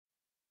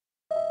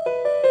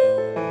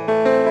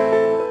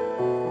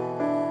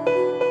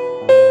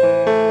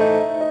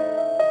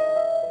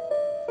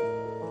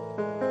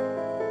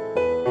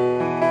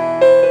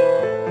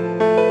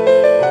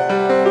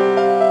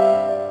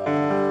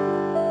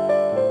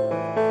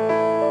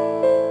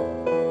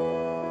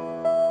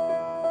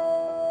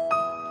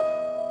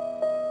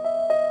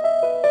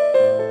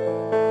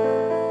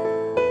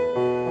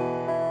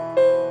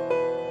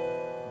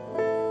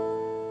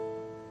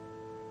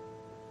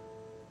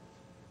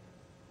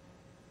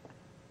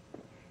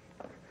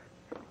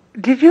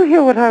Did you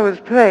hear what I was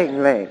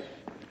playing, Lane?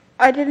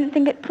 I didn't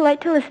think it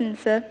polite to listen,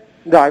 sir.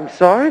 I'm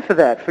sorry for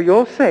that, for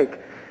your sake.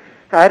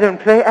 I don't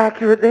play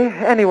accurately.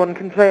 Anyone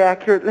can play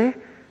accurately.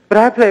 But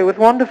I play with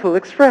wonderful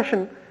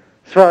expression.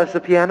 As far as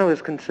the piano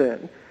is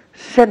concerned,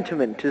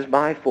 sentiment is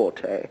my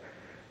forte.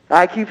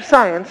 I keep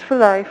science for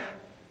life.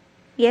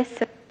 Yes,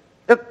 sir.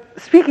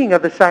 Speaking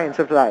of the science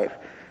of life,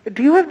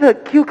 do you have the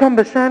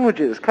cucumber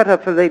sandwiches cut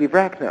up for Lady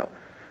Bracknell?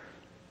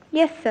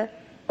 Yes, sir.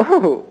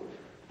 Oh.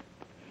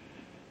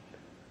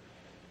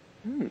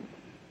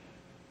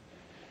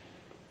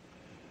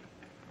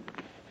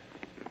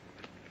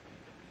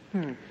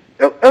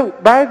 Oh,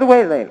 by the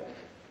way, Lane,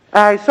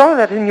 I saw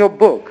that in your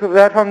book,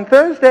 that on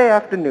Thursday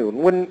afternoon,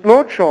 when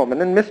Lord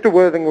Shorman and Mr.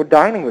 Worthing were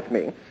dining with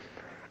me,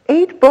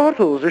 8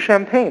 bottles of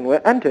champagne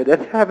were entered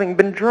as having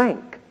been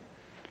drank.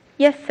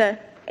 Yes, sir.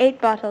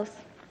 8 bottles.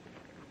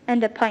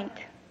 And a pint.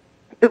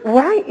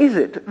 Why is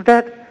it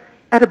that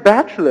at a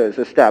bachelor's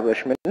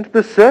establishment,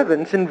 the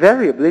servants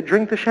invariably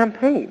drink the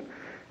champagne?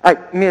 I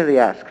merely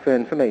ask for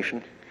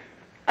information.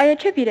 I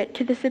attribute it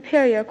to the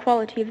superior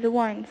quality of the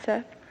wine,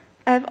 sir.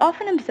 I have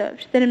often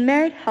observed that in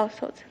married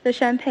households the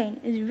champagne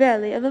is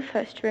rarely of a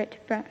first-rate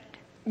brand.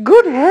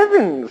 Good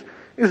heavens!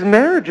 Is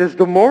marriage as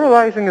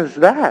demoralizing as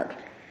that?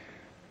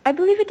 I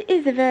believe it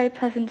is a very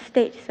pleasant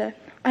state, sir.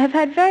 I have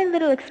had very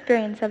little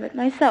experience of it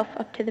myself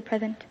up to the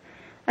present.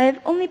 I have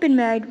only been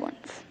married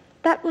once.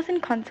 That was in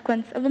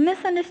consequence of a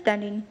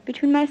misunderstanding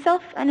between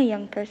myself and a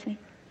young person.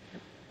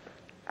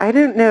 I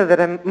don't know that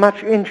I'm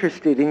much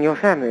interested in your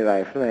family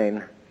life,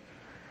 Lane.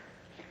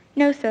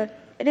 No, sir.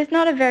 It is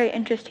not a very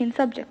interesting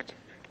subject.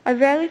 I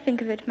rarely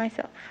think of it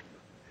myself.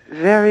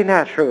 Very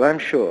natural, I'm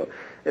sure.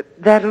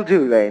 That'll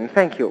do, Lane.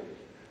 Thank you.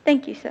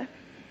 Thank you, sir.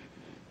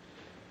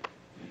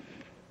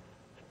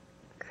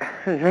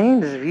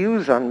 Lane's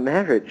views on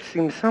marriage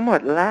seem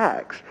somewhat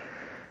lax.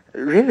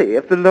 Really,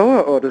 if the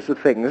lower orders of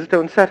things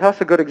don't set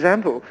us a good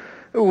example,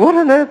 what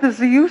on earth is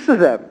the use of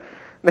them?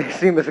 They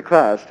seem as a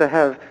class to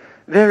have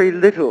very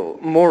little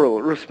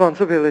moral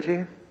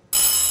responsibility.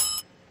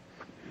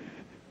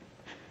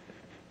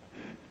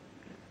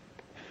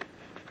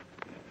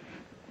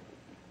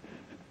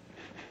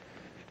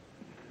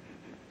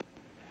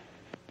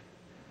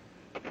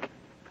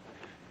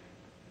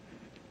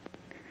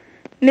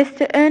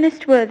 Mr.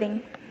 Earnest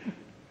Worthing.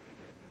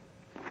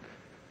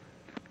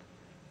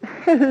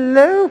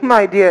 Hello,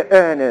 my dear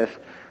Ernest.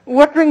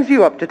 What brings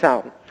you up to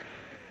town?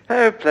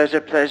 Oh,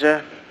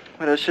 pleasure.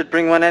 What else should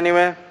bring one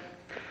anywhere?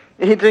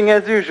 Eating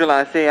as usual,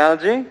 I see,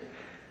 Algy.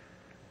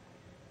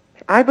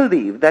 I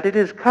believe that it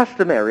is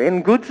customary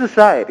in good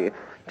society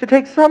to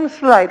take some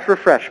slight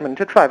refreshment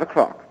at 5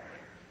 o'clock.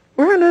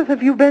 Where on earth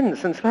have you been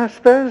since last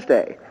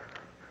Thursday?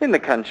 In the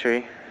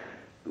country.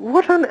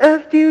 What on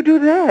earth do you do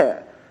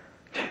there?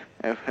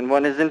 Oh, when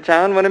one is in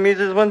town, one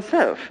amuses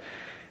oneself.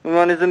 When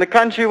one is in the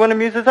country, one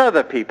amuses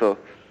other people.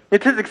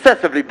 It is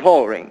excessively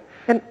boring.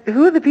 And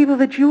who are the people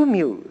that you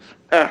amuse?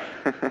 Oh,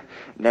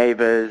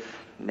 neighbors.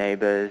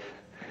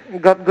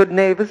 Got good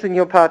neighbors in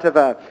your part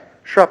of,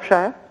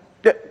 Shropshire?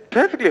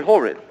 Perfectly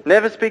horrid.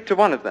 Never speak to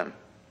one of them.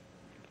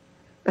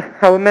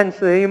 How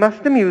immensely you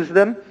must amuse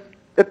them.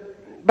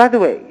 By the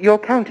way, your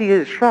county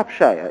is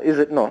Shropshire, is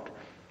it not?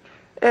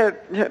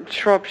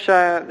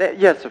 Shropshire,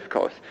 yes, of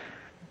course.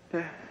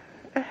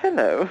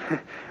 Hello.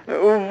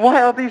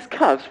 Why all these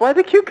cups? Why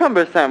the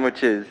cucumber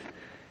sandwiches?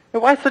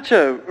 Why such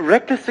a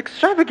reckless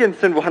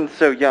extravagance in one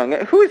so young?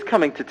 Who is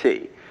coming to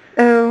tea?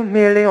 Oh,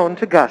 merely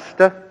Aunt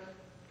Augusta.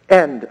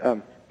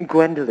 And,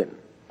 Gwendolen.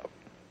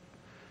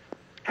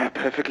 How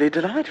perfectly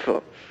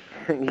delightful.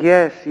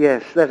 Yes,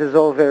 that is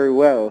all very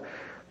well.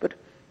 But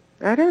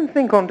I don't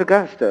think Aunt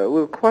Augusta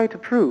will quite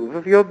approve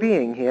of your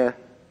being here.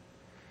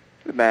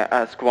 May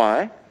I ask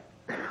why?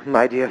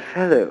 My dear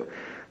fellow,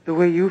 the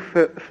way you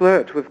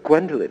flirt with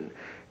Gwendolen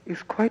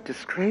is quite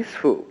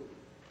disgraceful.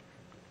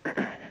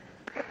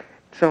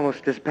 It's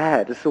almost as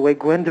bad as the way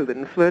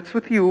Gwendolen flirts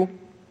with you.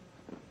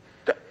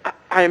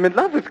 I am in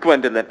love with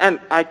Gwendolen, and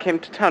I came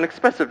to town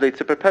expressively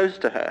to propose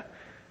to her.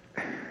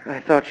 I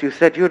thought you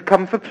said you had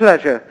come for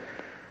pleasure.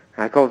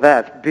 I call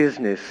that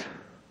business.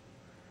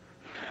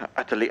 How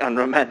utterly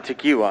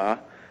unromantic you are.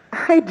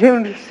 I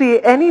don't see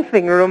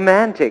anything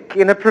romantic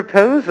in a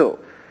proposal.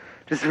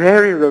 It is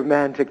very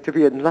romantic to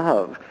be in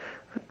love,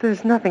 but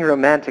there's nothing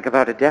romantic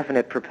about a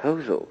definite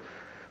proposal.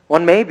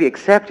 One may be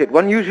accepted.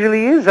 One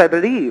usually is, I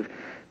believe.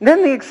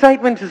 Then the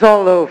excitement is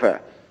all over.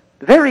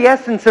 The very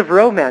essence of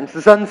romance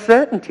is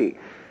uncertainty.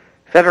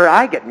 If ever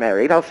I get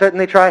married, I'll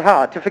certainly try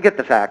hard to forget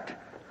the fact.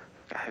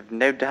 I have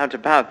no doubt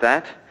about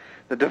that.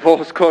 The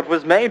divorce court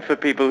was made for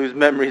people whose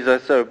memories are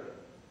so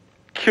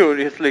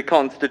curiously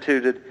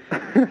constituted.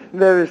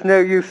 There is no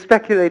use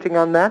speculating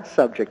on that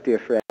subject, dear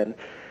friend.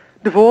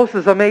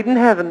 Divorces are made in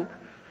heaven.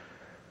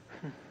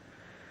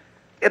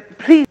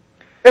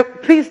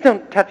 Please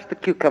don't touch the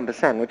cucumber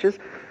sandwiches.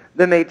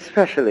 They're made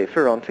specially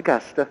for Aunt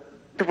Augusta.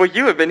 Well,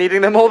 you have been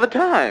eating them all the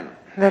time.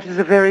 That is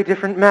a very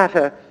different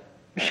matter.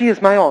 She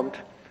is my aunt.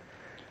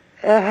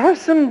 Have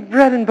some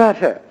bread and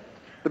butter.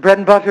 The bread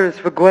and butter is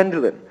for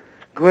Gwendolen.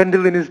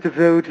 Gwendolen is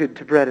devoted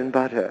to bread and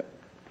butter.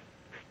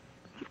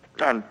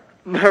 And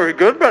very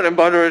good bread and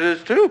butter it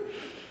is, too.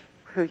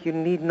 Well, you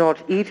need not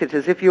eat it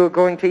as if you were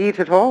going to eat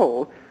it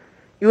all.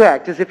 You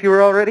act as if you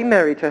were already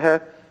married to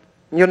her.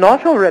 You're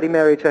not already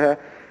married to her,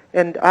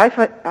 and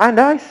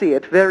I see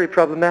it very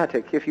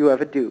problematic if you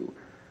ever do.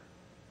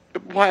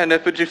 Why on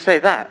earth would you say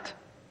that?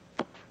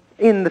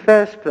 In the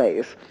first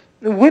place,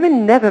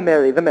 women never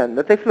marry the men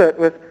that they flirt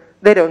with.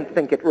 They don't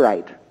think it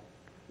right.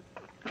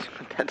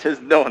 That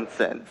is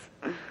nonsense.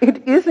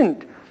 It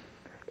isn't.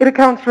 It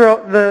accounts for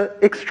the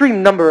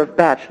extreme number of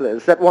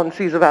bachelors that one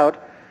sees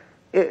about.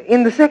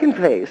 In the second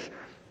place,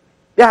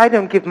 I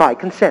don't give my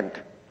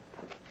consent.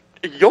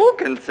 Your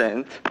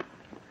consent?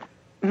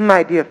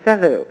 My dear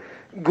fellow,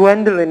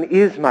 Gwendolen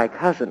is my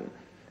cousin.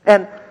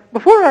 And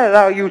before I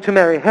allow you to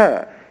marry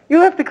her,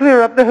 you'll have to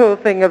clear up the whole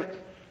thing of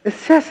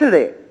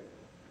Cecily.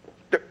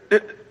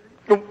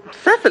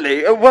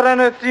 Cecily? What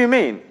on earth do you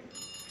mean?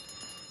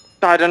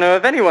 I don't know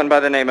of anyone by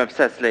the name of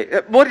Cecily.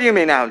 What do you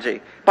mean,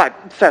 Algy, by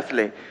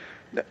Cecily?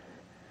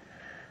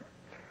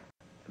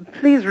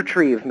 Please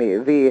retrieve me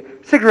the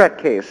cigarette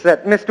case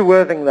that Mr.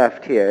 Worthing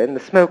left here in the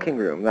smoking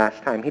room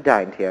last time he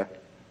dined here.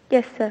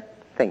 Yes, sir.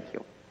 Thank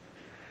you.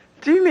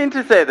 Do you mean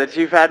to say that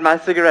you've had my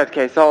cigarette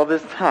case all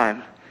this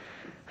time?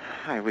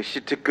 I wish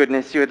to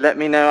goodness you had let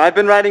me know. I've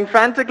been writing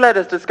frantic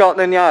letters to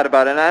Scotland Yard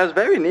about it, and I was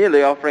very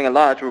nearly offering a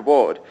large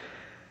reward.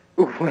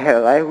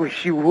 Well, I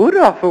wish you would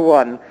offer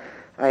one.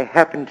 I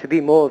happen to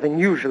be more than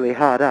usually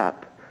hard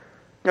up.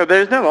 No,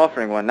 there's no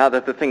offering one now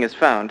that the thing is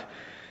found.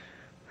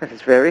 That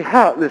is very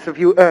heartless of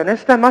you,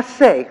 Ernest, I must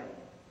say.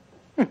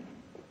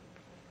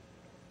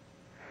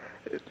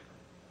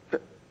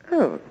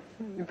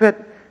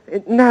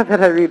 But now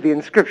that I read the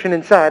inscription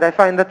inside, I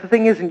find that the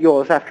thing isn't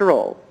yours after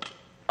all.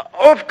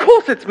 Of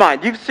course it's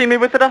mine. You've seen me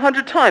with it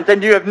 100 times,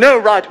 and you have no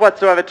right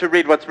whatsoever to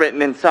read what's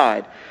written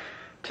inside.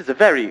 'Tis a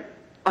very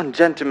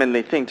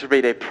ungentlemanly thing to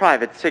read a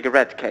private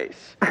cigarette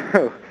case.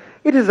 Oh,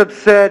 it is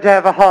absurd to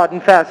have a hard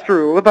and fast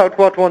rule about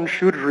what one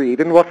should read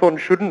and what one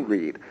shouldn't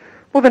read.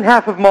 More than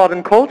half of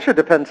modern culture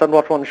depends on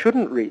what one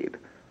shouldn't read.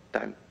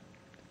 I'm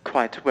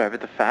quite aware of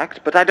the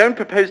fact, but I don't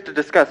propose to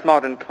discuss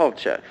modern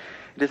culture.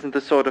 It isn't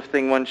the sort of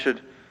thing one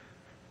should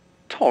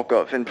talk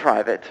of in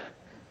private.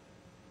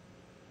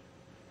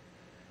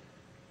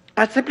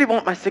 I simply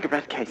want my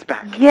cigarette case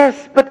back.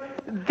 Yes, but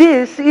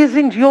this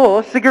isn't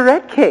your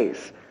cigarette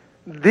case.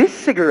 This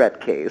cigarette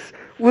case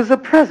was a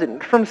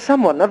present from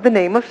someone of the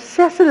name of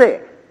Cecily.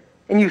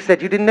 And you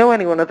said you didn't know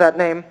anyone of that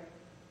name.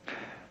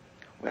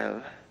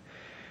 Well,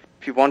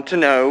 if you want to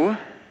know,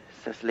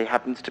 Cecily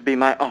happens to be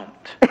my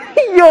aunt.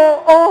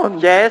 Your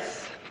aunt?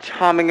 Yes,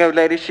 charming old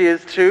lady she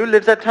is too,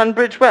 lives at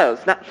Tunbridge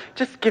Wells. Now,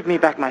 just give me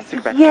back my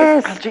cigarette case.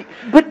 Yes,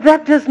 but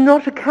that does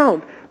not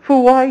account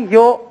for why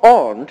your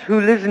aunt,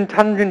 who lives in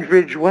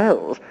Tunbridge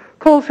Wells,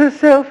 calls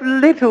herself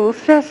Little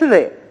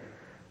Cecily.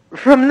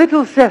 From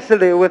Little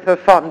Cecily with her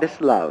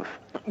fondest love.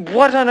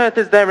 What on earth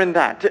is there in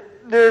that?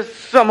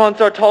 Some aunts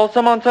are tall,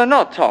 some aunts are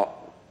not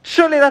tall.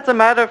 Surely that's a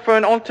matter for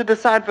an aunt to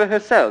decide for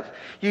herself.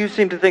 You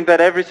seem to think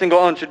that every single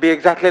aunt should be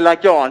exactly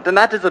like your aunt, and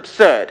that is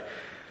absurd.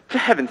 For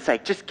heaven's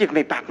sake, just give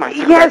me back my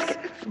cigarette case.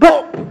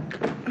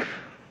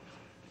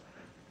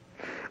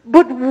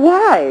 But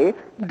why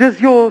does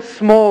your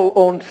small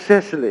Aunt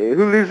Cecily,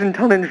 who lives in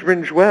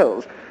Tunbridge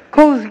Wells,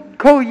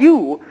 call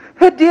you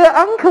her dear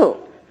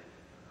uncle?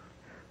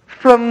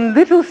 From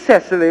Little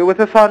Cecily with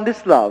her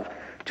fondest love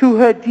to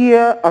her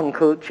dear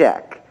Uncle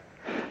Jack.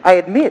 I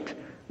admit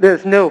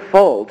there's no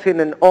fault in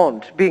an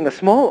aunt being a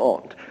small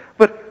aunt,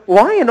 but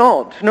why an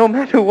aunt, no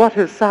matter what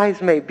her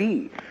size may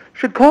be,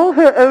 should call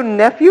her own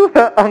nephew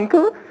her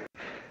uncle?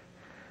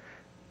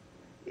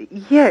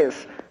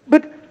 Yes,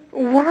 but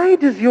why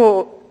does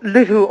your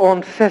little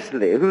Aunt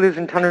Cecily, who lives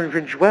in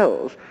Tunbridge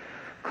Wells,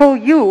 call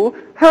you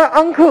her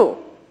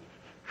uncle?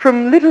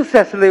 From Little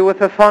Cecily with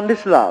her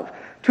fondest love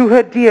to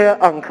her dear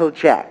Uncle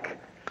Jack.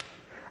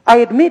 I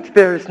admit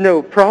there is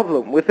no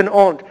problem with an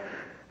aunt,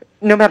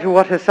 no matter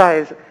what her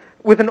size,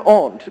 with an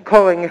aunt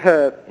calling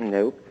her,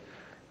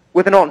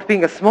 with an aunt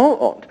being a small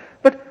aunt.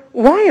 But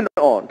why an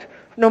aunt,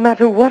 no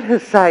matter what her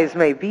size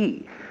may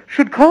be,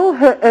 should call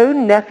her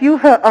own nephew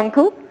her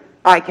uncle?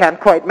 I can't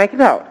quite make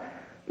it out.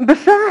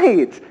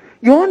 Besides,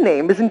 your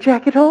name isn't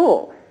Jack at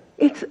all.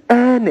 It's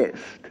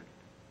Earnest.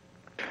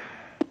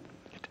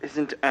 It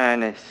isn't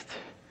Earnest.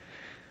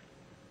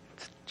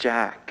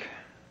 Jack.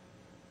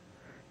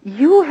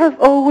 You have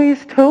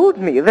always told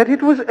me that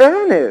it was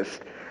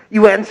Earnest.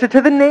 You answer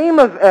to the name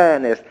of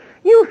Earnest.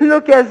 You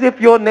look as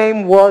if your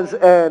name was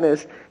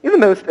Earnest. You're the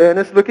most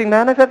earnest-looking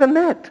man I've ever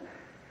met.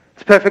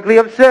 It's perfectly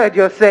absurd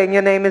you're saying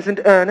your name isn't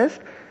Earnest.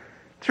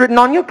 It's written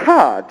on your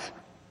cards.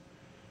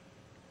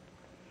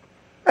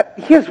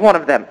 Here's one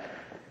of them.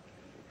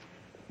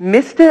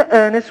 Mr.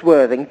 Ernest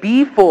Worthing,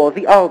 B4,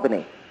 the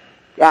Albany.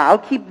 I'll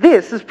keep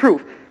this as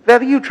proof,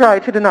 whether you try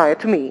to deny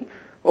it to me,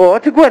 or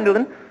to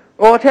Gwendolen,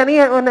 or to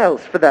anyone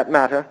else for that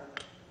matter.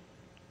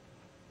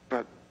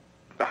 But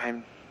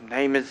my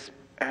name is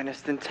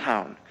Earnest in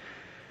town.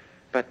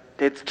 But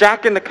it's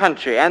Jack in the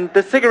country, and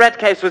the cigarette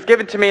case was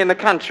given to me in the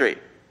country.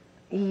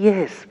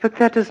 Yes, but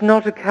that does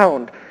not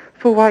account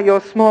for why your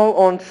small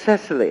Aunt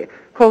Cecily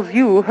calls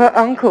you her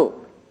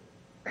uncle.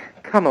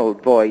 Come,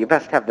 old boy, you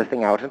best have the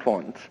thing out at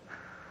once.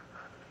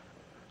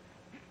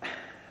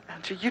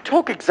 You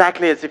talk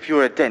exactly as if you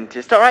were a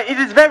dentist, all right? It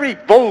is very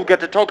vulgar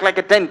to talk like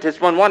a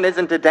dentist when one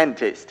isn't a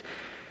dentist.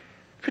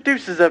 It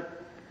produces a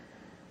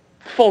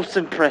false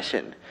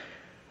impression.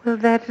 Well,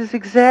 that is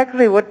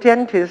exactly what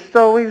dentists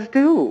always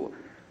do.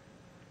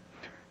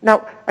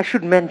 Now, I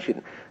should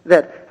mention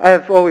that I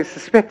have always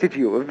suspected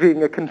you of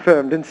being a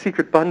confirmed and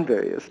secret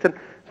Bunburyist, and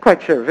I'm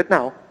quite sure of it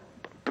now.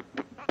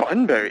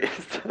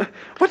 Bunburyist?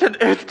 What on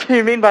earth do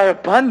you mean by a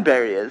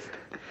Bunburyist?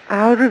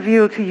 I'll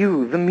reveal to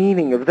you the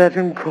meaning of that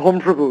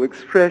incomparable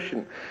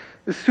expression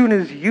as soon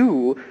as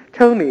you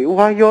tell me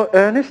why you're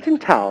Ernest in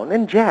town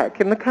and Jack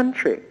in the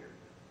country.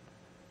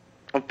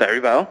 Oh, very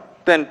well.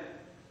 Then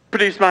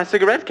produce my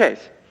cigarette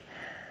case.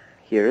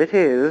 Here it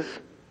is.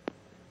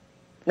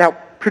 Now,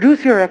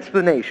 produce your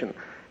explanation,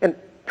 and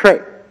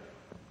pray,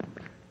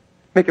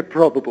 make it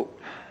probable.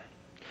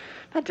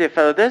 My dear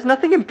fellow, there's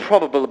nothing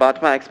improbable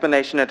about my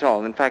explanation at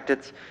all. In fact,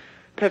 it's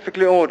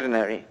perfectly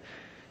ordinary.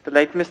 The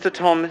late Mr.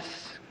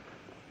 Thomas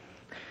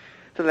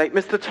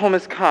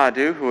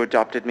Cardew, who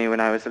adopted me when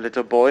I was a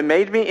little boy,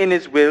 made me in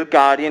his will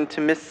guardian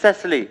to Miss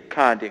Cecily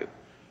Cardew.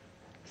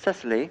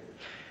 Cecily,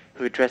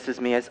 who addresses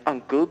me as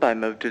uncle by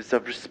motives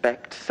of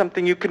respect,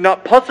 something you could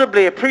not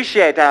possibly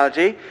appreciate,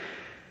 Algy,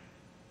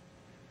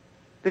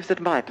 lives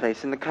at my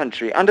place in the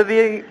country, under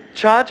the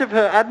charge of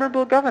her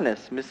admirable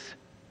governess, Miss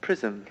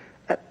Prism.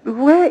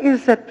 Where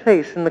is that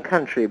place in the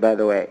country, by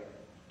the way?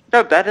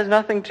 Oh, that is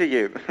nothing to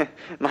you.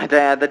 Might I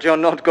add that you're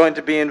not going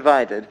to be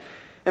invited?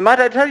 And might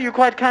I tell you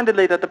quite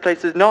candidly that the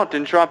place is not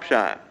in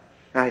Shropshire?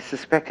 I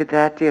suspected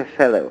that, dear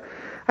fellow.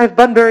 I've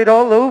Bunburied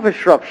all over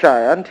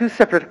Shropshire on 2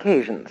 separate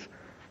occasions.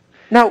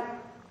 Now,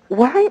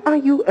 why are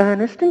you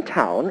Ernest in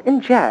town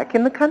and Jack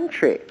in the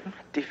country?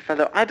 Dear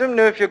fellow, I don't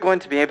know if you're going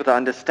to be able to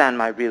understand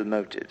my real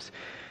motives.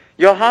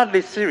 You're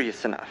hardly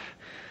serious enough.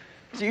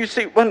 So you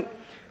see, when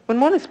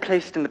one is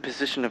placed in the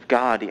position of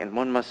guardian,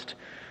 one must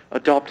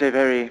adopt a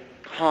very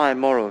high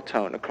moral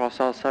tone across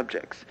all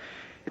subjects.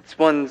 It's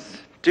one's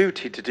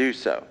duty to do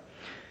so.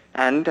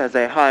 And as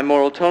a high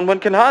moral tone, one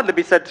can hardly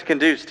be said to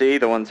conduce to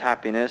either one's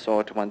happiness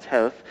or to one's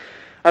health.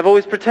 I've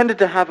always pretended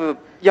to have a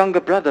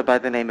younger brother by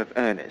the name of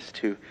Earnest,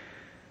 who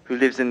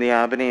lives in the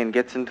Albany and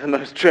gets into the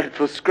most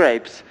dreadful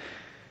scrapes.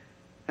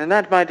 And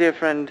that, my dear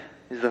friend,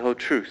 is the whole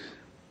truth,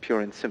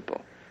 pure and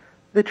simple.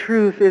 The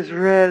truth is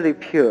rarely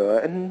pure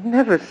and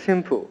never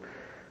simple.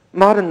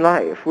 Modern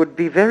life would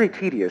be very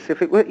tedious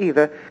if it were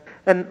either,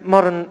 and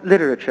modern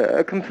literature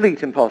a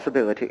complete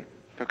impossibility.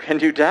 How can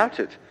you doubt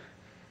it?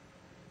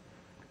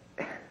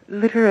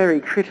 Literary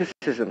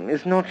criticism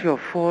is not your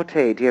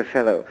forte, dear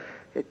fellow.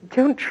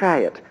 Don't try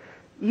it.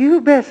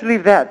 You best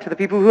leave that to the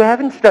people who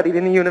haven't studied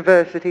in the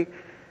university.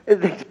 They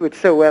do it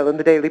so well in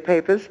the daily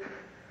papers.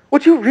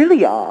 What you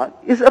really are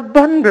is a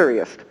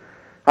Bunburyist.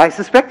 I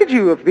suspected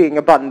you of being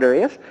a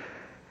Bunburyist.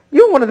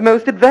 You're one of the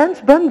most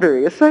advanced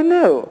Bunburyists I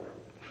know.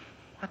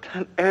 What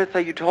on earth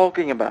are you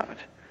talking about?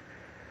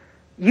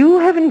 You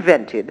have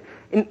invented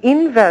an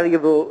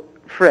invaluable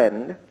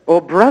friend,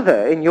 or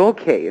brother in your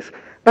case,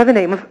 by the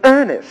name of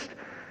Earnest,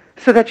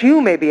 so that you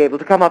may be able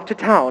to come up to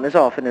town as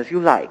often as you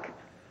like.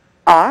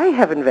 I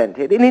have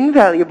invented an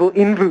invaluable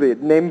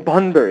invalid named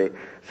Bunbury,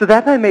 so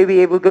that I may be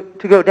able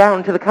to go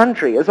down to the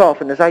country as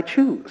often as I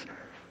choose.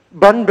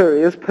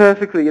 Bunbury is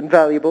perfectly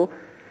invaluable.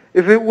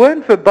 If it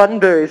weren't for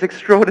Bunbury's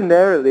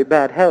extraordinarily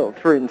bad health,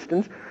 for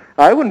instance,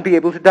 I wouldn't be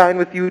able to dine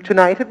with you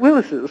tonight at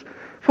Willis's,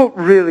 for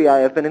really I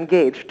have been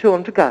engaged to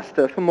Aunt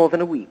Augusta for more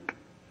than a week.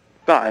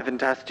 But I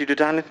haven't asked you to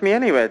dine with me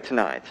anywhere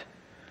tonight.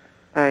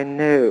 I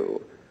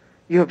know.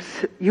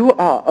 You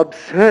are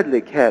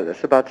absurdly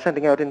careless about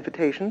sending out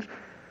invitations.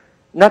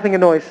 Nothing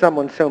annoys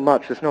someone so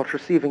much as not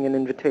receiving an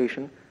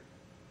invitation.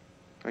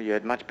 Well, you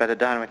had much better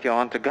dine with your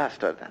Aunt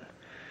Augusta, then.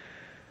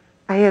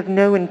 I have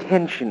no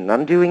intention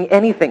on doing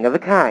anything of the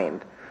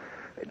kind.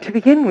 To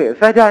begin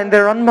with, I dine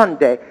there on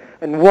Monday,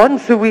 and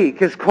once a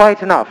week is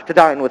quite enough to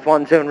dine with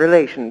one's own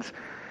relations.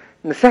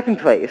 In the second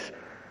place,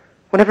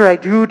 whenever I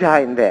do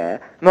dine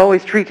there, I'm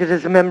always treated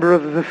as a member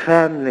of the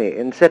family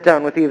and set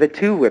down with either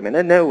 2 women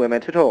or no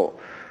women at all.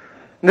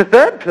 In the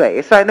third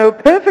place, I know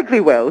perfectly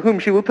well whom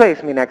she will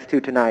place me next to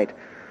tonight.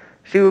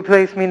 She will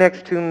place me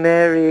next to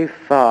Mary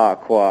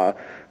Farquhar,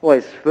 who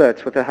always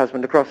flirts with her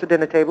husband across the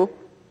dinner table.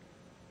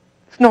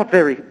 It's not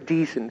very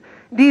decent.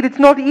 Indeed, it's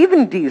not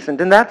even decent,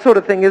 and that sort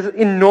of thing is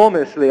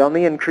enormously on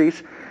the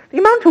increase. The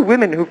amount of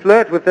women who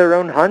flirt with their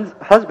own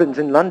husbands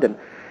in London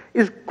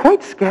is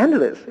quite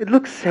scandalous. It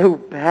looks so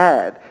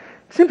bad,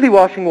 simply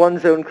washing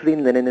one's own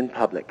clean linen in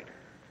public.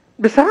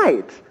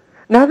 Besides,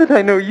 now that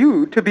I know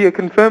you to be a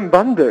confirmed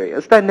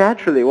Bunburyist, I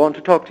naturally want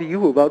to talk to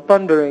you about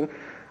Bunburying.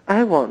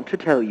 I want to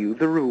tell you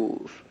the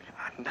rules.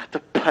 I'm not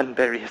a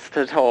Bunburyist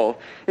at all.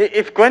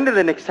 If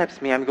Gwendolen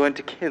accepts me, I'm going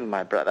to kill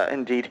my brother.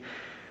 Indeed,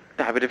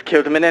 I would have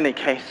killed him in any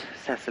case.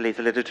 Cecily's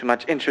a little too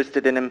much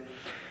interested in him.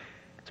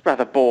 It's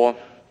rather bore.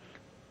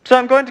 So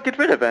I'm going to get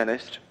rid of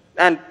Ernest.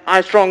 And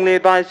I strongly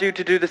advise you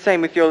to do the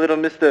same with your little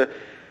Mr.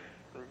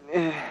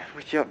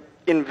 With your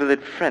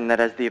invalid friend that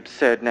has the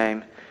absurd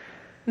name.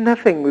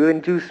 Nothing will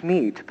induce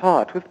me to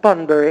part with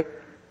Bunbury.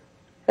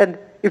 And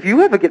if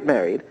you ever get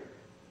married,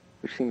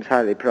 which seems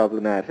highly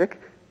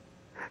problematic,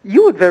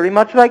 you would very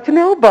much like to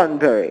know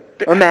Bunbury.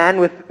 A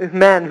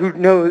man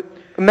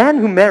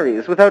who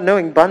marries without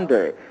knowing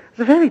Bunbury is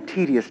a very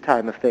tedious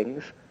time of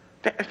things.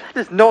 That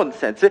is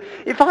nonsense.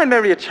 If I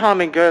marry a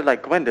charming girl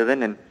like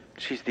Gwendolen, and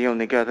she's the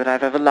only girl that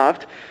I've ever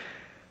loved,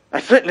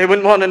 I certainly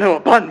wouldn't want to know a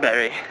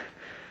Bunbury.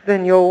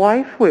 Then your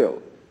wife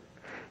will.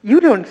 You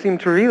don't seem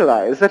to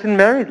realize that in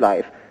married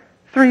life,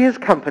 3 is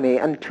company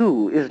and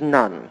 2 is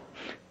none.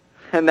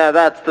 And now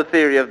that's the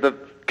theory of the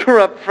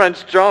corrupt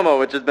French drama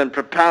which has been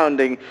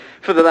propounding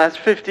for the last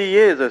 50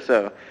 years or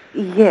so.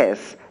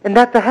 Yes, and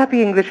that the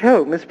happy English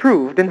home is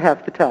proved in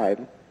half the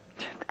time.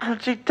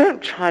 Algy,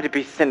 don't try to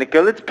be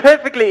cynical. It's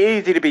perfectly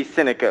easy to be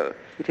cynical.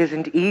 It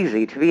isn't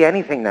easy to be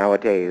anything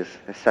nowadays.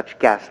 There's such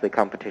ghastly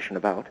competition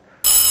about.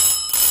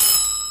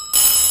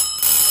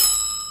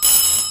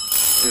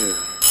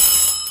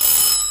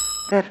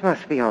 That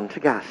must be Aunt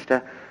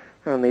Augusta.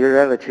 Only your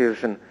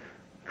relatives and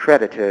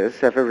creditors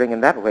ever ring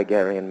in that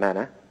Wagnerian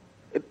manner.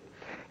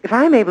 If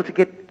I'm able to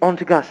get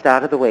Aunt Augusta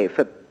out of the way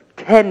for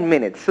 10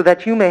 minutes so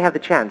that you may have the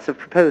chance of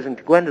proposing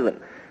to Gwendolen,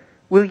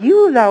 will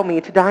you allow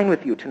me to dine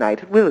with you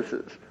tonight at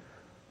Willis's?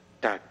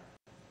 I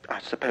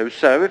suppose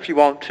so, if you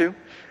want to.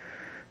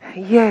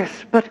 Yes,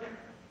 but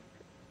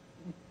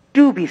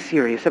do be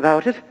serious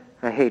about it.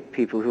 I hate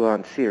people who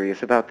aren't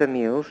serious about their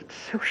meals. It's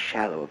so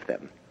shallow of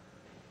them.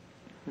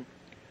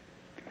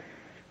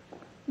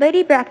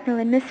 Lady Bracknell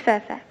and Miss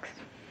Fairfax.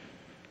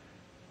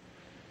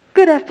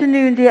 Good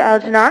afternoon, dear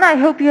Algernon. I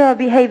hope you are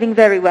behaving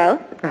very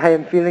well. I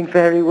am feeling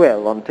very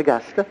well, Aunt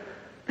Augusta.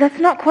 That's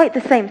not quite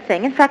the same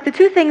thing. In fact, the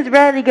two things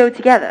rarely go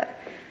together.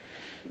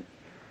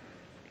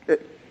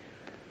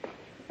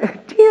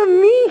 Dear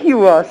me,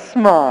 you are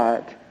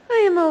smart.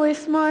 I am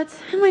always smart.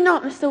 Am I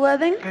not, Mr.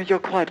 Worthing? You're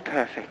quite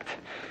perfect.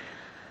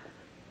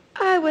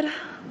 I would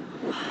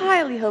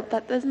highly hope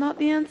that that's not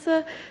the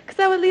answer, because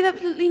that would leave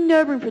absolutely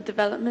no room for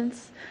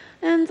developments.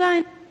 And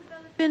I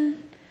develop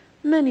in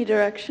many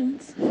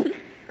directions.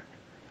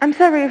 I'm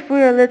sorry if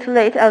we're a little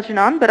late,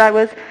 Algernon, but I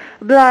was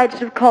obliged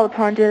to call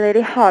upon dear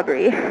Lady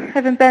Harbury. I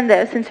haven't been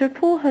there since her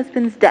poor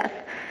husband's death.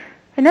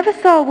 I never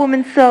saw a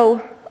woman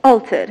so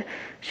altered.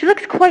 She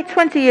looks quite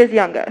 20 years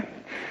younger.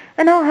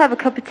 And I'll have a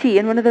cup of tea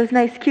and one of those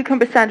nice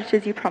cucumber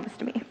sandwiches you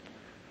promised me.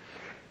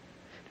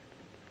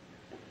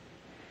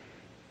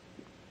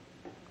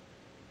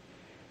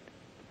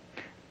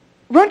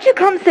 Won't you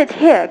come sit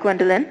here,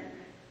 Gwendolen?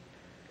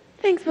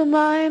 Thanks, Mama.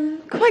 I'm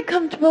quite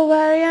comfortable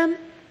where I am.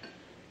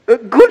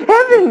 Good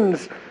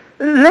heavens!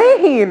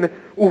 Lane,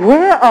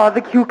 where are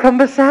the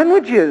cucumber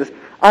sandwiches?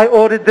 I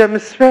ordered them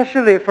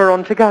especially for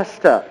Aunt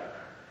Augusta.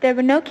 There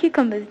were no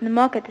cucumbers in the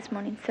market this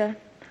morning, sir.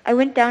 I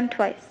went down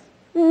twice.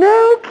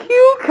 No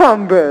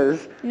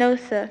cucumbers? No,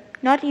 sir.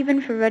 Not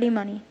even for ready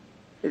money.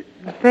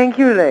 Thank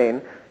you,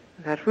 Lane.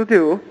 That will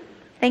do.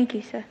 Thank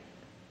you, sir.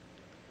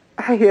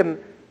 I am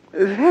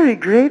very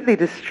greatly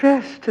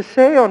distressed to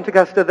say, Aunt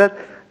Augusta, that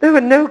there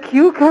were no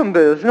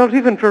cucumbers, not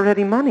even for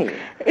ready money.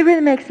 It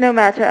really makes no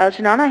matter,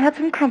 Algernon. I had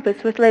some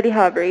crumpets with Lady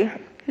Harbury,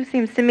 who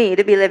seems to me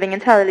to be living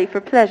entirely for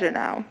pleasure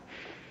now.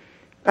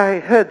 I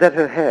heard that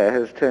her hair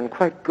has turned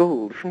quite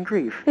gold from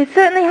grief. It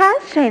certainly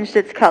has changed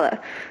its color.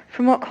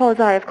 From what cause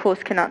I, of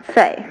course, cannot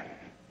say.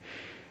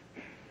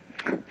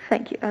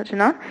 Thank you,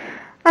 Algernon.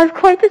 I've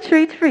quite a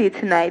treat for you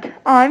tonight.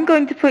 I'm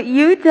going to put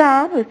you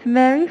down with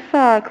Mary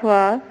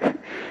Farquhar.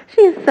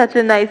 She is such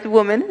a nice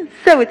woman,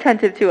 so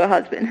attentive to her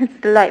husband.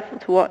 It's delightful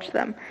to watch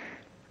them.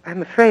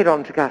 I'm afraid,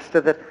 Aunt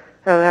Augusta, that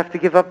I'll have to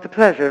give up the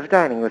pleasure of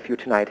dining with you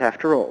tonight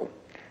after all.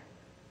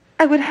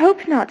 I would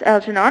hope not,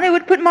 Algernon. It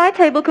would put my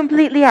table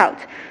completely out.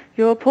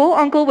 Your poor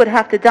uncle would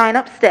have to dine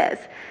upstairs.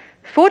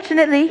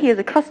 Fortunately, he is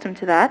accustomed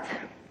to that.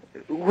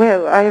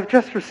 Well, I have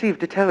just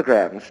received a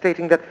telegram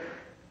stating that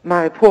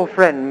my poor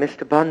friend,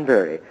 Mr.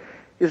 Bunbury,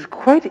 is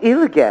quite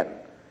ill again.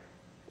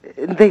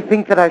 They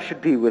think that I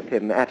should be with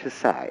him at his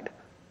side.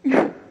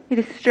 It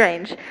is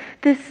strange.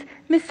 This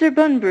Mr.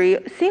 Bunbury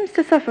seems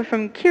to suffer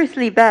from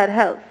curiously bad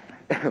health.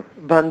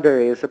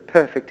 Bunbury is a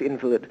perfect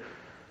invalid.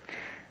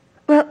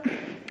 Well,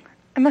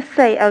 I must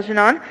say,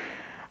 Algernon,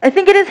 I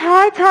think it is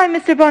high time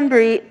Mr.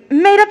 Bunbury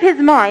made up his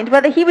mind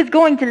whether he was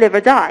going to live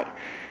or die.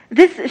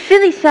 This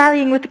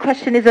shilly-shallying with the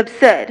question is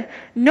absurd,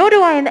 nor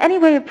do I in any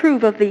way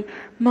approve of the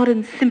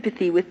modern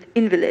sympathy with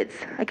invalids.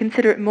 I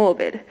consider it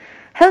morbid.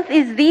 Health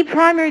is the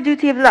primary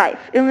duty of life.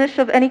 Illness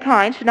of any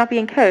kind should not be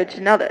encouraged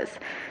in others.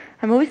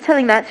 I'm always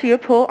telling that to your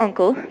poor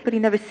uncle, but he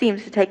never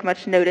seems to take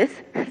much notice,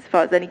 as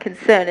far as any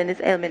concern in his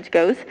ailment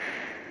goes.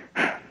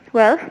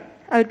 Well,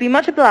 I would be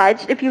much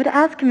obliged if you would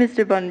ask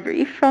Mr.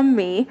 Bunbury from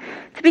me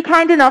to be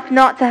kind enough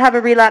not to have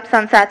a relapse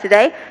on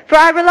Saturday, for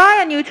I rely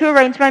on you to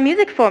arrange my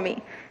music for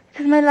me. It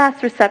is my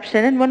last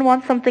reception, and one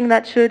wants something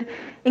that should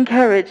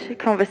encourage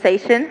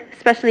conversation,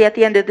 especially at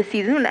the end of the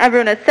season when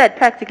everyone has said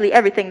practically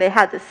everything they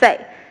had to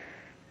say.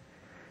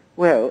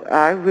 Well,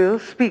 I will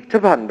speak to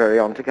Bunbury,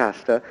 Aunt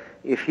Augusta,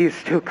 if he's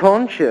still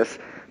conscious,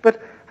 but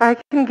I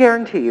can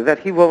guarantee that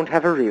he won't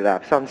have a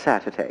relapse on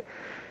Saturday.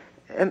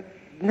 And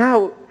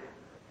now,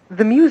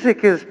 the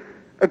music is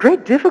a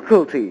great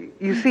difficulty.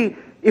 You see,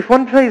 if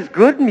one plays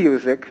good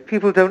music,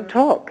 people don't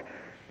talk.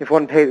 If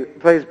one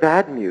plays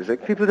bad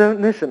music, people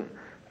don't listen.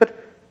 But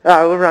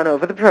I will run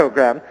over the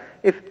program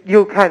if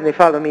you'll kindly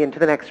follow me into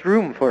the next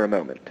room for a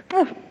moment.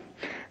 Oh,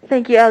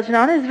 thank you,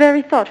 Algernon. It is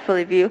very thoughtful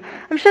of you.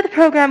 I'm sure the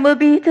program will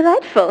be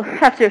delightful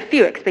after a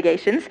few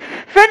expurgations.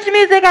 French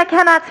music I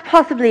cannot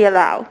possibly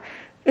allow.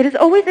 It is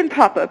always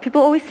improper.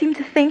 People always seem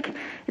to think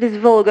it is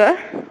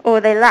vulgar, or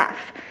they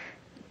laugh.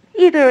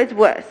 Either is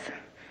worse.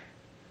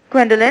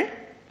 Gwendolen,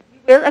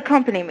 you will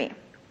accompany me.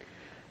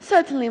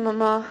 Certainly,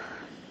 Mamma.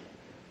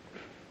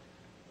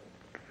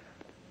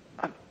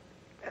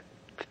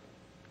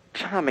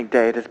 Charming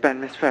day it has been,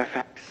 Miss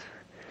Fairfax.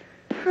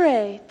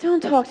 Pray,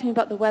 don't talk to me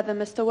about the weather,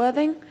 Mr.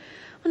 Worthing.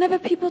 Whenever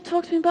people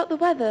talk to me about the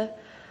weather,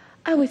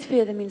 I always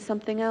fear they mean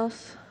something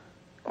else.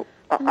 Oh,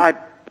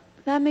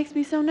 That makes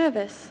me so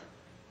nervous.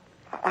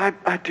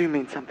 I do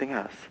mean something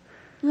else.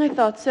 I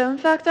thought so. In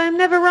fact, I am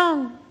never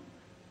wrong.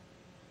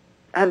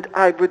 And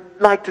I would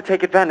like to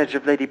take advantage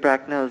of Lady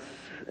Bracknell's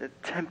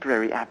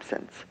temporary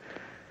absence.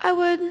 I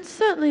would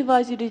certainly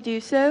advise you to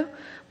do so.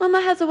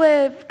 Mamma has a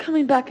way of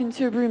coming back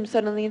into her room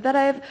suddenly that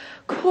I have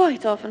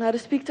quite often had to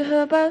speak to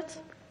her about.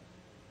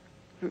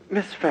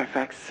 Miss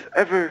Fairfax,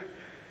 ever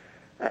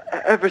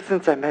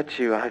since I met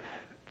you, I've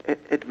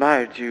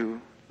admired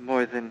you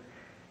more than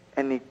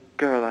any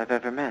girl I've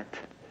ever met.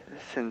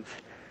 Since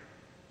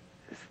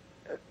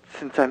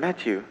I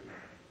met you.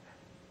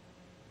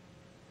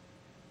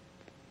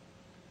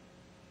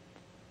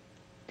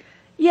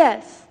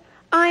 Yes,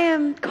 I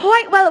am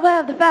quite well aware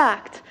of the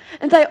fact,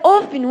 and I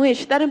often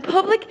wish that in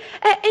public,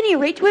 at any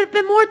rate, you would have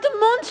been more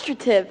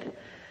demonstrative.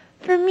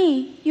 For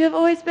me, you have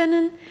always been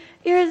an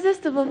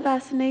irresistible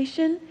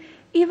fascination.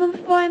 Even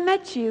before I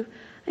met you,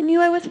 I knew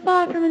I was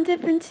far from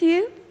indifferent to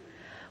you.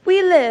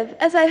 We live,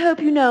 as I hope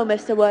you know,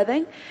 Mr.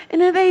 Worthing,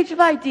 in an age of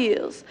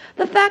ideals.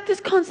 The fact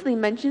is constantly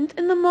mentioned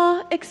in the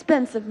more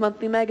expensive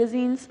monthly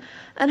magazines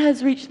and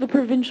has reached the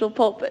provincial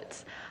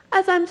pulpits,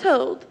 as I'm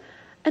told.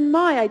 And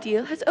my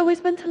ideal has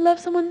always been to love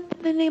someone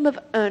by the name of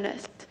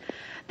Earnest.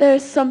 There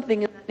is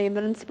something in that name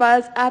that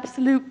inspires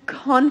absolute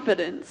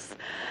confidence.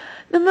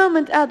 The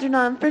moment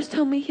Algernon first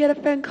told me he had a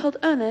friend called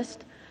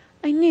Earnest,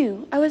 I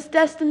knew I was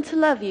destined to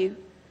love you.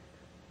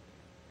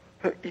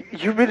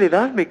 You really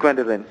love me,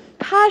 Gwendolen.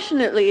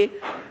 Passionately.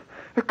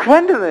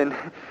 Gwendolen,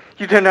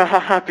 you don't know how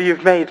happy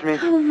you've made me.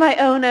 Oh, my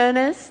own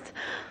Earnest.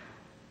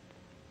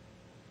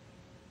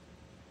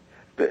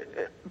 But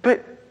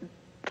do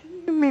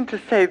you mean to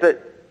say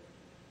that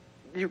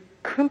you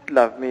couldn't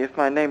love me if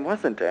my name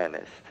wasn't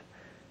Earnest?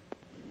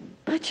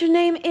 But your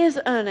name is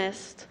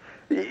Earnest.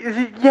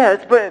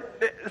 Yes,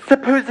 but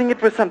supposing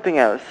it was something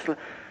else.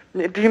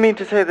 Do you mean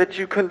to say that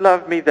you couldn't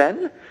love me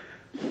then?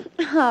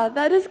 Ah,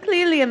 that is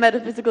clearly a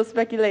metaphysical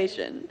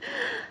speculation.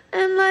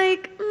 And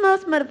like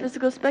most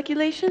metaphysical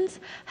speculations,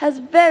 has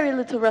very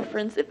little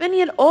reference, if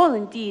any at all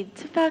indeed,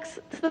 to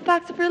the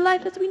facts of real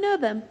life as we know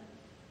them.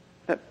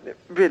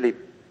 Really,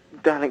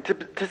 darling,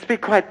 to speak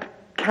quite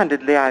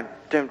candidly, I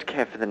don't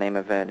care for the name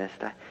of Earnest.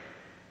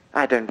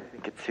 I don't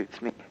think it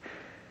suits me.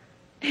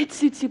 It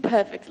suits you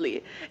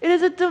perfectly. It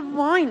is a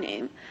divine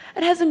name.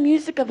 It has a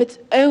music of its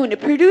own.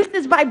 It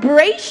produces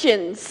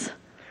vibrations.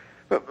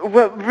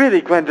 Well, really,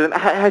 Gwendolen,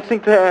 I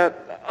think there are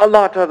a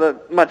lot of other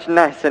much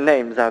nicer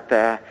names out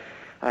there.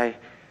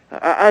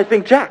 I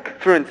think Jack,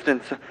 for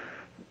instance, a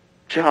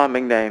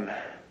charming name.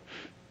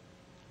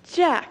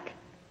 Jack?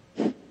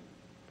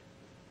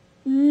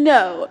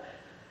 No.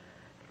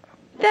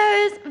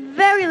 There is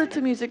very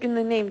little music in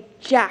the name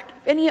Jack,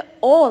 if any at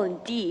all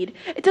indeed.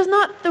 It does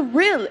not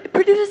thrill. It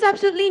produces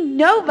absolutely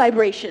no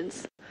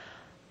vibrations.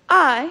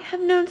 I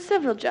have known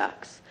several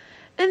Jacks,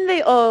 and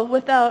they all,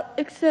 without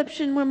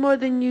exception, were more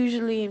than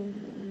usually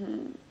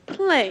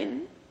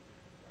plain.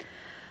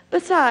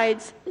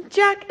 Besides,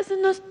 Jack is a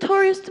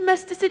notorious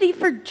domesticity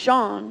for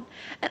John,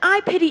 and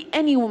I pity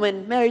any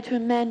woman married to a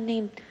man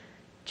named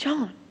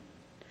John.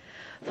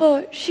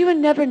 For she would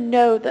never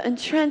know the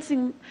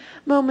entrancing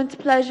moment's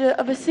pleasure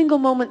of a single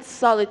moment's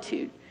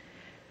solitude.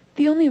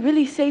 The only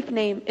really safe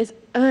name is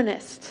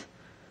Earnest.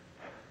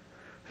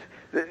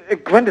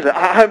 Gwendolen,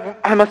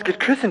 I must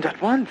get christened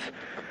at once.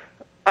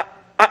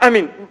 I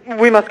mean,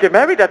 we must get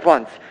married at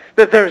once.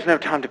 There is no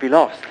time to be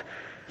lost.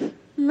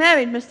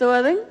 Married, Mr.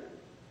 Worthing?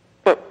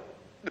 But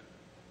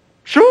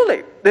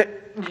surely,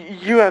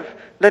 you have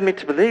led me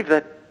to believe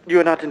that you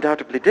are not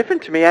undoubtedly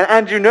different to me,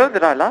 and you know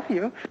that I love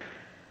you.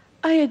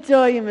 I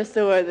adore you,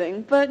 Mr.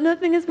 Worthing, but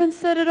nothing has been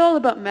said at all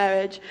about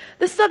marriage.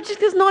 The subject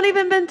has not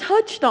even been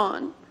touched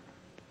on.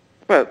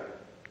 Well,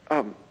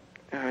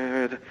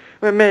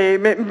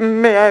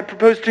 may I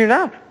propose to you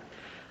now?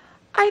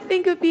 I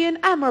think it would be an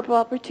admirable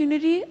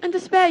opportunity, and to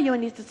spare you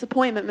any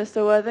disappointment,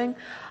 Mr. Worthing,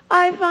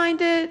 I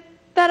find it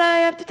that I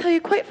have to tell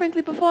you quite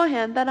frankly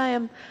beforehand that I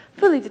am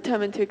fully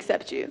determined to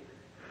accept you.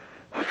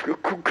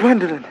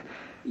 Gwendolen.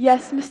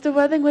 Yes, Mr.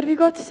 Worthing, what have you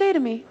got to say to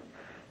me?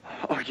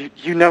 Oh,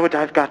 you know what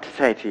I've got to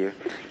say to you.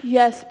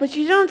 Yes, but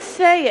you don't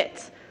say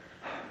it.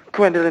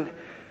 Gwendolyn,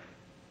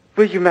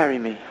 will you marry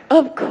me?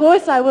 Of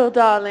course I will,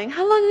 darling.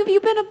 How long have you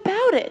been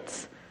about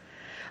it?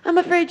 I'm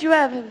afraid you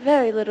have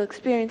very little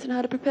experience in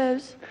how to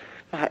propose.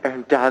 My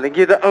own darling,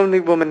 you're the only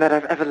woman that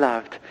I've ever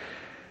loved.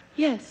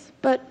 Yes,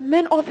 but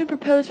men often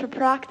propose for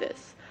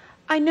practice.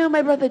 I know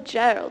my brother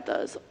Gerald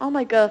does. All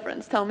my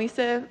girlfriends tell me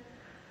so.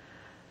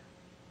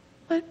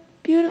 What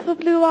beautiful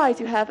blue eyes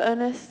you have,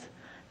 Ernest.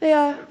 They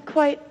are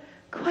quite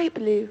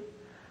blue.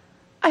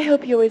 I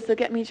hope you always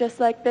look at me just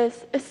like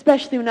this,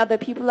 especially when other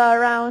people are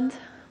around.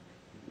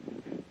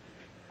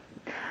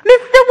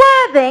 Mr.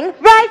 Worthing,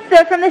 rise,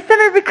 sir, from this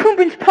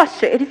semi-recumbent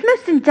posture. It is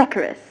most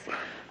indecorous.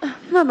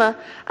 Mama,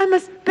 I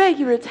must beg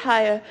you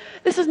retire.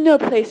 This is no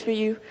place for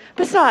you.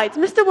 Besides,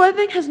 Mr.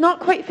 Worthing has not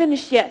quite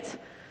finished yet.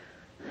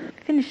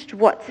 Finished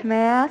what, may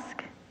I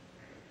ask?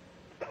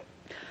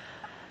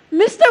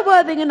 Mr.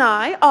 Worthing and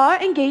I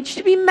are engaged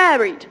to be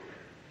married.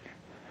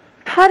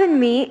 Pardon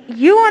me,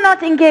 you are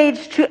not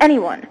engaged to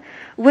anyone.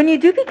 When you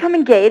do become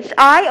engaged,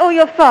 I or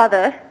your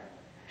father,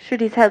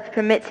 should his health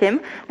permit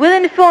him, will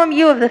inform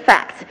you of the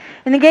fact.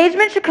 An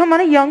engagement should come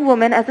on a young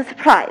woman as a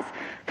surprise,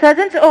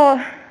 pleasant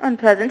or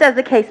unpleasant as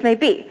the case may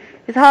be.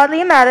 It's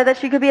hardly a matter that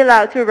she could be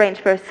allowed to arrange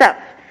for herself.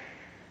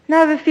 Now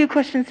I have a few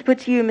questions to put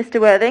to you, Mr.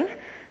 Worthing.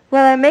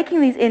 While I'm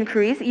making these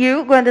inquiries,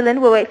 you, Gwendolyn,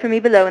 will wait for me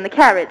below in the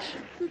carriage.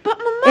 But,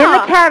 Mama... In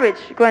the carriage,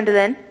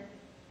 Gwendolyn.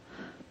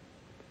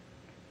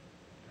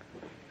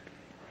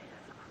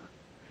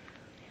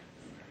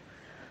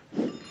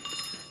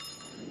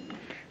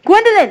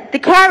 Gwendolyn, the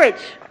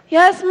carriage!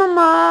 Yes,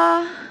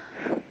 Mama.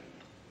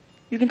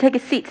 You can take a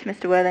seat,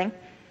 Mr. Worthing.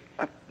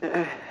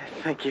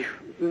 Thank you.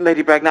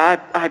 Lady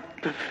Bragner, I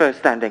prefer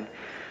standing.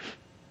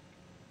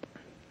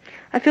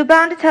 I feel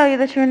bound to tell you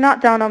that you're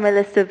not down on my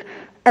list of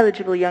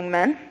eligible young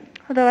men,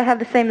 although I have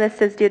the same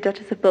list as dear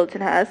Duchess of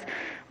Bloedel has.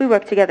 We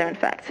work together, in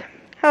fact.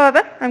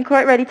 However, I'm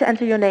quite ready to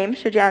enter your name,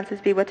 should your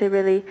answers be what a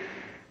really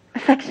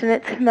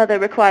affectionate mother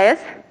requires.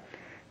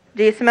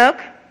 Do you smoke?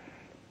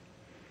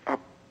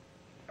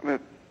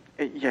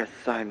 Yes,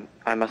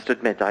 I must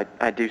admit,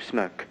 I do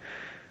smoke.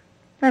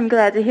 I'm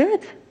glad to hear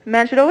it. A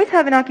man should always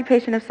have an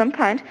occupation of some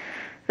kind.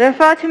 There are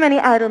far too many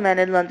idle men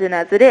in London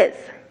as it is.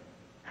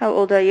 How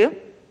old are you?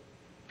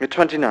 You're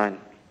 29.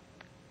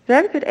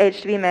 Very good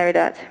age to be married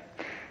at.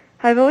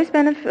 I've always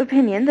been of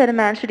opinion that a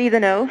man should either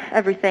know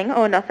everything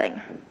or nothing.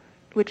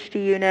 Which do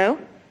you know?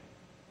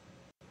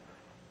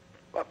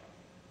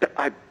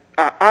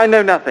 I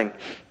know nothing.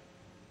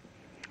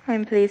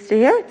 I'm pleased to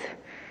hear it.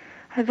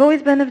 I've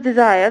always been of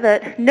desire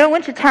that no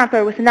one should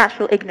tamper with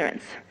natural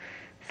ignorance.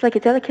 It's like a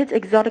delicate,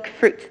 exotic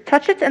fruit.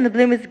 Touch it and the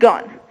bloom is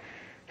gone.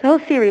 The whole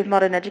theory of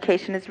modern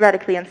education is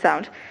radically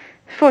unsound.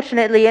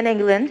 Fortunately, in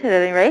England, at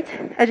any rate,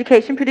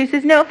 education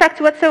produces no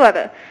effect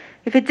whatsoever.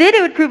 If it did,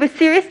 it would prove a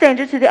serious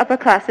danger to the upper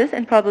classes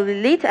and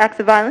probably lead to acts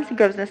of violence in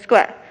Grosvenor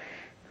Square.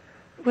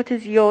 What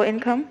is your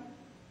income?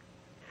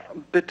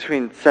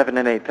 Between 7,000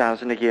 and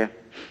 8,000 a year.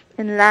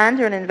 In land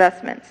or in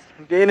investments?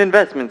 In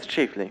investments,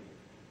 chiefly.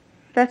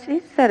 That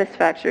is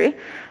satisfactory.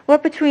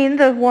 What between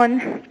the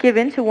one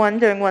given to one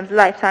during one's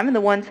lifetime and the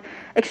ones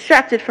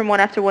extracted from one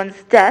after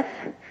one's death,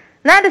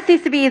 land has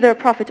ceased to be either a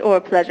profit or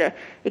a pleasure.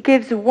 It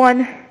gives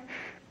one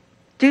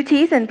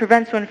duties and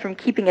prevents one from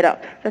keeping it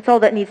up. That's all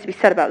that needs to be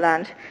said about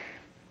land.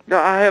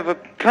 I have a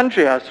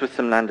country house with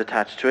some land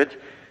attached to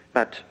it,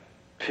 about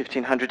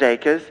 1,500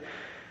 acres,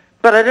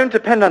 but I don't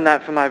depend on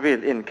that for my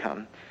real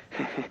income.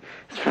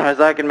 As far as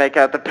I can make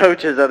out, the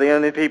poachers are the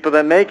only people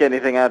that make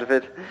anything out of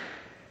it.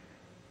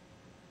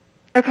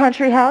 A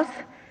country house?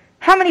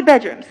 How many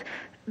bedrooms?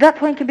 That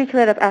point can be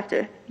cleared up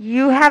after.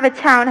 You have a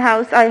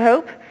townhouse, I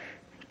hope?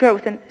 A girl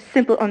with a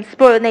simple,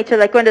 unspoiled nature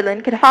like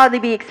Gwendolyn could hardly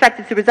be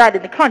expected to reside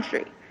in the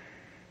country.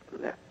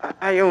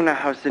 I own a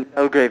house in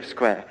Belgrave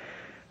Square,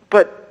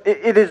 but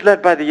it is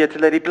let by the year to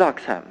Lady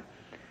Bloxham.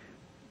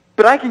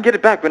 But I can get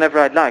it back whenever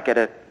I'd like at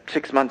a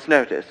 6 months'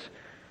 notice.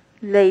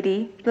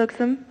 Lady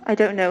Bloxham? I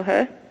don't know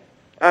her.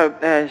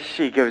 Oh,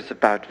 she goes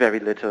about very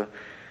little.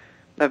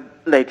 A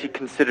lady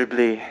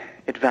considerably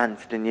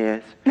advanced in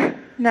years.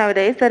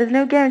 Nowadays, that is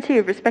no guarantee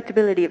of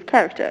respectability of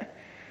character.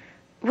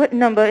 What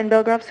number in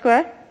Belgrave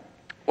Square?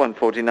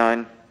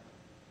 149.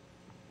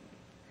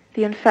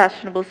 The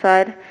unfashionable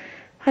side.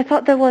 I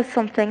thought there was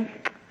something.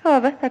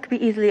 However, that could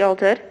be easily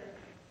altered.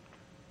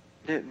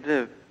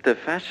 The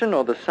fashion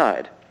or the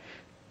side?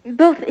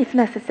 Both if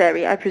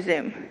necessary, I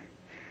presume.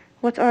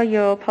 What are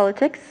your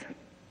politics?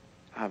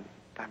 I'm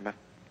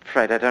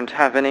afraid I don't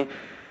have any.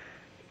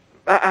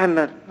 I'm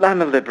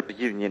a liberal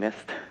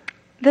unionist.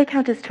 They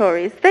count as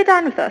Tories. They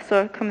dine with us,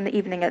 or come in the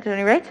evening at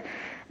any rate.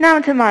 Now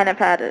into minor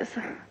matters.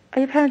 Are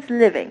your parents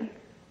living?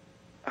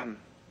 I'm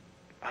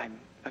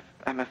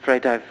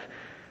afraid I've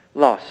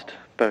lost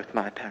both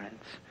my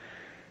parents.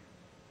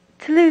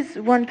 To lose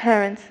one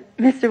parent,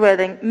 Mr.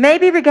 Worthing, may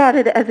be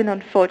regarded as an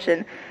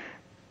unfortune.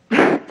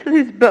 To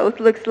lose both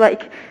looks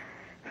like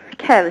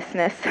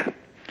carelessness.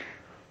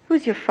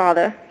 Who's your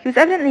father? He was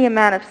evidently a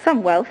man of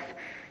some wealth.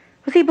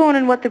 Was he born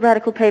in what the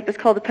radical papers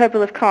call the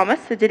purple of commerce,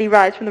 or did he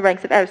rise from the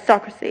ranks of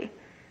aristocracy?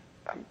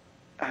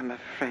 I'm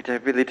afraid I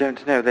really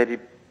don't know, Lady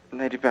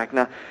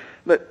Bracknell.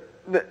 But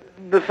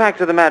the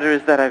fact of the matter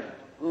is that I've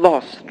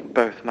lost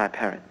both my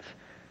parents.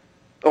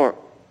 Or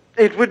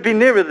it would be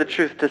nearer the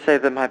truth to say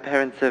that my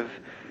parents have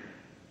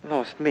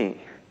lost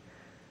me.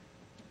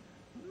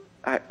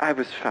 I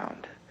was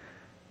found.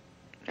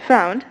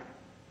 Found?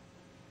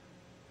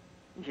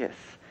 Yes,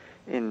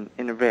 in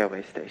a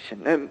railway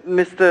station.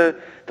 The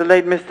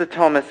late Mr.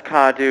 Thomas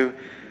Cardew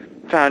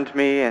found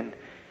me and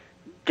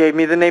gave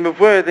me the name of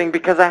Worthing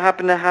because I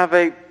happened to have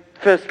a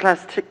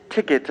first-class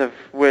ticket of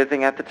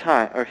Worthing at the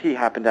time, or he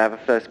happened to have a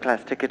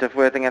first-class ticket of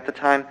Worthing at the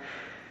time.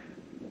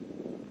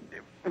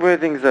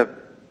 Worthing's a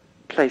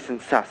place in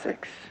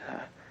Sussex,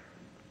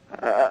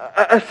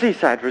 a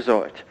seaside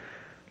resort.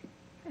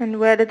 And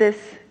where did this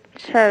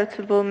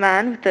charitable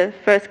man with the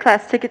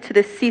first-class ticket to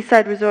this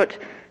seaside resort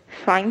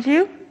find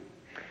you?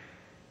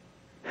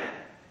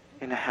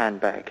 In a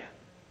handbag.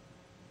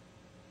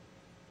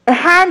 A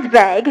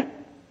handbag?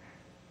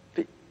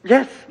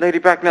 Yes, Lady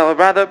Bracknell, a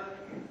rather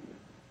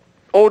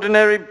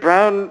ordinary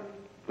brown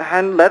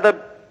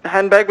leather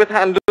handbag with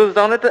handles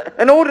on it.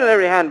 An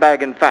ordinary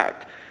handbag, in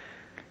fact.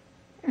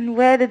 And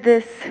where did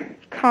this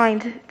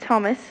kind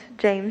Thomas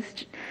James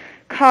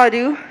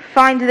Cardew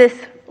find this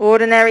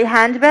ordinary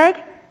handbag?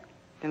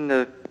 In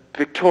the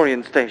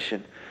Victorian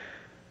station.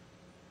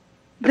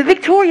 The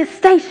Victoria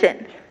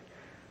Station?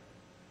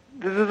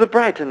 The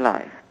Brighton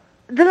line.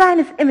 The line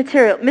is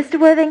immaterial. Mr.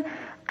 Worthing,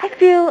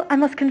 I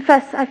must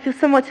confess, I feel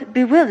somewhat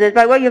bewildered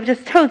by what you have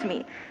just told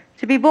me.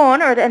 To be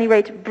born, or at any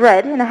rate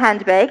bred, in a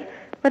handbag,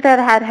 whether it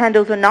had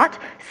handles or not,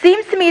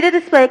 seems to me to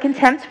display a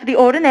contempt for the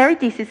ordinary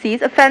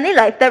decencies of family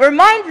life that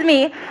reminds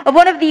me of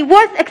one of the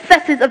worst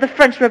excesses of the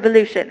French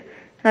Revolution.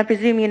 And I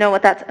presume you know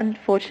what that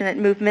unfortunate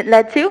movement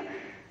led to.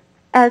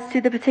 As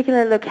to the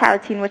particular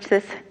locality in which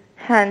this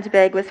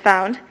handbag was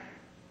found,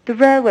 the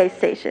railway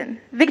station,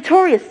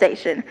 Victoria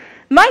Station,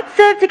 might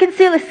serve to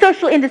conceal a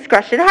social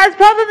indiscretion, has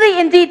probably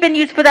indeed been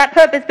used for that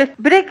purpose,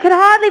 but it could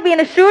hardly be an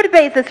assured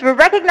basis for a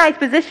recognized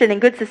position in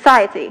good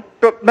society.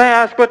 But may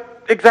I ask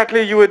what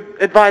exactly you would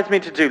advise me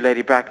to do,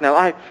 Lady Bracknell?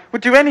 I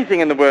would do anything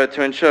in the world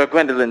to ensure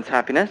Gwendolyn's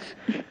happiness.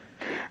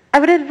 I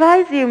would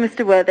advise you,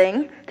 Mr.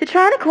 Worthing, to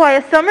try and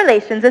acquire some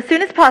relations as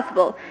soon as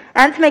possible,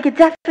 and to make a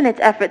definite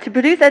effort to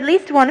produce at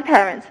least one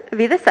parent of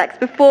either sex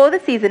before the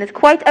season is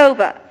quite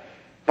over.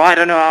 I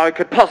don't know how I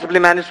could possibly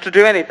manage to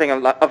do anything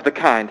of the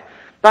kind.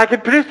 I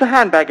could produce the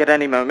handbag at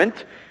any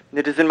moment.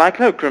 It is in my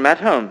cloakroom at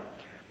home.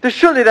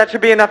 Surely that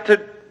should be enough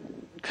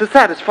to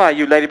satisfy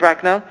you, Lady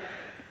Bracknell.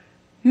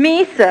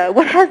 Me, sir?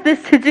 What has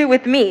this to do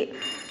with me?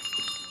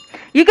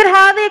 You could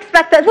hardly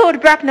expect that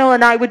Lord Bracknell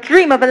and I would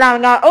dream of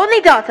allowing our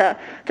only daughter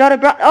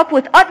brought up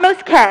with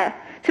utmost care,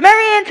 to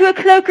marry into a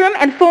cloakroom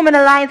and form an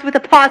alliance with a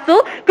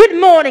parcel. Good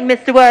morning,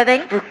 Mr.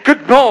 Worthing.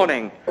 Good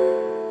morning.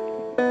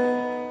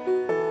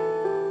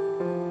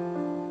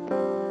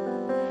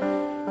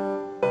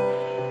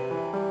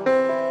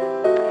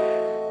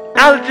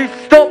 Algy,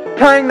 stop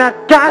playing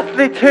that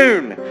ghastly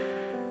tune!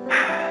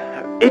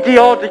 How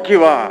idiotic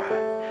you are!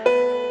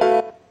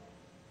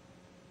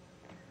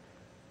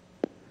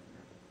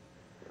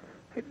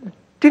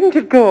 Didn't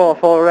it go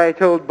off all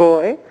right, old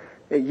boy?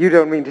 You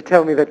don't mean to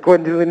tell me that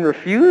Gwendolyn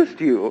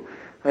refused you?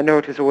 I know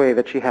it is a way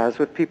that she has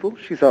with people.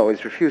 She's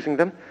always refusing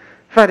them.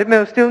 Find it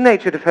most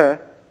ill-natured of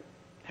her.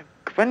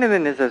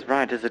 Gwendolyn is as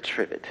right as a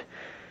trivet.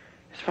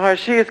 As far as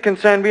she is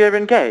concerned, we are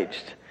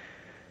engaged.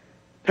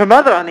 Her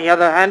mother, on the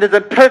other hand, is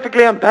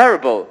perfectly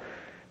unbearable.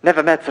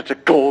 Never met such a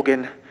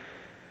gorgon.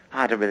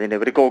 I don't really know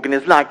what a gorgon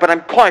is like, but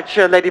I'm quite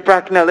sure Lady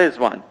Bracknell is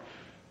one.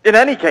 In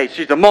any case,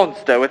 she's a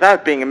monster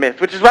without being a myth,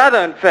 which is rather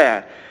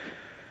unfair.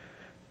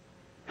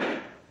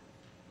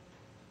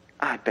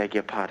 I beg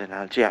your pardon,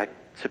 Algy. I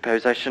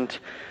suppose I shouldn't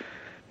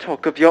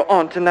talk of your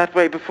aunt in that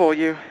way before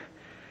you.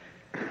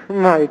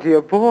 My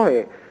dear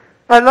boy,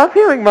 I love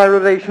hearing my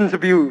relations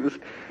abused.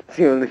 It's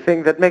the only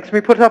thing that makes me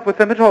put up with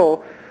them at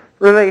all.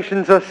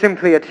 Relations are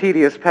simply a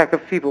tedious pack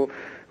of people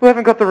who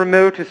haven't got the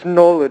remotest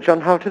knowledge on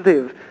how to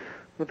live,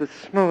 with the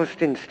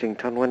smallest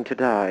instinct on when to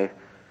die.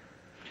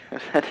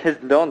 That is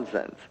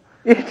nonsense.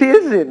 It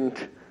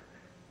isn't.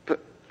 But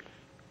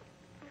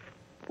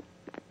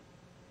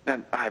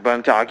I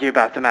won't argue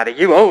about the matter.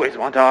 You always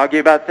want to argue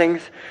about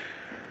things.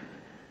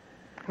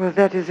 Well,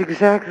 that is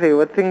exactly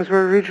what things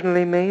were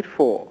originally made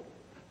for.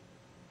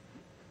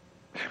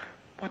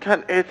 What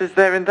on earth is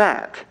there in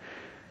that?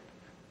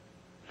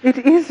 It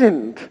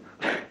isn't.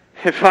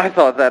 If I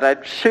thought that,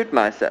 I'd shoot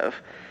myself.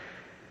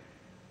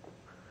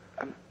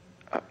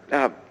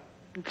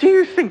 Do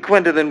you think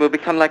Gwendolyn will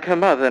become like her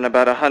mother in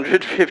about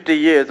 150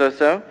 years or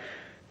so?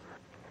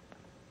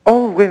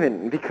 All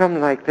women become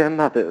like their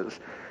mothers.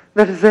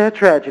 That is their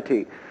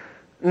tragedy.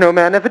 No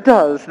man ever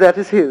does. That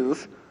is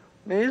his.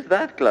 Is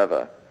that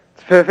clever?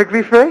 It's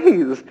perfectly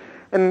phrased,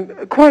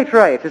 and quite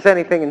right, as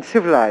anything in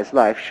civilized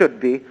life should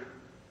be.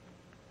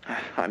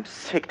 I'm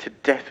sick to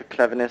death of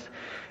cleverness.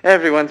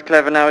 Everyone's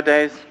clever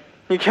nowadays.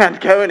 You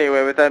can't go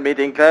anywhere without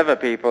meeting clever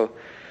people.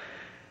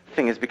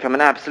 thing has become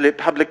an absolute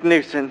public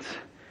nuisance.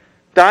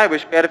 I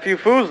wish we had a few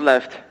fools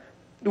left.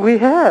 We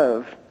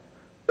have.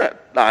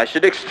 I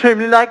should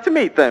extremely like to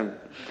meet them.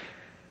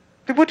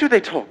 What do they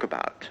talk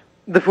about?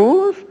 The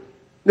fools?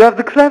 Of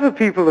the clever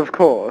people, of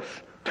course.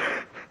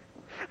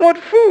 What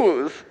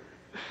fools?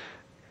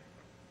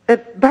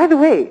 By the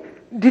way,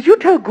 did you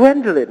tell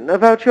Gwendolen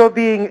about your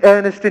being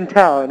Ernest in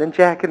town and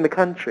Jack in the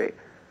country?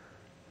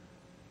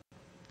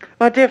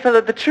 My dear fellow,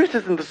 the truth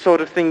isn't the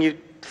sort of thing you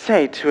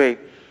say to a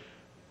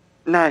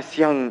nice,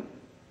 young,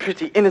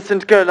 pretty,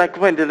 innocent girl like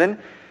Gwendolen.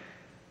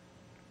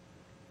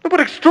 But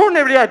what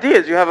extraordinary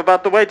ideas you have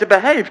about the way to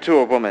behave to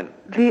a woman.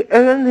 The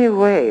only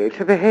way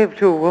to behave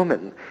to a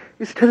woman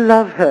is to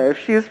love her if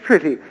she is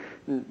pretty,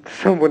 and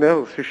someone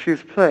else if she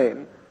is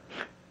plain.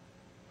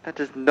 That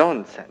is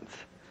nonsense.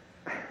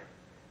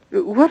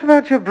 What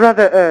about your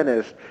brother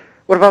Ernest?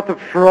 What about the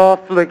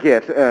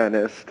profligate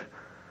Ernest?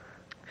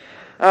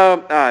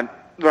 Oh,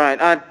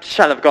 right. I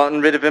shall have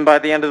gotten rid of him by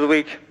the end of the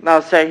week.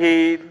 I'll say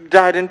he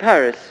died in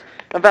Paris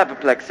of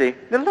apoplexy.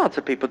 Lots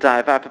of people die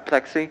of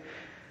apoplexy.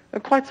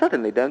 Quite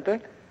suddenly, don't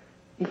they?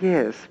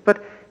 Yes,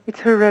 but it's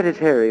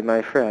hereditary,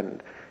 my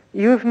friend.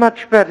 You have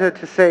much better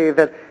to say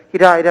that he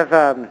died of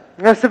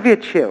a severe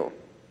chill.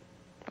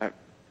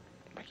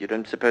 You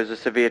don't suppose a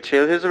severe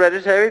chill is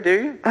hereditary,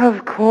 do you?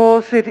 Of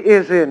course it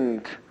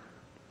isn't.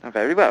 Oh,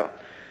 very well.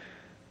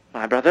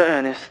 My brother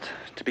Ernest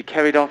to be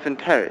carried off in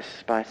Paris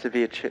by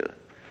severe chill.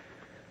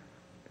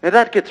 Now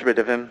that gets rid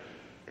of him.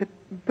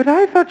 But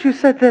I thought you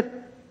said that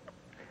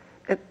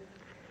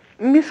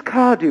Miss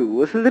Cardew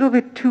was a little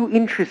bit too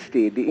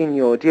interested in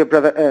your dear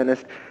brother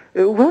Ernest.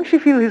 Won't she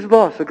feel his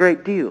loss a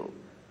great deal?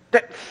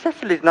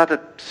 Cecily's not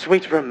a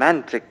sweet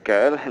romantic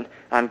girl, and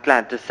I'm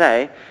glad to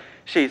say.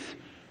 She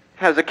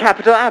has a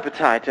capital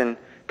appetite and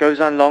goes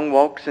on long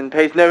walks and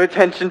pays no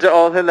attention to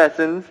all her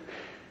lessons.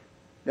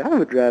 I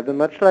would rather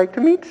much like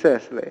to meet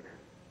Cecily.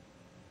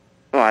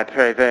 Oh, I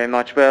pray very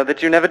much, well,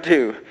 that you never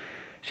do.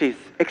 She's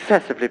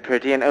excessively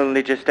pretty and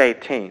only just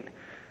 18.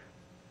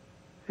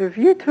 Have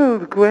you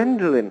told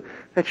Gwendolen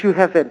that you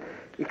have an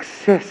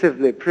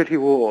excessively pretty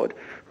ward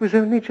who's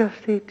only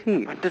just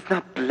 18? One does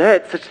not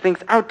blurt such things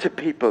out to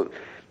people.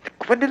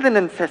 Gwendolen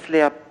and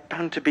Cecily are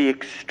bound to be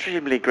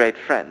extremely great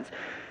friends.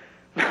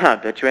 I'll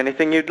bet you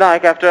anything you'd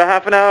like. After a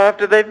half an hour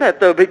after they've met,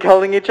 they'll be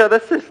calling each other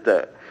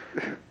sister.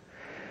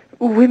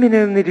 Women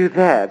only do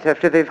that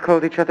after they've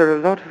called each other a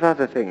lot of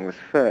other things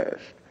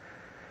first.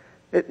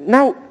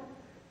 Now,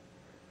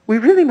 we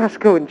really must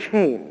go and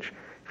change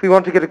if we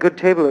want to get a good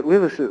table at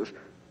Willis's.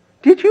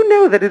 Did you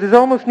know that it is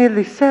almost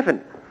nearly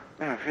 7?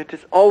 Oh, it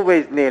is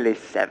always nearly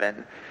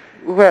 7.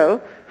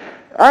 Well,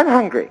 I'm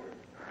hungry.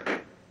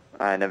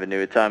 I never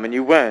knew a time when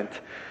you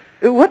weren't.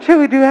 What shall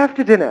we do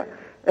after dinner?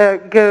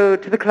 Go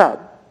to the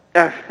club?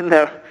 Oh,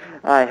 no,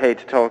 I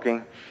hate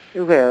talking.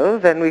 Well,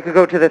 then we could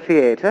go to the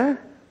theater.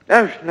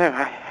 Oh, no,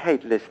 I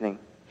hate listening.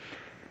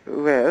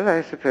 Well,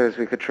 I suppose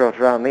we could trot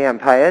around the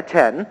Empire at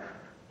 10.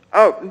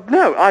 Oh,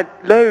 no, I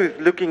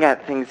loathe looking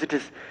at things. It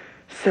is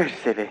so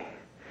silly.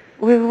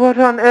 Well, what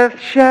on earth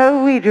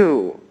shall we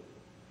do?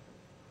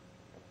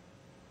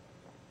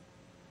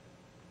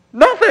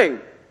 Nothing!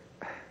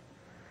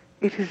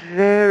 It is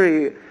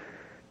very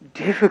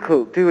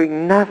difficult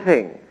doing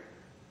nothing.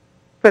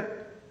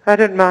 But I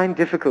don't mind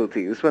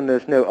difficulties when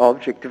there's no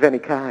object of any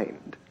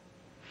kind.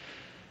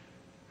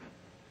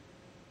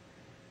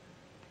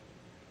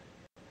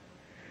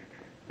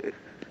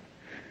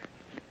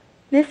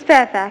 Miss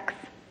Fairfax.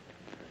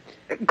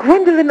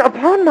 Gwendolen,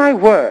 upon my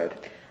word.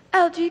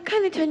 Algy,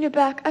 kindly turn your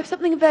back. I have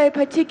something very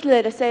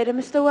particular to say to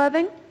Mr.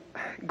 Worthing.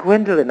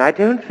 Gwendolen, I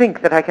don't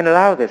think that I can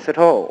allow this at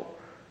all.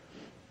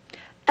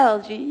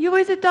 Algy, you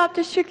always adopt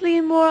a strictly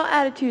immoral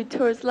attitude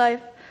towards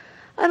life.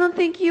 I don't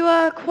think you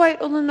are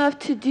quite old enough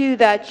to do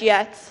that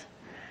yet.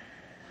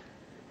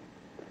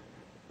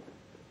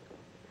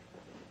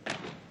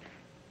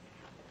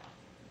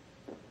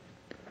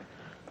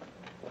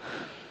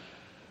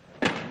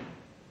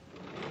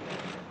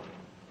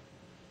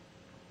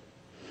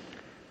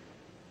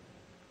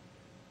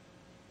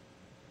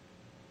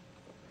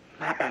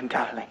 My own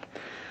darling.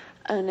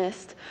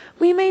 Ernest,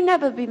 we may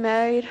never be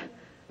married.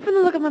 From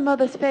the look of my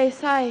mother's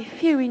face, I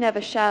fear we never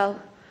shall.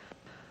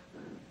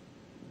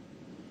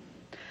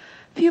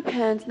 Few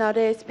parents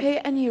nowadays pay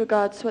any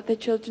regards to what their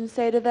children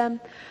say to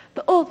them.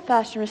 The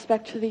old-fashioned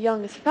respect for the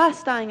young is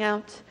fast dying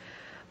out.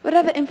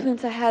 Whatever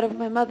influence I had over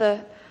my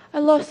mother, I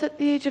lost at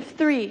the age of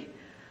 3.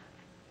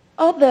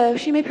 Although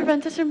she may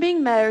prevent us from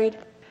being married,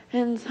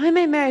 and I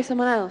may marry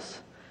someone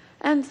else,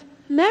 and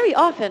marry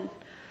often,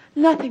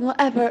 nothing will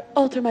ever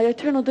alter my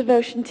eternal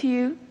devotion to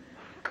you.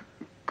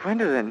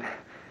 Gwendolen.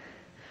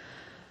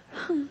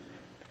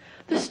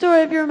 The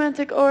story of your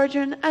romantic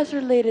origin, as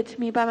related to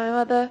me by my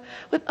mother,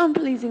 with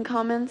unpleasing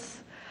comments,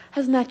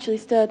 has naturally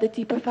stirred the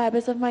deeper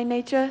fibers of my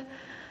nature.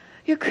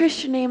 Your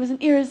Christian name is an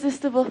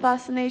irresistible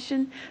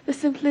fascination. The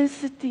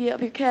simplicity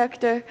of your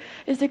character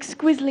is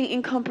exquisitely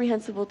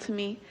incomprehensible to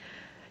me.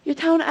 Your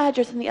town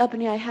address in the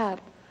Albany I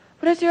have.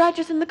 What is your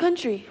address in the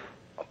country?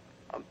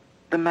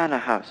 The Manor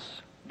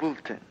House,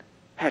 Woolton,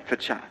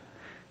 Hertfordshire.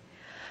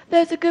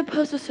 There's a good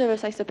postal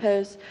service, I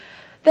suppose.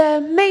 There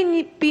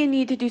may be a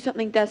need to do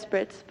something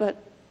desperate, but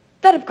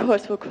that, of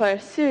course, will require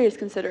serious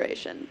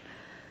consideration.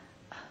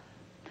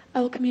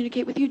 I will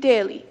communicate with you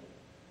daily.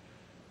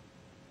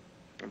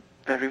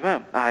 Very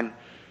well. I'm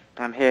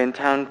here in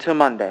town till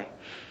Monday.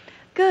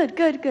 Good,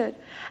 good, good.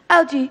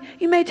 Algie,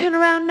 you may turn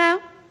around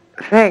now.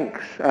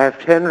 Thanks. I've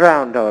turned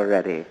round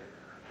already.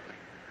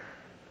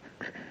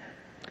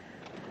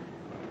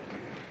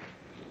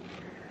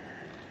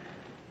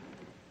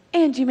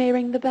 And you may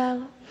ring the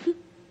bell.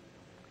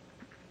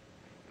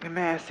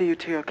 May I see you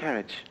to your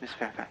carriage, Miss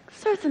Fairfax?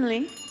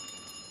 Certainly.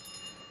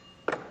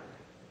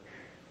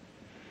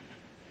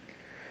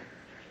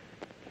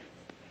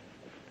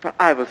 Well,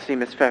 I will see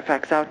Miss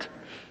Fairfax out.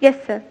 Yes,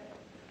 sir.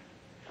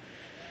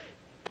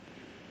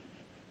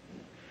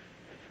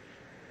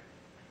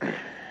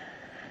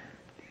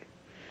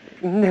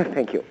 No,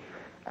 thank you.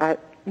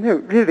 No,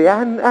 really,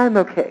 I'm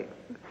okay.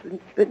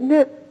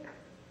 No,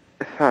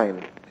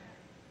 fine.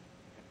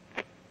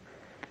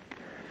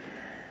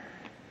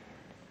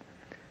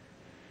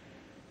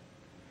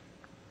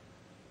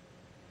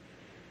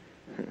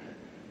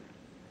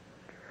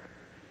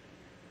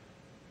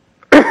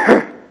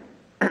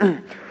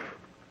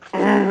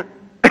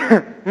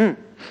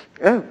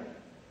 Oh,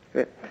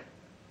 here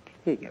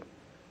you go.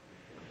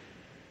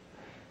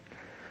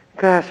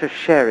 Glass of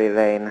sherry,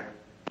 Lane.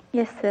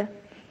 Yes, sir.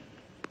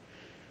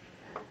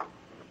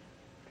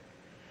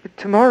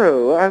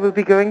 Tomorrow I will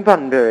be going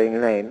bunburying,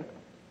 Lane.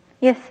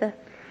 Yes, sir.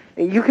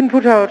 You can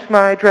put out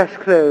my dress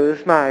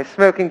clothes, my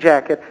smoking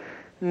jacket,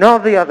 and all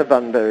the other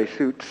Bunbury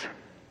suits.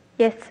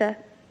 Yes, sir.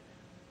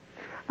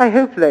 I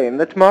hope, Lane,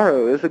 that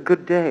tomorrow is a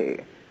good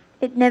day.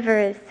 It never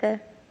is, sir.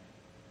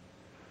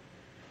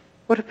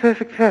 What a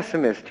perfect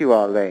pessimist you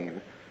are,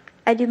 Lane.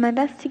 I do my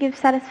best to give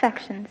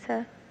satisfaction,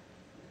 sir.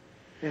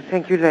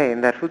 Thank you,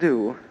 Lane. That will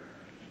do.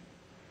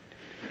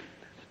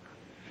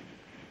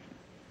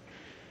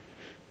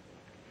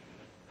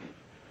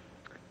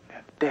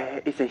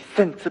 There is a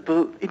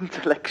sensible,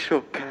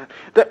 intellectual girl.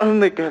 The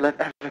only girl I've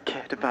ever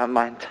cared about in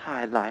my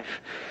entire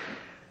life.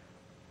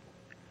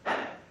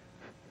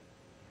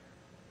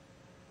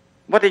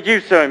 What are you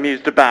so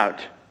amused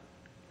about?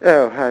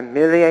 Oh, I'm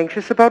merely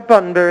anxious about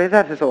Bunbury,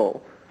 that is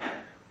all.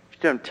 If you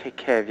don't take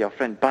care of your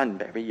friend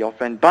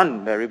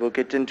Bunbury will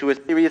get into a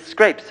serious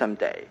scrape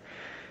someday.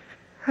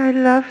 I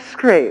love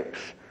scrapes.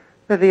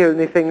 They're the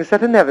only things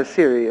that are never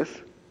serious.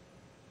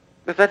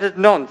 But that is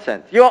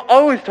nonsense. You're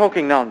always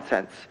talking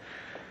nonsense.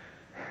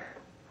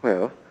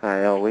 Well,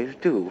 I always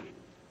do.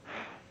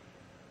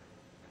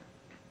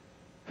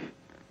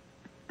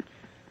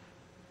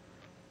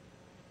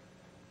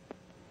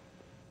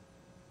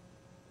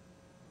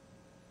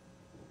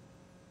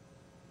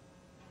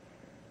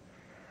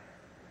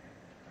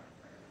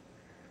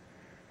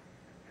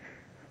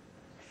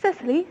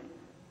 Cecily?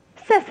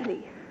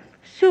 Cecily!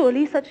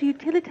 Surely such a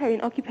utilitarian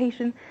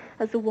occupation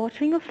as the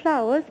watering of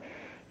flowers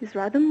is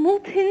rather more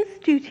Tin's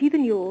duty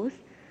than yours,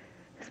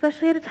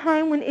 especially at a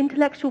time when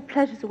intellectual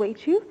pleasures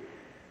await you.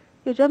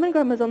 Your German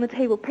grammar is on the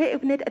table. Pray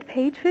open it at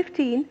page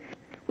 15.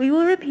 We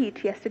will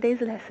repeat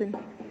yesterday's lesson.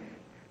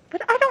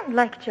 But I don't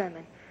like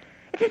German.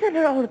 It isn't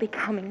at all a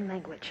becoming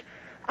language.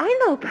 I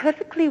know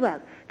perfectly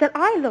well that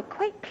I look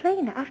quite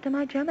plain after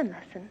my German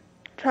lesson.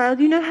 Child,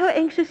 you know how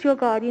anxious your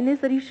guardian is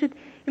that you should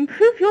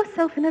improve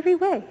yourself in every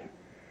way.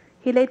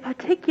 He laid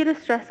particular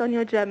stress on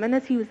your German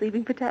as he was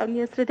leaving for town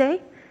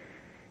yesterday.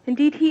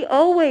 Indeed, he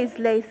always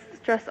lays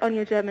stress on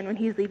your German when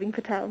he's leaving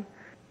for town.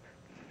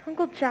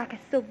 Uncle Jack is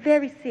so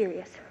very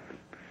serious.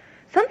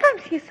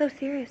 Sometimes he is so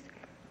serious,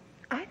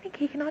 I think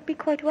he cannot be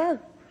quite well.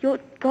 Your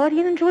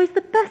guardian enjoys the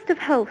best of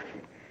health,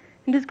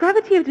 and his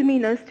gravity of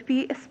demeanour is to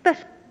be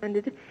especially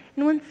commended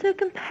in one so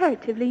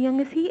comparatively young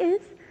as he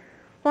is.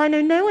 Well, I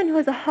know no one who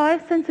has a higher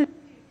sense of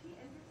duty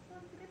and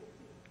responsibility.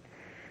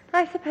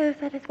 I suppose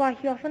that is why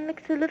he often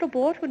looks a little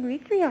bored when we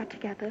three are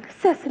together.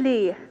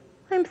 Cecily,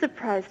 I'm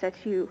surprised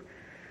at you.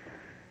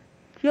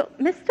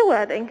 Mr.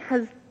 Worthing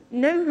has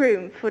no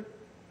room for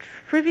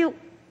trivial,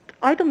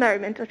 idle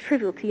merriment or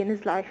triviality in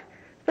his life,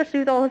 especially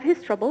with all of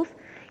his troubles.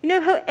 You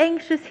know how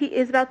anxious he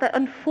is about that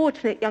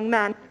unfortunate young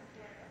man.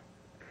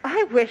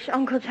 I wish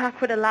Uncle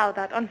Jack would allow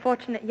that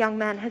unfortunate young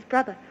man, his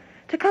brother,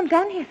 to come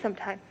down here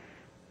sometime.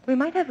 We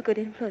might have a good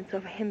influence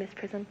over him, Miss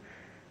Prism.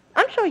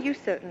 I'm sure you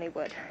certainly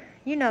would.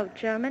 You know,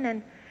 German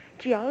and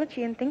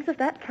geology and things of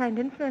that kind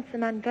influence the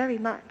man very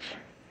much.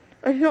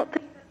 I do not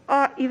think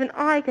that even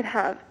I could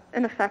have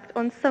an effect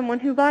on someone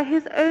who, by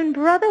his own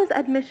brother's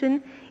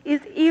admission,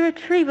 is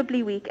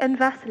irretrievably weak and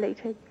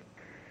vacillating.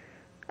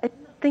 I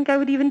don't think I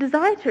would even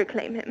desire to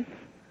reclaim him.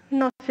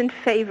 Not in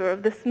favor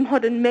of this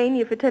modern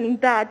mania for turning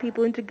bad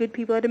people into good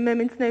people at a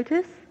moment's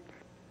notice.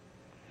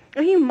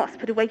 Oh, you must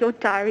put away your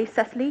diary,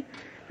 Cecily.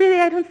 Really,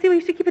 I don't see why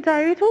you should keep a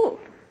diary at all.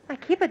 I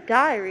keep a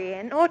diary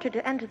in order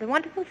to enter the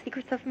wonderful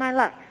secrets of my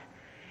life.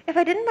 If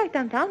I didn't write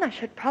them down, I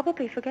should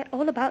probably forget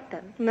all about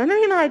them.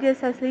 Memory, my dear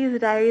Cecily, is a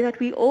diary that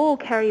we all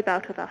carry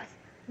about with us.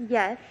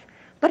 Yes,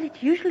 but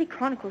it usually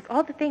chronicles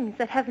all the things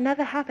that have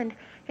never happened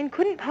and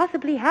couldn't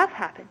possibly have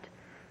happened.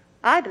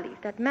 I believe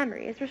that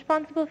memory is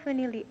responsible for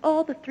nearly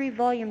all the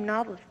 3-volume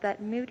novels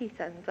that Moody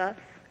sends us.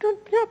 Do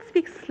not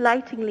speak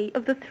slightingly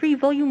of the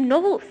 3-volume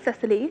novels,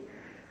 Cecily.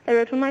 I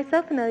wrote one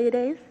myself in earlier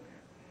days.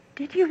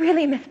 Did you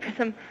really, Miss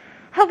Prism?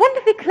 How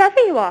wonderfully clever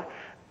you are.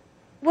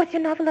 Was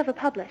your novel ever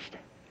published?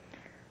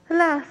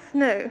 Alas,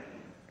 no.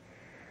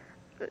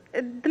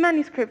 The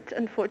manuscript,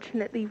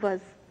 unfortunately,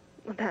 was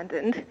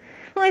abandoned.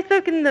 Well, I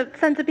spoke in the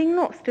sense of being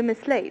lost or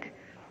mislaid.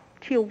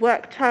 To your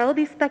work, child,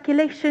 these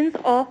speculations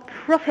are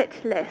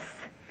profitless.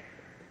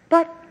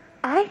 But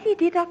I see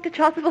dear Dr.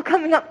 Chasuble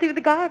coming up through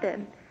the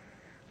garden.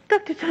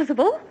 Dr.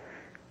 Chasuble?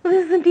 Well,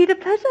 this is indeed a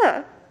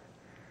pleasure.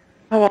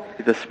 How are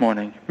you this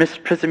morning? Miss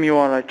Prism, you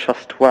are, I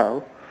trust,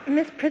 well?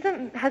 Miss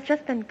Prism has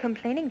just been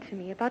complaining to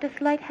me about a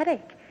slight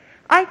headache.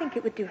 I think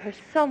it would do her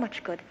so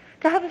much good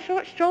to have a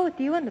short stroll with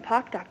you in the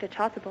park, Dr.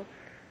 Chasuble.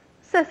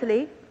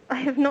 Cecily, I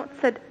have not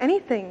said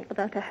anything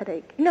about a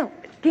headache. No,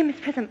 dear Miss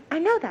Prism, I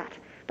know that.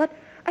 But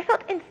I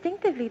felt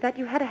instinctively that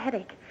you had a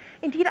headache.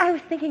 Indeed, I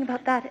was thinking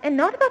about that, and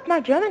not about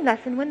my German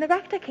lesson when the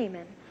rector came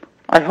in.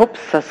 I hope,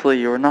 Cecily,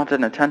 you are not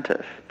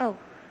inattentive. Oh,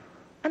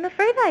 I'm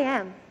afraid I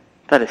am.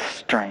 That is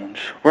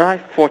strange. Were I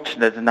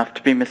fortunate enough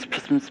to be Miss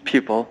Prism's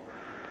pupil,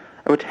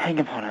 I would hang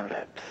upon her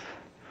lips.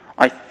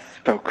 I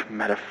spoke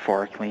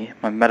metaphorically.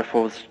 My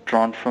metaphor was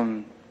drawn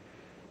from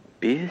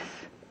bees.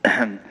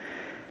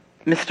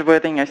 Mr.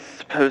 Worthing, I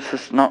suppose,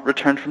 has not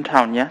returned from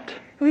town yet?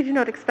 We do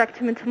not expect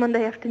him until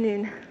Monday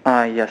afternoon.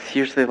 Yes, he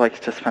usually likes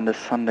to spend his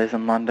Sundays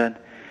in London.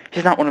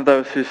 He's not one of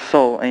those whose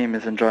sole aim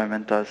is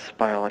enjoyment, as,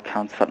 by all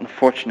accounts, that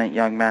unfortunate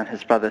young man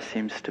his brother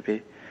seems to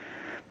be.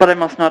 But I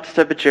must not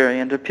disturb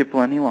Egeria and her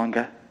pupil any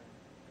longer.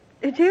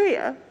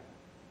 Egeria?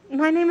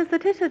 My name is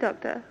Letitia,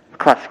 Doctor. A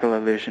classical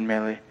allusion,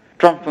 merely,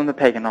 drawn from the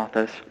pagan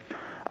authors.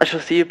 I shall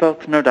see you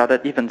both, no doubt,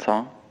 at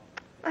evensong.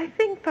 I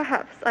think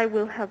perhaps I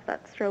will have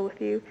that stroll with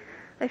you.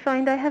 I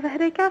find I have a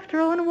headache after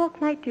all, and a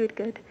walk might do it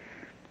good.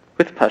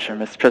 With pleasure,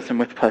 Miss Prism,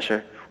 with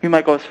pleasure. We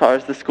might go as far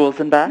as the schools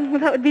and back. Well,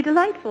 that would be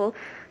delightful.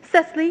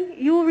 Cecily,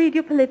 you will read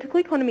your political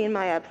economy in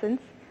my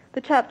absence.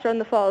 The chapter on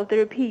the fall of the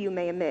rupee you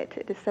may omit.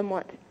 It is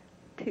somewhat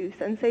too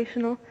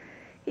sensational.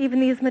 Even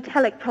these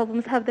metallic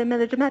problems have their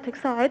melodramatic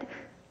side.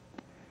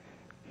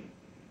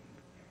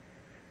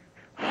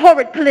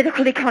 Horrid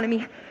political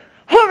economy.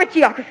 Horrid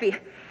geography.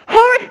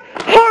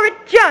 Horrid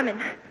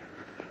German.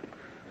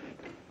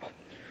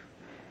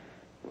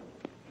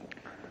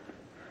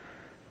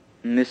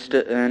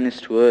 Mr.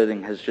 Earnest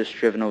Worthing has just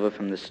driven over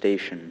from the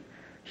station.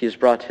 He has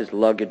brought his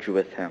luggage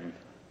with him.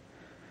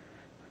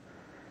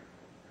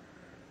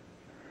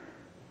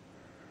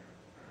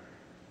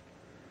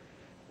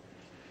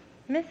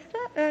 Mr.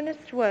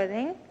 Ernest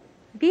Worthing,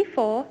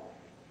 B4,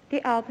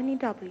 the Albany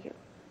W.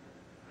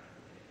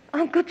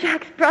 Uncle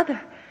Jack's brother.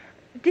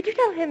 Did you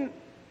tell him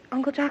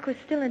Uncle Jack was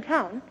still in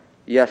town?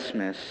 Yes,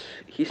 miss.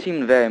 He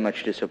seemed very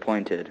much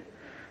disappointed.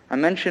 I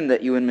mentioned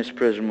that you and Miss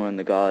Prism were in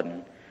the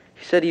garden.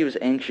 He said he was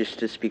anxious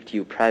to speak to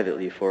you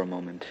privately for a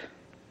moment.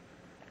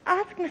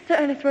 Ask Mr.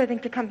 Ernest Worthing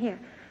to come here.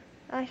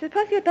 I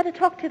suppose you had better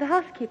talk to the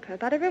housekeeper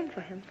about a room for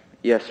him.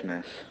 Yes,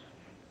 miss.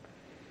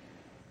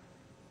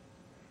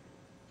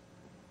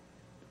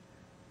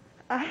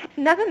 I have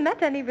never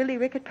met any really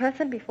wicked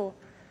person before.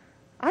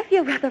 I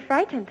feel rather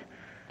frightened.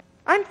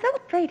 I'm so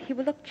afraid he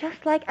will look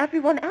just like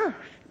everyone else.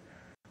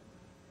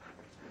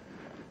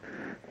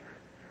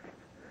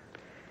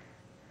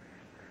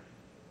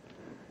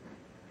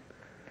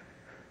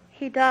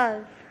 He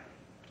does.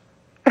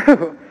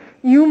 Oh,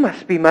 you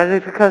must be my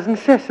little cousin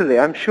Cecily,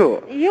 I'm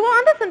sure. You are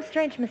under some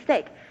strange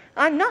mistake.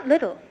 I'm not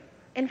little.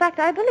 In fact,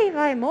 I believe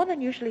I am more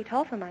than usually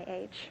tall for my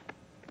age.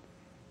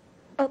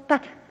 Oh,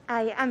 but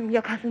I am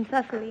your cousin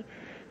Cecily.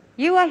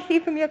 You, I see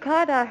from your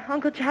card, are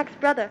Uncle Jack's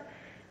brother.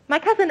 My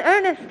cousin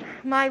Ernest.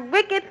 My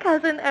wicked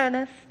cousin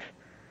Ernest.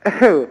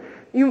 Oh,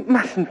 you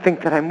mustn't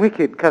think that I'm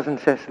wicked, Cousin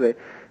Cecily.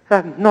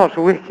 I'm not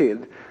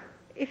wicked.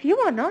 If you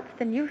are not,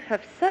 then you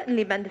have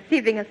certainly been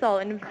deceiving us all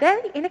in a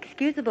very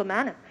inexcusable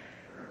manner.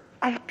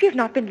 I hope you've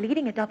not been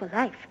leading a double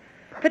life,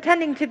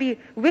 pretending to be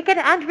wicked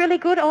and really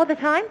good all the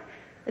time.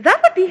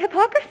 That would be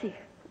hypocrisy.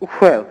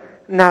 Well,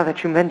 now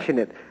that you mention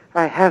it,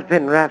 I have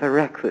been rather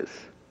reckless.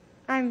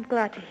 I'm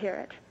glad to hear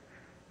it.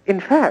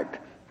 In fact,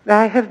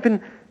 I have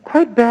been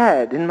quite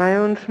bad in my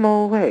own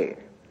small way.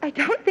 I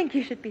don't think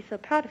you should be so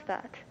proud of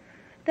that,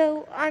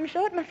 though I'm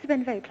sure it must have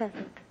been very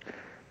pleasant.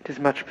 It is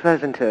much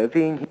pleasanter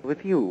being here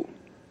with you.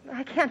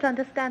 I can't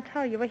understand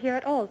how you were here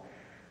at all.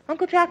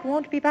 Uncle Jack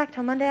won't be back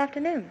till Monday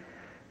afternoon.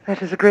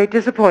 That is a great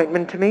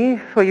disappointment to me,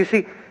 for you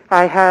see,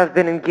 I have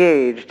been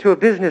engaged to a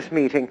business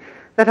meeting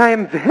that I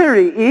am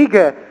very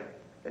eager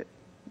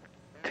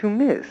to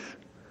miss.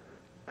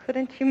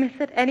 Couldn't you miss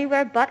it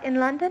anywhere but in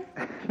London?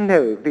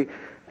 No, the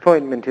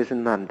appointment is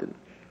in London.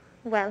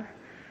 Well,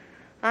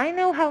 I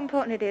know how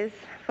important it is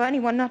for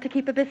anyone not to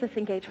keep a business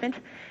engagement,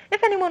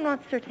 if anyone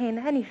wants to retain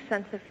any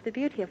sense of the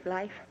beauty of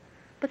life.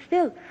 But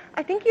still,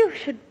 I think you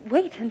should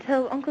wait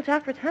until Uncle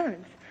Jack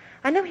returns.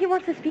 I know he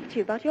wants to speak to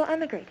you about your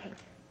emigrating.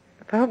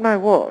 About my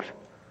what?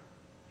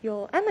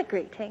 Your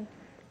emigrating?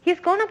 He's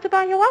gone up to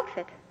buy your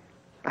outfit.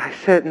 I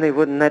certainly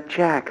wouldn't let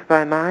Jack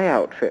buy my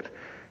outfit.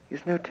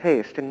 He's no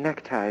taste in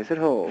neckties at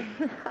all.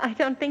 I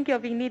don't think you'll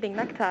be needing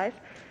neckties.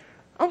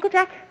 Uncle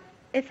Jack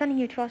is sending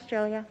you to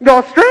Australia.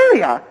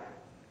 Australia?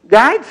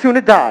 I'd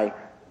sooner die.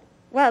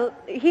 Well,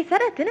 he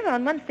said at dinner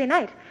on Wednesday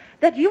night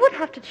that you would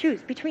have to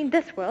choose between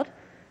this world,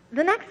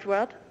 the next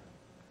world,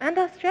 and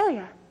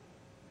Australia.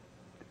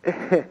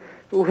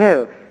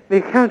 Well, the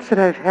accounts that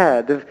I've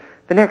had of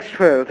the next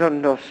world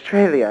and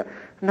Australia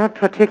are not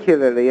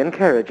particularly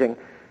encouraging.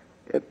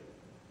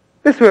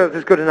 This world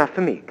is good enough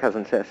for me,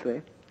 Cousin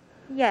Cecily.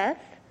 Yes,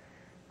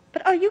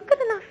 but are you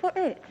good enough for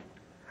it?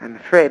 I'm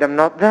afraid I'm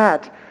not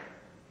that.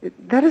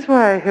 That is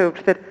why I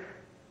hoped that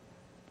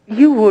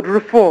you would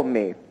reform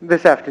me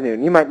this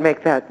afternoon. You might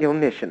make that your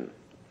mission.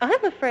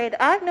 I'm afraid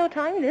I've no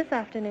time this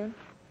afternoon.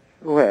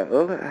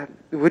 Well,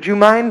 would you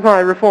mind my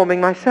reforming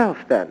myself,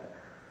 then?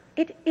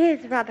 It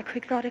is rather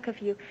quixotic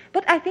of you,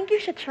 but I think you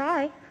should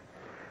try.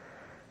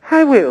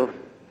 I will.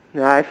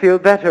 I feel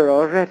better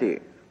already.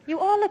 You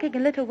are looking a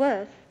little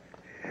worse.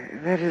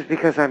 That is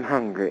because I'm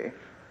hungry.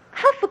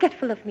 How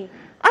forgetful of me.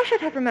 I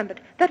should have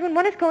remembered that when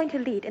one is going to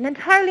lead an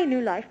entirely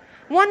new life,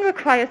 one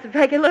requires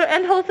regular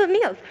and wholesome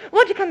meals.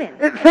 Won't you come in?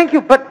 Thank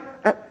you, but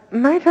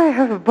might I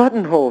have a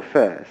buttonhole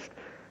first?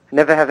 I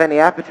never have any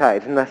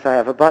appetite unless I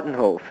have a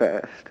buttonhole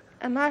first.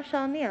 A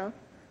Marshall meal?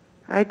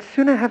 I'd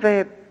sooner have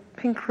a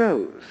pink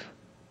rose.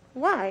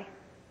 Why?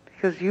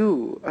 Because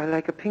you are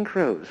like a pink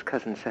rose,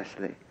 Cousin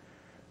Cecily.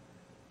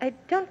 I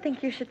don't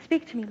think you should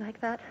speak to me like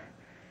that.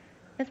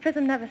 Miss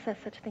Prism never says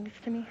such things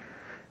to me.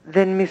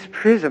 Then Miss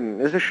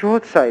Prism is a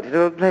short-sighted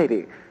old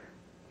lady.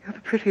 You're the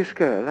prettiest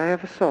girl I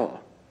ever saw.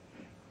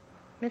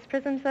 Miss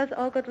Prism says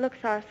all good looks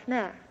are a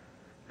snare.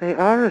 They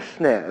are a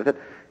snare that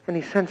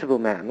any sensible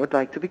man would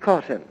like to be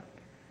caught in.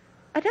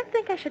 I don't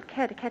think I should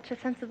care to catch a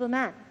sensible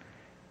man.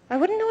 I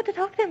wouldn't know what to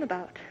talk to him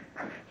about.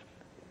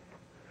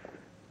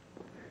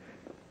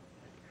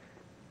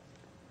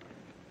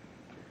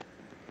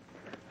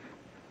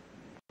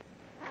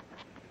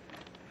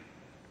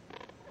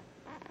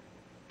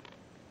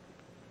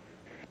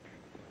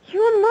 You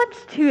are much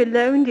too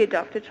alone, dear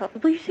Dr.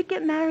 Trottle. You should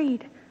get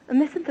married. A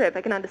misanthrope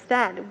I can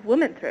understand. A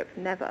womanthrope,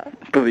 never.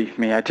 Believe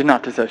me, I do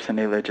not deserve such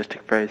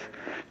eulogistic praise.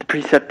 The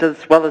precept,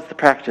 as well as the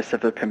practice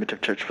of the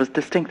primitive church, was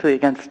distinctly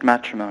against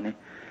matrimony.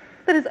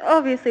 That is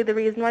obviously the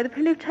reason why the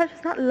primitive church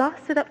has not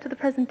lasted up to the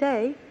present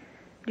day.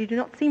 You do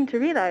not seem to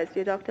realize,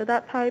 dear doctor,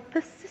 that by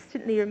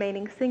persistently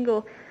remaining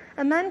single,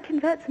 a man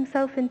converts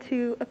himself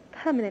into a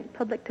permanent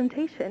public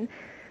temptation.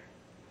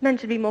 Men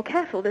should be more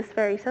careful. This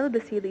very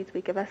celibacy leads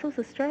weaker vessels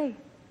astray.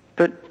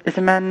 But is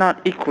a man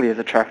not equally as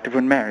attractive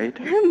when married?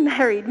 No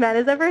married man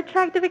is ever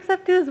attractive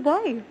except to his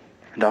wife.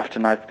 And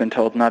often I've been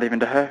told not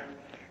even to her.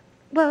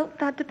 Well,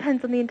 that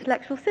depends on the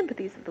intellectual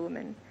sympathies of the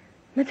woman.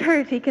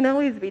 Maturity can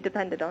always be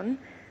depended on.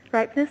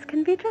 Ripeness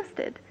can be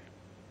trusted.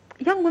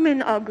 Young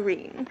women are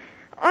green.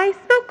 I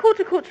spoke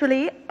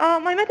horticulturally.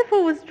 My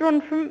metaphor was drawn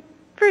from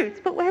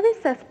fruits, but where is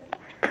this?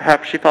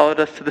 Perhaps she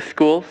followed us to the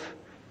schools?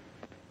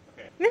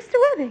 Mr.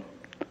 Worthing.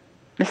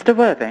 Mr.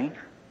 Worthing?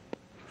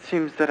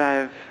 Seems that I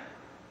have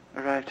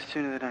arrived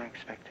sooner than I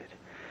expected.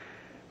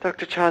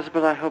 Dr.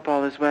 Chasuble, I hope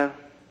all is well.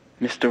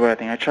 Mr.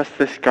 Worthing, I trust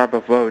this garb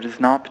of woe does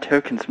not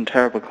betoken some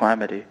terrible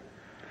calamity.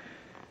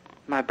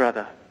 My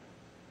brother.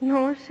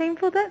 Nor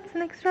shameful debts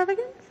and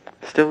extravagance?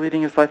 Still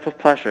leading his life of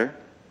pleasure?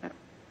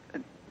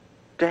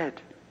 Dead.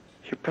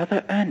 Your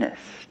brother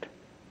Earnest?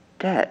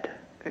 Dead?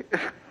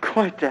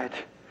 Quite dead.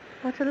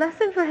 What a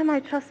lesson for him. I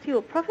trust he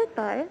will profit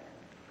by it.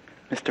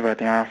 Mr.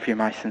 Worthing, I offer you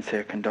my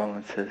sincere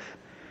condolences.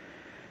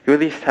 You at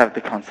least have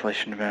the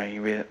consolation of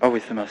knowing we are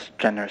always the most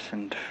generous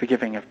and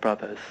forgiving of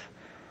brothers.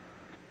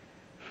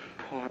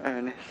 Poor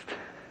Ernest.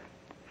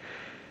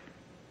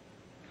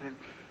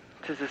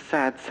 It is a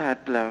sad,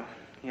 sad blow.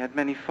 He had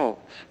many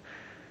faults.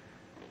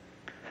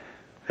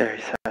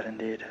 Very sad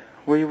indeed.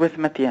 Were you with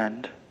him at the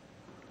end?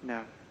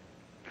 No.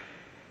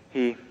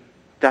 He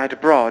died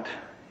abroad,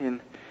 in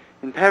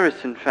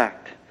Paris, in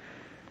fact.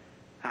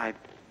 I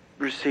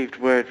received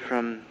word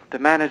from the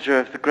manager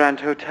of the Grand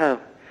Hotel.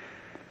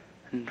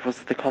 And was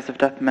the cause of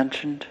death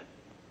mentioned?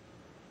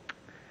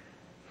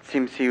 It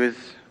seems he was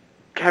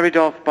carried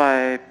off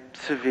by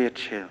severe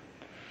chill.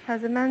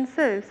 As a man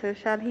sows, so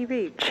shall he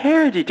reap.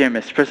 Charity, dear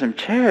Miss Prism,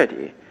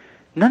 charity.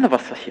 None of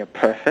us are here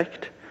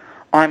perfect.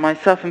 I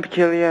myself am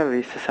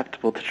peculiarly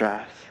susceptible to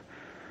drafts.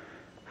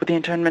 Would the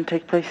internment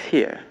take place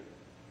here?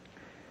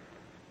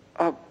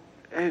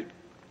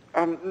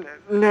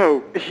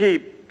 No.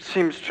 He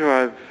seems to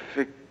have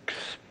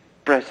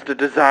expressed a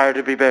desire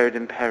to be buried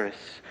in Paris.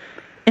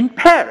 In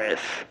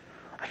Paris?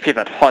 I fear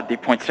that hardly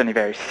points to any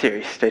very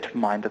serious state of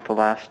mind at the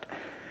last.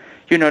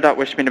 You no doubt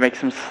wish me to make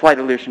some slight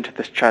allusion to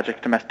this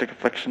tragic domestic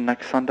affliction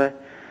next Sunday.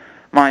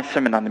 My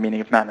sermon on the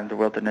meaning of man in the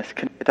wilderness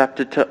can be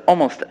adapted to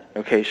almost any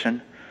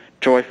occasion,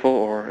 joyful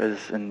or,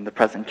 as in the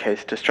present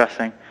case,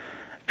 distressing.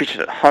 Preached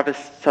at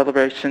harvest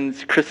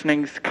celebrations,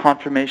 christenings,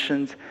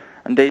 confirmations,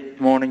 and day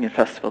mourning and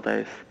festival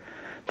days.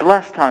 The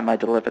last time I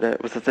delivered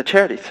it was as a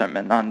charity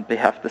sermon on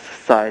behalf of the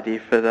Society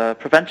for the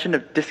Prevention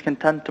of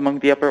Discontent among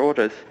the Upper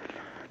Orders.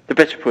 The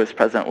bishop who was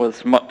present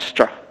was much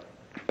struck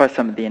by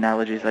some of the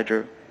analogies I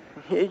drew.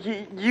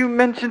 You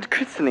mentioned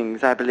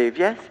christenings, I believe,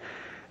 yes?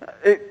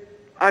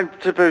 I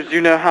suppose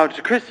you know how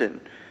to christen.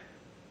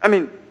 I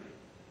mean,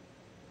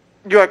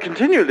 you are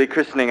continually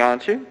christening,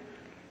 aren't you?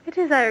 It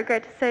is, I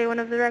regret to say, one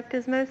of the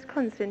rector's most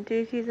constant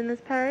duties in this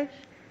parish.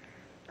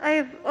 I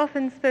have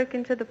often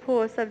spoken to the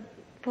poor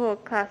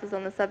classes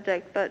on the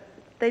subject, but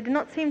they do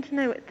not seem to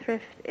know what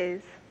thrift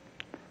is.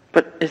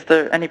 But is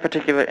there any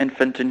particular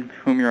infant in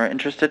whom you are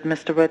interested,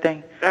 Mr.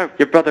 Worthing? Oh.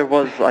 Your brother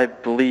was, I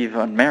believe,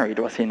 unmarried,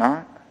 was he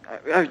not?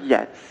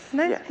 Yes.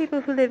 Most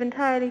people who live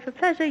entirely for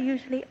pleasure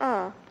usually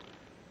are.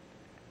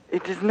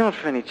 It is not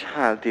for any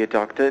child, dear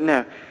doctor.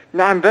 No,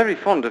 I'm very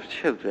fond of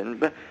children,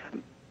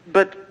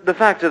 but the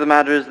fact of the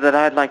matter is that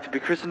I'd like to be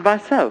christened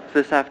myself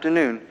this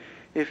afternoon,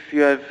 if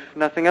you have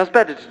nothing else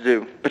better to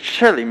do. But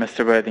surely,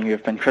 Mr. Worthing, you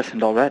have been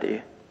christened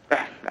already.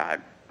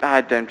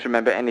 I don't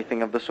remember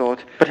anything of the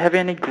sort. But have you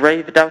any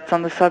grave doubts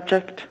on the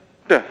subject?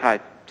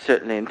 I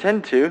certainly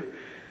intend to.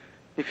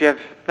 If you have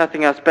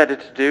nothing else better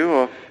to do,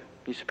 or if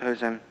you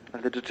suppose I'm a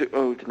little too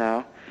old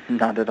now.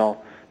 Not at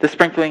all. The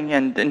sprinkling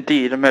and,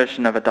 indeed,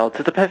 immersion of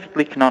adults is a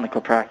perfectly canonical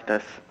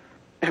practice.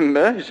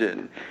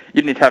 Immersion?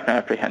 You need have no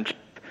apprehension.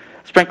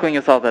 Sprinkling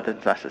is all that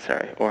is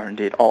necessary, or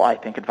indeed all I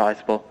think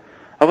advisable.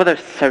 Our weather is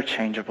so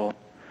changeable.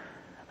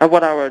 At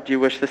what hour do you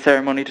wish the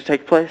ceremony to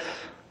take place?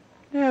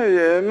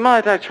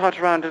 Might I trot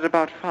around at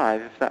about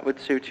 5, if that would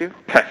suit you?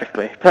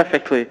 Perfectly.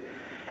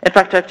 In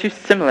fact, I have 2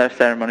 similar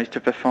ceremonies to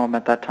perform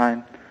at that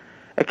time.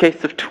 A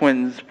case of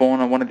twins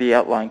born on one of the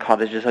outlying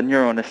cottages on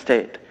your own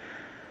estate.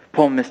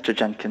 Poor Mr.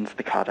 Jenkins,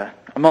 the cotter,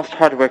 a most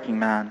hard-working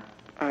man.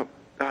 Oh,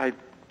 I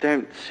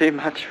don't see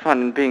much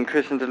fun in being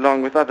christened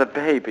along with other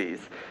babies.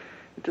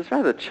 It is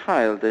rather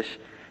childish.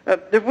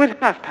 Would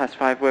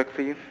 5:30 work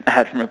for you?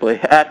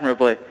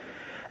 Admirably.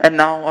 And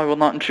now I will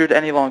not intrude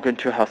any longer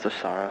into a house of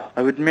sorrow.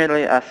 I would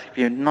merely ask of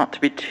you not to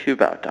be too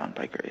bowed down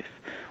by grief.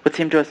 What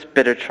seem to us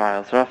bitter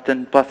trials are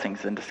often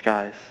blessings in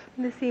disguise.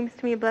 This seems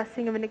to me a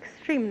blessing of an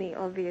extremely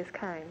obvious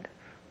kind.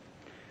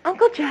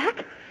 Uncle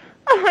Jack?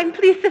 Oh, I'm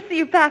pleased to see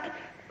you back.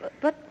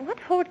 But what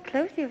horrid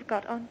clothes you've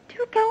got on.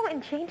 Do go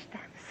and change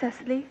them.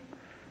 Cecily?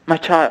 My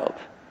child.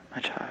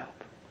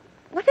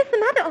 What is the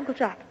matter, Uncle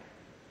Jack?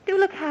 Do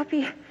look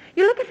happy.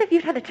 You look as if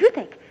you'd had a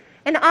toothache.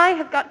 And I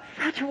have got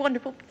such a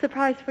wonderful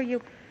surprise for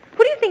you.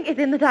 Who do you think is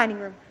in the dining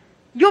room?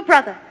 Your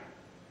brother.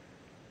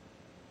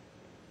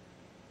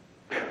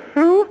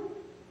 Who?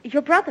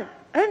 Your brother,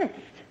 Ernest.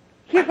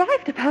 He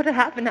arrived about a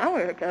half an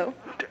hour ago.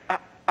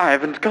 I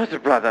haven't got a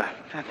brother.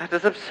 That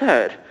is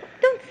absurd.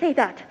 Don't say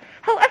that.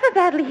 However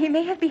badly he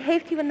may have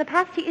behaved to you in the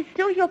past, he is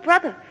still your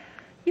brother.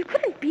 You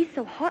couldn't be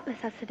so heartless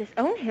as to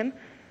disown him.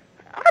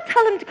 I'll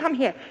tell him to come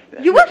here.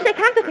 You will shake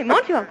hands with him,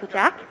 won't you, Uncle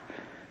Jack?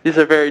 These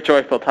are very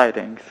joyful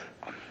tidings.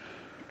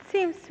 It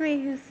seems to me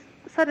his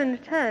sudden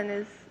return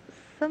is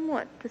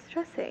somewhat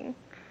distressing.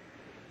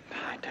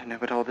 I don't know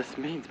what all this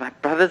means. My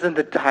brother's in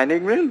the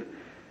dining room?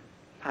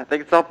 I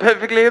think it's all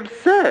perfectly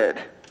absurd.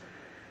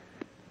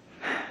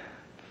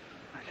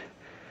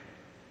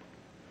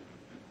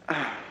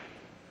 Oh,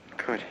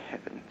 good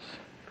heavens.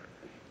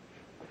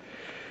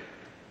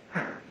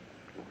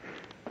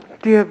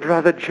 Dear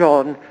Brother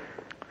John,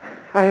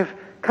 I have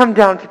come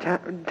down to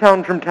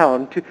town from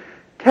town to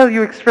tell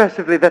you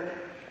expressively that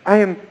I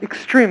am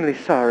extremely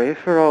sorry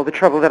for all the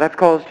trouble that I've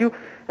caused you,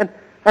 and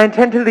I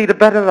intend to lead a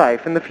better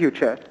life in the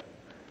future.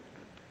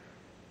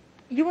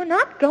 You are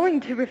not going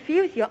to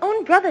refuse your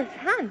own brother's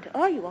hand,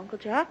 are you, Uncle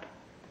Jack?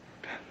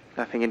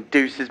 Nothing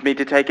induces me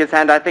to take his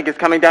hand. I think his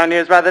coming down here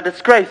is rather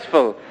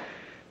disgraceful.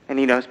 And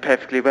he knows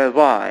perfectly well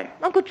why.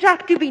 Uncle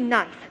Jack, do be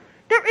nice.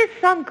 There is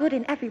some good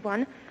in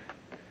everyone.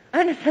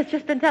 Ernest has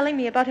just been telling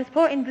me about his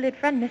poor invalid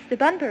friend, Mr.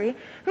 Bunbury,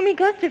 whom he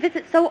goes to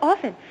visit so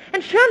often.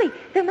 And surely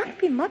there must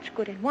be much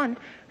good in one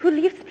who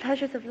leaves the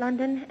pleasures of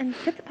London and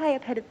sits by a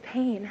bed of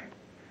pain.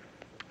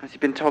 Has he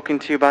been talking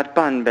to you about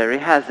Bunbury,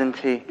 hasn't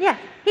he? Yes,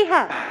 he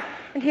has.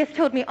 And he has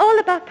told me all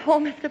about poor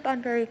Mr.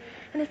 Bunbury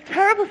and his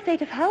terrible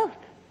state of health.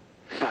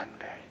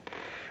 Bunbury.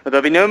 Well,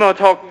 there'll be no more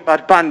talking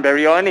about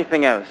Bunbury or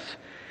anything else.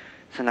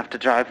 It's enough to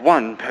drive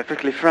one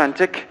perfectly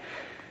frantic.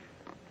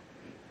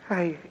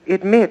 I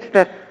admit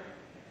that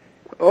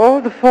all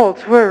the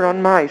faults were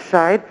on my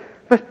side,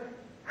 but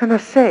I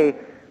must say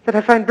that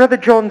I find Brother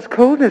John's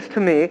coldness to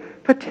me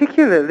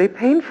particularly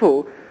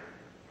painful,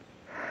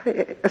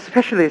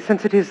 especially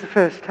since it is the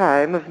first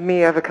time of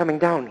me ever coming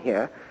down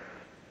here.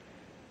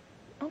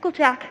 Uncle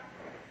Jack,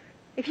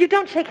 if you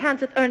don't shake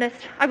hands with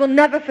Ernest, I will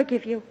never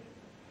forgive you.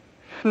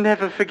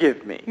 Never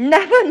forgive me?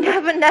 Never,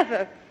 never,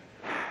 never.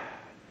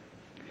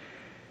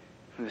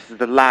 This is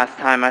the last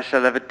time I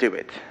shall ever do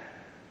it.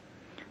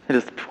 It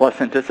is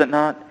pleasant, is it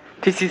not,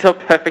 to see so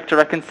perfect a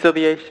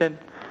reconciliation?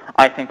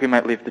 I think we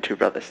might leave the 2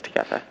 brothers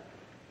together.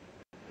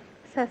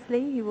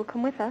 Cecily, you will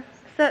come with us?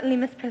 Certainly,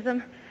 Miss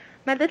Prism.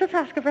 My little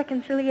task of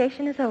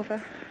reconciliation is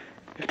over.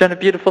 You've done a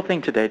beautiful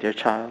thing today, dear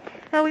child.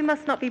 Now we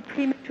must not be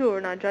premature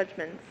in our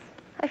judgments.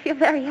 I feel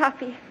very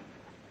happy.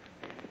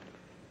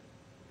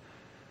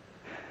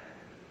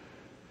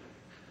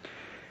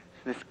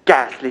 This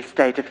ghastly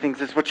state of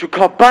things is what you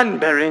call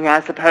bun-burying,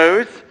 I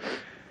suppose.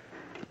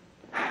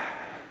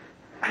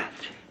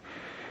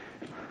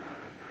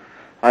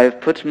 I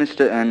have put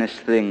Mr. Earnest's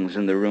things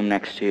in the room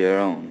next to your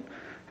own.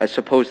 I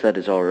suppose that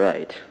is all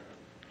right.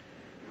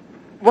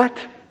 What?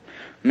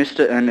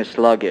 Mr. Earnest's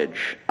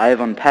luggage. I have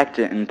unpacked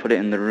it and put it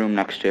in the room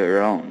next to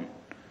your own.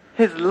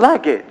 His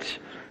luggage?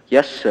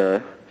 Yes,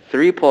 sir.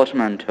 3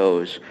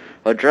 portmanteaus,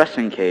 a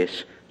dressing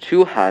case,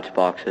 2 hat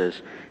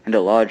boxes, and a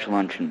large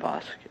luncheon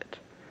basket.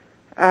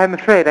 I'm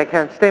afraid I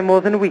can't stay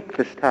more than a week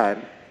this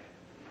time.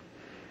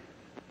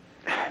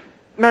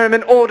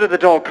 Merriman, order the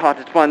dog cart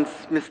at once.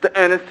 Mr.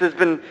 Earnest has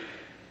been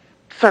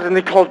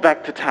suddenly called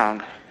back to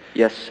town.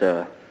 Yes,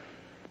 sir.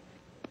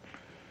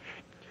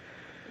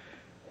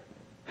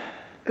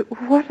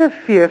 What a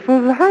fearful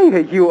liar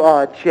you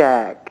are,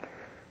 Jack.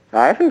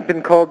 I haven't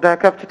been called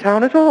back up to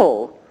town at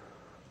all.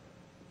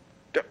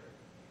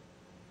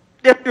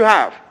 Yes, you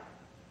have.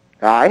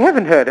 I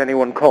haven't heard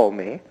anyone call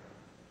me.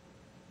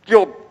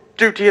 Your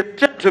duty as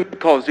gentleman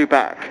calls you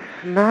back.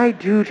 My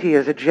duty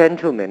as a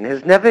gentleman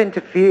has never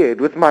interfered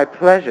with my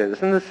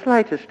pleasures in the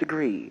slightest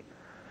degree.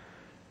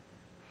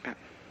 I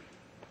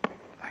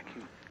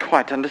can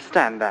quite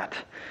understand that.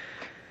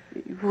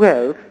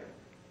 Well,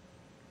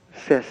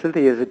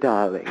 Cecily is a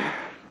darling.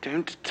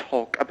 Don't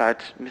talk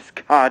about Miss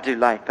Cardew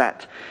like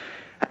that.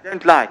 I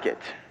don't like it.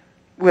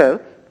 Well,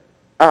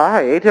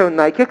 I don't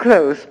like your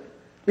clothes.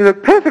 You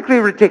look perfectly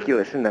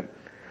ridiculous in them.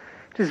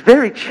 It is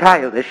very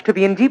childish to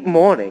be in deep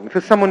mourning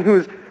for someone who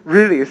is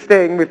really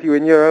staying with you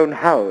in your own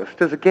house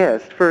as a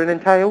guest for an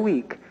entire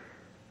week.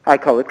 I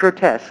call it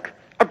grotesque.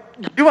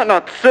 You are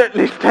not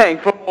certainly staying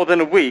for more than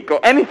a week or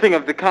anything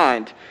of the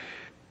kind.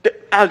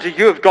 Algy,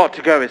 you have got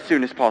to go as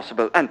soon as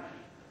possible. And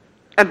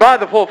by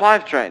the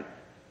 4:05 train.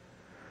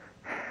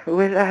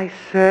 Well, I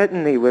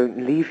certainly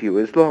won't leave you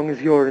as long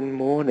as you're in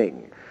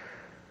mourning.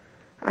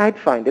 I'd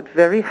find it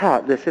very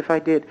heartless if I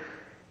did.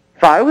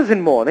 If I was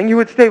in mourning, you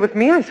would stay with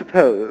me, I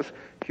suppose.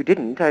 If you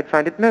didn't, I'd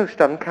find it most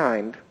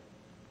unkind.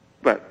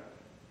 Well,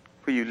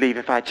 will you leave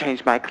if I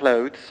change my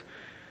clothes?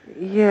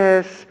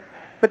 Yes,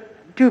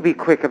 but do be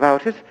quick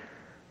about it.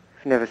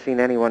 I've never seen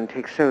anyone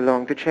take so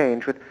long to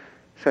change with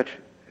such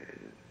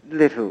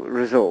little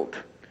result.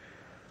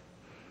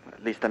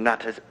 At least I'm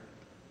not as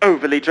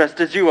overly dressed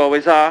as you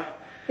always are.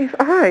 If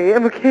I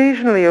am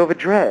occasionally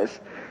overdressed,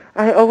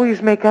 I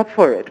always make up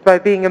for it by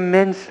being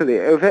immensely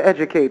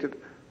overeducated.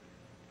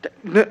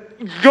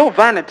 Your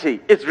vanity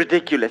is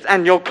ridiculous,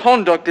 and your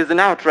conduct is an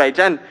outrage,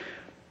 and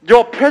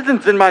your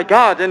presence in my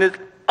garden is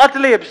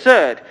utterly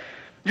absurd.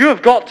 You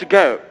have got to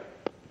go.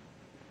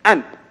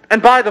 And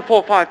buy the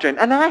 4:05 train,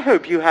 and I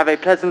hope you have a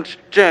pleasant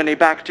journey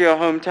back to your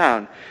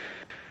hometown.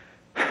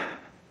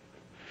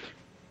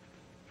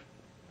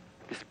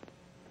 This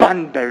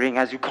bun-burying,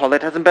 as you call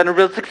it, hasn't been a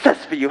real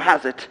success for you,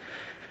 has it?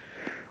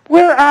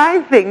 Well,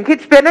 I think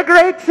it's been a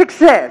great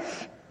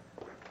success.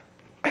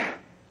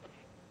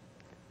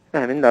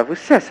 I'm in love with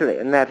Cecily,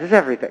 and that is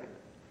everything.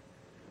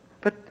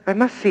 But I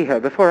must see her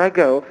before I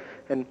go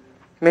and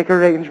make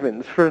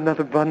arrangements for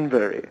another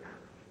Bunbury.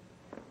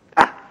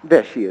 Ah,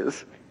 there she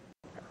is.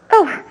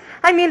 Oh,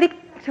 I merely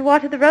came to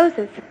water the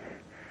roses.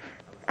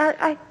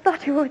 I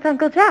thought you were with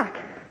Uncle Jack.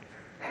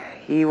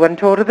 He went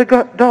to order the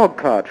dog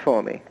cart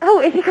for me.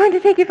 Oh, is he going to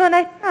take you for a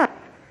night out?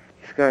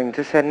 He's going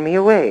to send me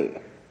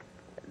away.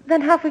 Then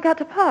have we got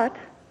to part?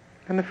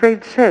 I'm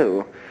afraid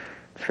so.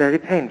 It's very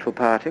painful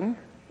parting.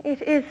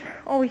 It is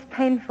always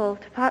painful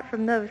to part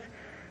from those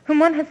whom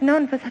one has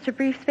known for such a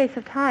brief space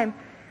of time.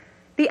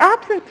 The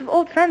absence of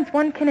old friends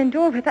one can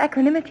endure with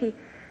equanimity,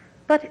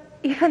 but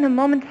even a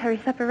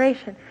momentary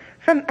separation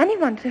from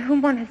anyone to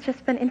whom one has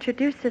just been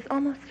introduced is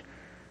almost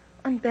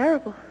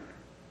unbearable.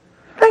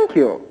 Thank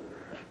you.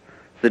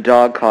 The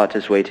dog cart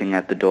is waiting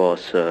at the door,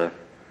 sir.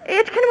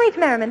 It can wait,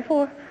 Merriman,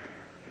 for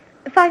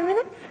 5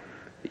 minutes?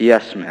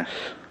 Yes, miss.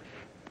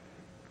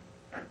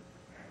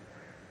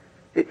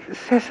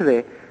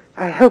 Cecily,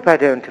 I hope I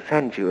don't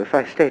offend you if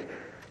I state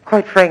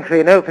quite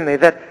frankly and openly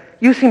that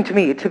you seem to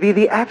me to be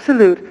the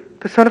absolute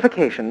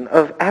personification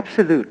of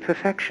absolute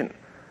perfection.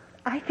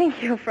 I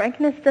think your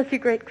frankness does you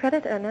great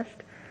credit, Ernest.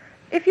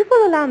 If you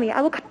will allow me,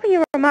 I will copy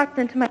your remarks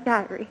into my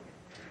diary.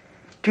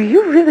 Do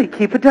you really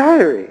keep a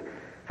diary?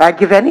 I'd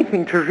give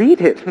anything to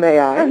read it, may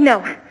I? Oh,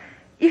 no.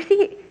 You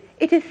see,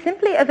 it is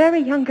simply a very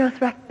young girl's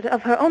record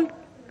of her own,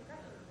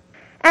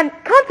 and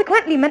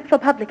consequently meant for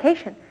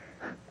publication.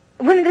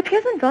 When it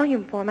appears in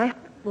volume form, I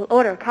will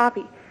order a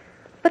copy.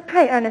 But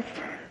pray, Ernest,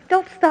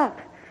 don't stop.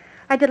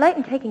 I delight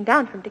in taking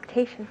down from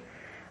dictation.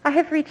 I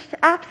have reached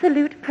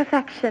absolute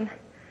perfection.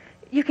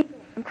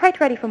 I'm quite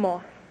ready for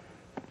more.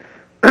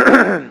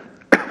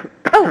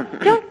 Oh,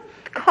 don't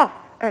cough,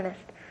 Ernest.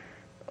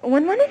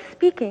 When one is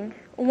speaking,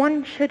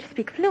 one should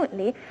speak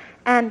fluently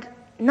and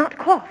not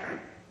cough.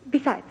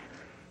 Besides,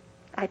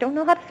 I don't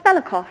know how to spell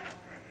a cough.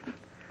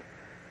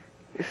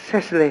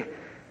 Cecily,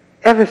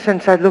 ever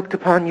since I looked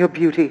upon your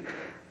beauty,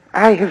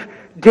 I have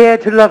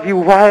dared to love you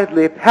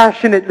wildly,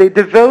 passionately,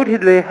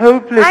 devotedly,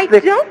 hopelessly. I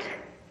don't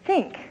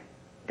think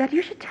that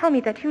you should tell me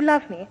that you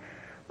love me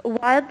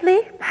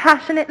Wildly,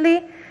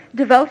 passionately,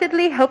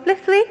 devotedly,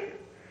 hopelessly?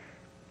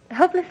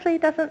 Hopelessly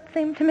doesn't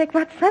seem to make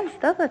much sense,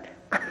 does it?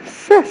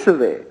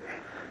 Cecily!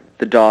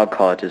 The dog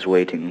cart is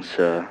waiting,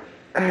 sir.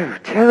 Oh,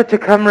 tell it to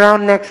come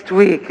round next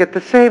week at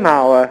the same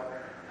hour.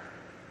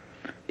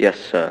 Yes,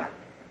 sir.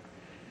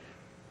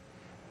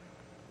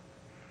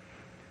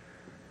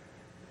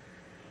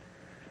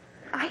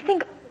 I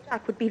think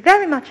Jack would be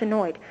very much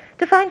annoyed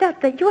to find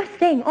out that you are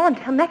staying on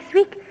till next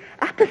week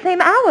at the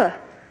same hour.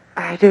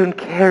 I don't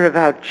care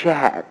about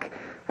Jack.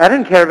 I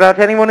don't care about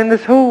anyone in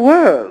this whole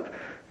world.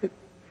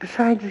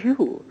 Besides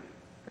you.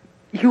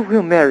 You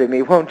will marry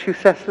me, won't you,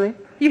 Cecily?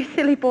 You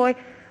silly boy.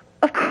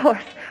 Of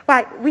course.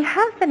 Why, we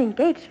have been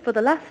engaged for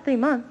the last 3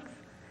 months.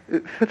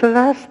 For the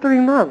last 3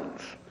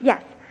 months?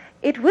 Yes.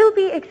 It will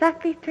be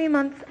exactly 3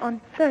 months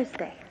on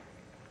Thursday.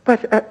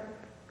 But,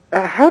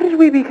 how did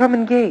we become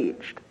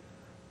engaged?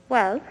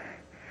 Well,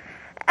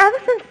 ever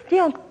since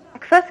dear Uncle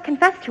Jack first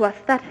confessed to us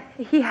that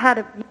he had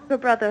a younger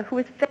brother who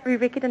was very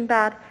wicked and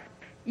bad,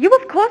 you,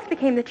 of course,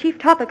 became the chief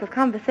topic of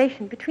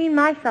conversation between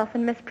myself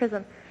and Miss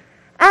Prism.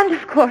 And,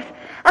 of course,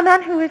 a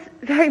man who is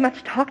very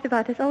much talked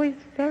about is always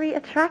very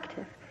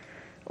attractive.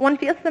 One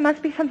feels there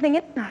must be something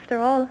in it after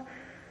all.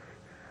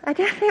 I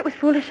dare say it was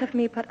foolish of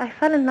me, but I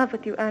fell in love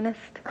with you,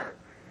 Ernest.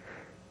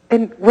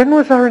 And when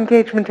was our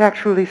engagement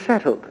actually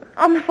settled?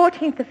 On the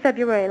 14th of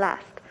February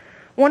last.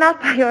 Worn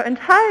out by your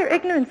entire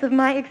ignorance of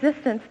my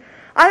existence,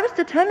 I was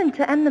determined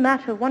to end the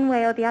matter one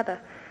way or the other.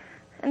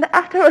 And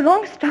after a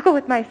long struggle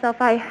with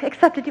myself, I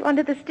accepted you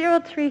under this dear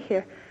old tree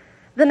here.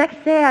 The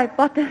next day I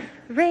bought this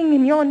ring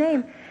in your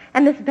name,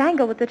 and this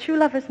bangle with the true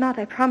lover's knot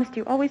I promised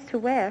you always to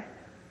wear.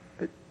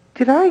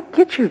 Did I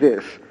get you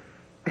this?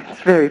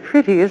 It's very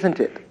pretty,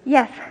 isn't it?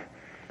 Yes.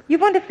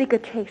 You've wonderfully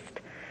good taste.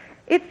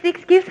 It's the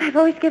excuse I've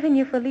always given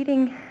you for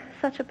leading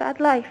such a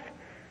bad life.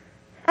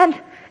 And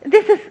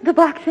this is the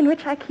box in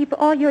which I keep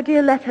all your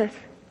dear letters.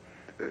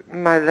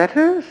 My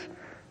letters?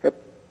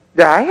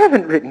 I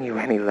haven't written you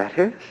any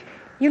letters.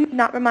 You need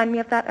not remind me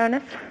of that,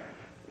 Ernest.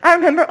 I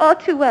remember all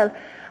too well.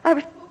 I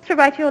was supposed to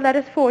write your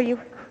letters for you.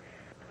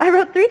 I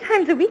wrote 3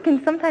 times a week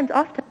and sometimes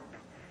often.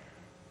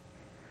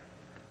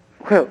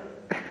 Well,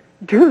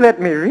 do let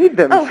me read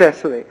them,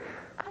 Cecily.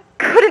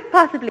 Could it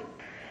possibly?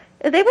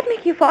 They would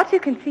make you far too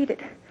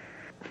conceited.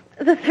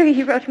 The 3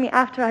 you wrote me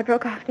after I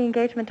broke off the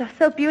engagement are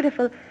so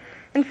beautiful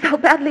and so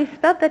badly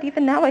spelled that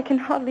even now I can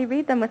hardly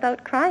read them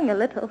without crying a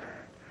little.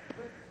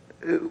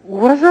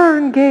 Was our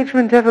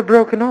engagement ever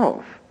broken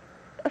off?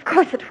 Of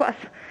course it was.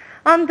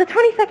 On the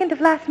 22nd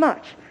of last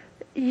March.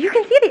 You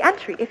can see the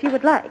entry if you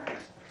would like.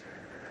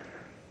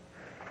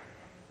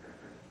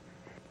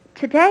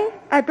 Today,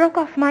 I broke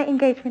off my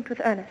engagement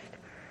with Ernest.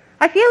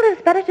 I feel it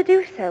is better to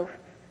do so.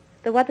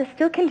 The weather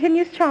still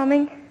continues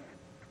charming.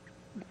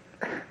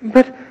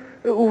 But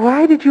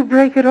why did you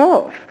break it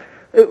off?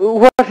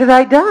 What had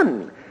I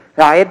done?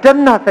 I had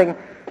done nothing.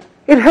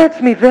 It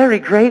hurts me very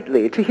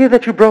greatly to hear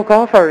that you broke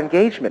off our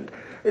engagement,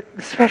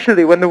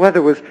 especially when the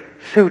weather was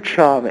so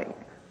charming.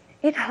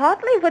 It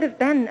hardly would have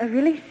been a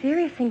really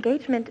serious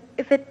engagement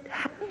if it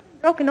hadn't been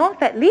broken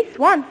off at least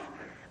once.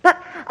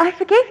 But I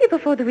forgave you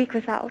before the week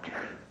was out.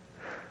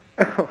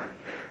 Oh,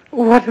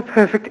 what a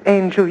perfect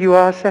angel you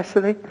are,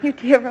 Cecily. You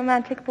dear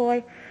romantic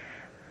boy.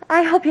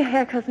 I hope your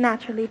hair grows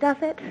naturally, does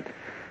it?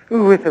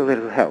 With a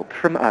little help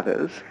from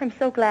others. I'm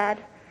so glad.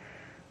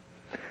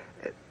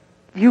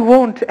 You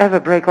won't ever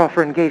break off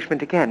our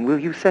engagement again, will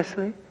you,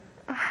 Cecily?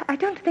 I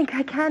don't think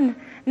I can,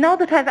 now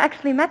that I've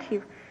actually met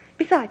you.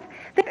 Besides,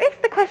 there is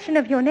the question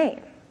of your name.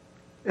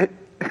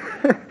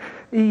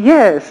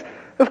 Yes,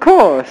 of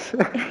course.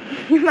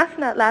 You must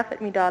not laugh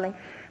at me, darling.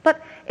 But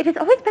it has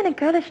always been a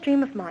girlish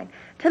dream of mine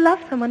to love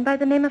someone by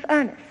the name of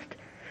Earnest.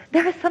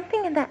 There is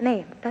something in that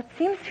name that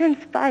seems to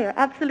inspire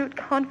absolute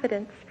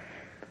confidence.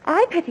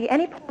 I pity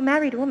any poor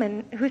married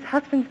woman whose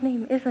husband's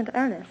name isn't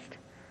Earnest.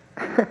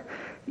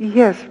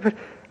 Yes, but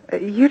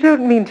you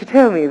don't mean to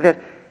tell me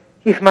that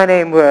if my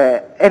name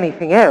were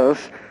anything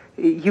else,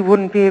 you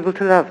wouldn't be able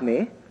to love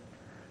me?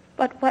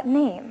 But what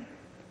name?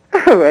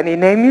 Oh, any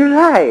name you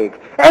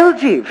like.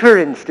 LG, for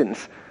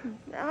instance.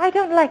 I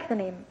don't like the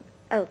name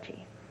LG.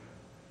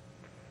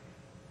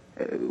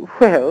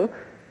 Well,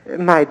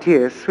 my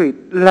dear,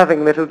 sweet,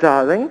 loving little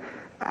darling,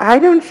 I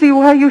don't see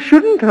why you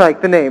shouldn't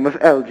like the name of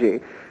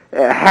LG.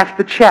 Half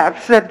the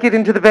chaps that get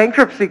into the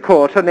bankruptcy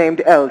court are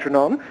named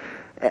Algernon.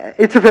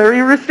 It's a very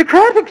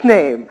aristocratic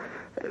name.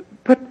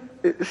 But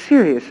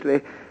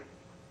seriously,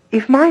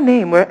 if my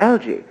name were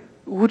LG,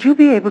 would you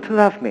be able to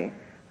love me?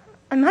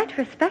 I might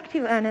respect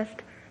you,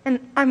 Ernest, and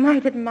I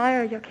might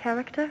admire your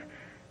character,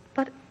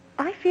 but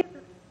I feel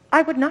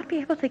I would not be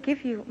able to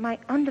give you my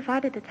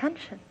undivided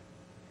attention.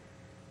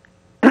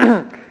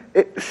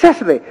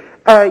 Cecily,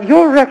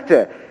 your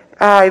rector,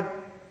 I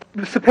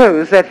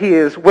suppose that he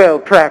is well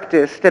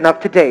practiced and up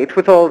to date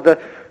with all the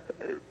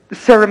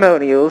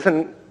ceremonials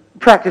and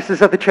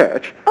practices of the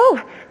church.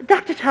 Oh,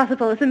 Dr.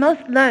 Chasuble is a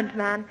most learned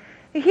man.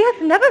 He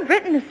has never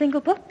written a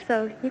single book,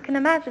 so you can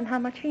imagine how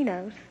much he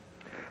knows.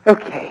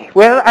 Okay,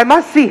 well, I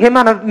must see him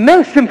on a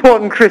most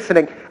important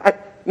christening.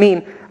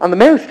 mean on the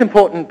most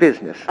important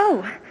business.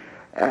 Oh,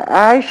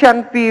 I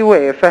shan't be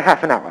away for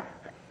half an hour.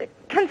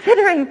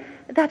 considering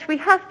that we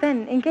have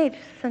been engaged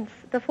since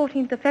the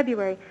 14th of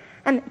February,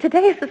 and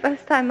today is the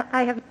first time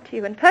I have met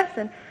you in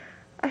person,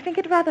 I think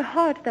it rather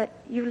hard that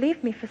you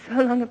leave me for so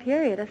long a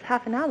period as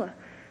half an hour.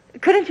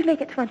 Couldn't you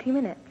make it 20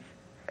 minutes?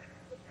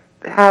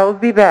 I'll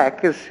be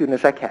back as soon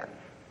as I can.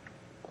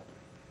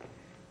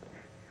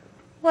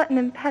 What an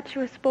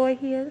impetuous boy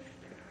he is.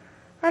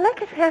 I like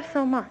his hair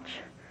so much.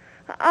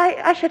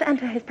 I should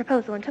enter his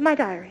proposal into my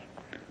diary.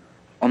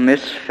 A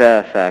Miss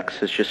Fairfax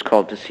has just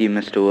called to see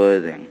Mr.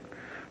 Worthing.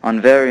 On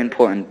very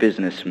important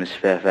business, Miss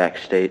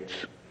Fairfax states.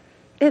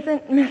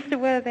 Isn't Mr.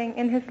 Worthing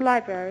in his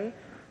library?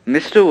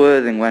 Mr.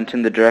 Worthing went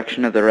in the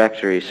direction of the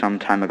rectory some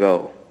time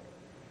ago.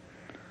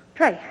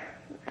 Pray,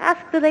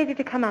 ask the lady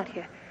to come out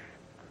here.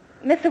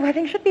 Mr.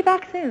 Worthing should be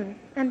back soon,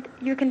 and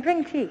you can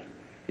bring tea.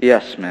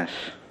 Yes, miss.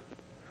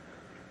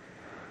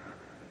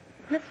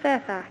 Miss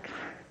Fairfax,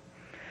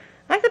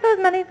 I suppose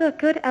many of the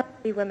good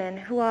elderly women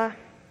who are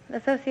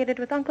associated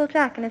with Uncle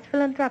Jack and his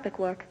philanthropic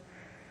work.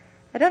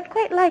 I don't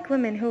quite like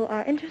women who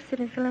are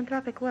interested in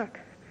philanthropic work.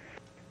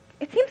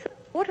 It seems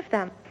sort of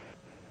them.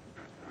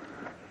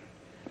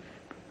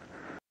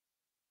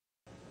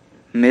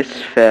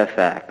 Miss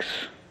Fairfax.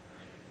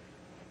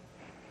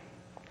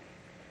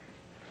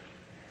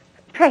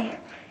 Pray,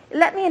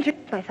 let me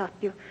introduce myself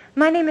to you.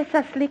 My name is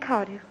Cecily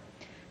Cardew.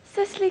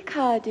 Cecily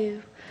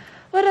Cardew.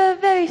 What a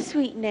very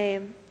sweet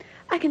name.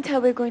 I can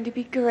tell we're going to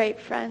be great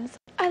friends.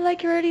 I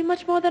like you already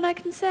much more than I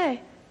can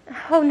say.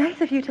 Oh, nice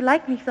of you to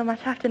like me so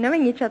much after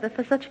knowing each other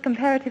for such a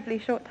comparatively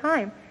short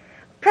time.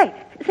 Pray,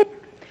 sit.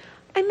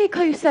 I may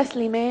call you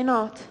Cecily, may I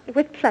not?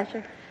 With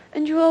pleasure.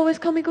 And you will always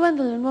call me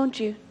Gwendolen, won't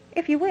you?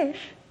 If you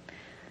wish.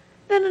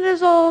 Then it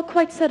is all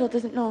quite settled,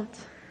 is it not?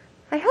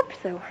 I hope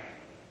so.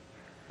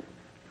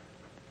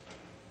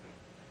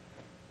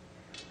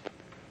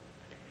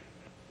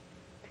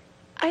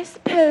 I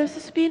suppose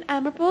this would be an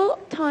admirable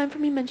time for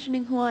me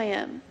mentioning who I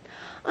am.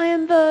 I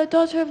am the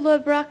daughter of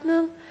Lord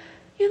Bracknell.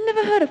 You've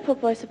never heard of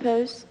Papa, I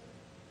suppose?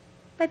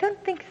 I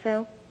don't think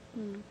so.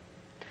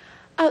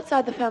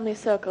 Outside the family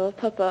circle,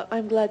 Papa,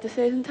 I'm glad to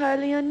say, is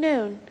entirely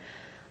unknown.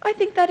 I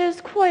think that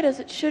is quite as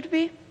it should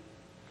be.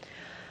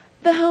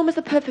 The home is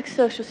the perfect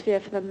social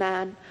sphere for the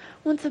man.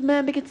 Once a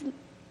man begins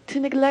to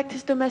neglect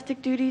his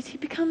domestic duties, he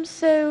becomes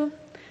so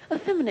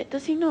effeminate,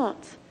 does he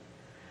not?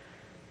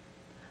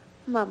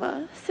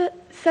 Mama,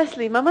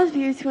 Cecily, Mama's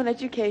views on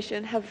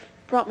education have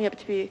brought me up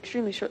to be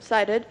extremely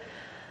short-sighted.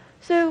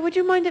 So would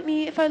you mind at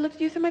me if I looked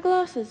at you through my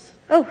glasses?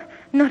 Oh,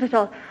 not at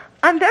all.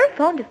 I'm very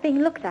fond of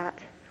being looked at.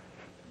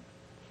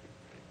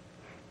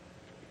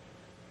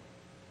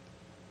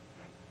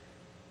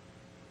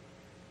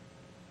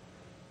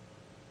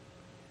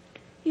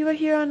 You are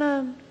here on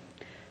a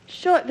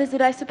short visit,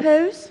 I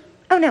suppose?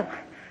 Oh, no.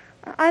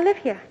 I live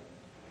here.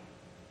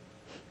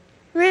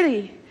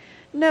 Really?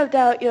 No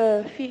doubt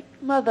your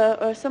mother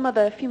or some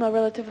other female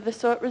relative of the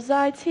sort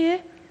resides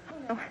here?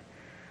 Oh, no.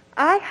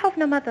 I have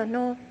no mother,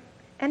 nor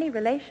any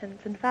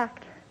relations, in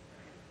fact.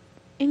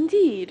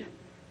 Indeed?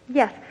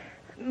 Yes.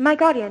 My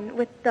guardian,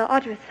 with the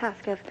arduous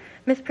task of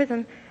Miss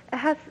Prism,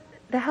 has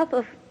the help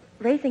of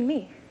raising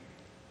me.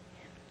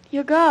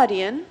 Your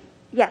guardian?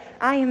 Yes,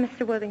 I am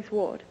Mr. Worthing's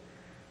ward.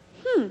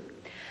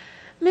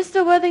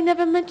 Mr. Worthing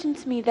never mentioned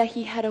to me that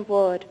he had a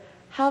ward.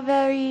 How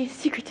very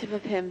secretive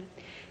of him.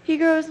 He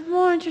grows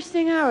more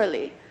interesting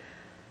hourly.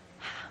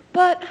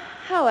 But,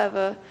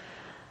 however,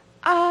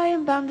 I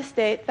am bound to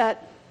state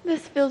that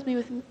this fills me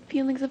with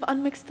feelings of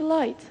unmixed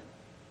delight.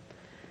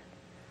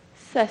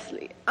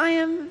 Cecily, I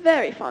am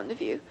very fond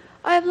of you.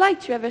 I have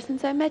liked you ever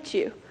since I met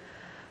you.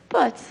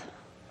 But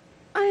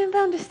I am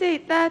bound to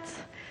state that,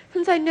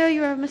 since I know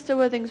you are Mr.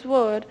 Worthing's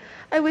ward,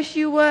 I wish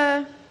you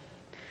were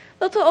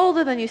a little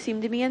older than you seem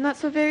to me and not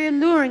so very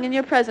alluring in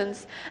your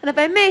presence. And if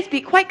I may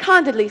speak quite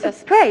candidly,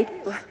 Cecily... Pray,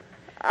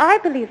 I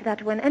believe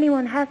that when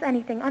anyone has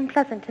anything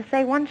unpleasant to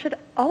say, one should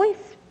always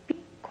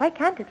speak quite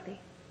candidly.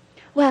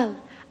 Well,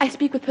 I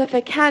speak with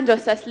perfect candor,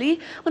 Cecily,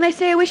 when I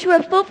say I wish you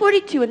were full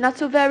 42 and not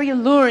so very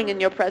alluring in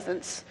your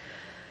presence.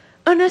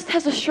 Earnest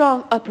has a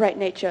strong, upright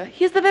nature.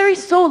 He is the very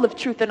soul of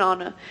truth and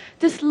honor.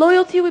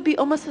 Disloyalty would be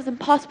almost as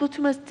impossible to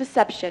him as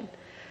deception.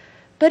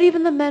 But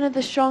even the men of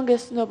the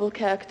strongest noble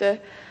character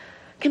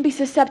can be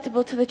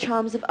susceptible to the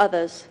charms of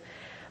others.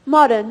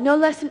 Modern, no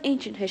less than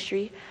ancient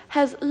history,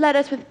 has led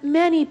us with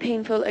many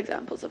painful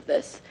examples of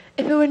this.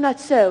 If it were not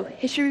so,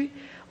 history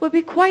would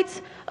be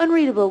quite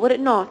unreadable, would it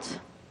not?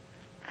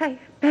 I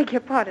beg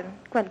your pardon,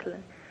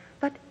 Gwendolen,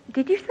 but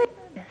did you say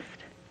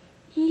Earnest?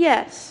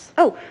 Yes.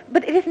 Oh,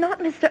 but it is not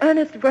Mr.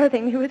 Ernest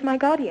Worthing who is my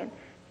guardian.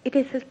 It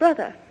is his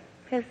brother,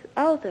 his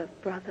elder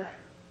brother.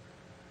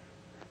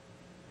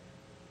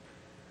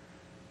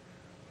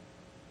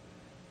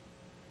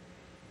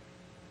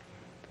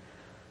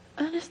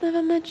 Ernest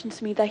never mentioned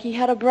to me that he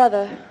had a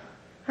brother.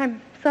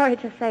 I'm sorry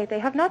to say they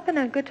have not been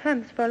on good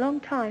terms for a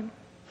long time.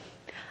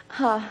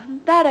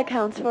 That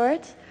accounts for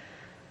it.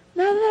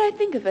 Now that I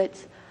think of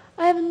it,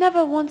 I have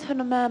never once heard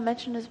a man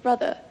mention his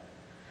brother.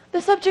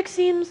 The subject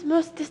seems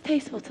most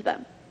distasteful to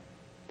them.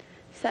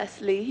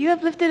 Cecily, you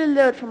have lifted a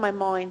load from my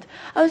mind.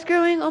 I was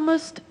growing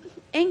almost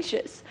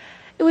anxious.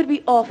 It would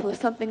be awful if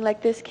something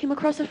like this came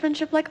across a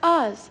friendship like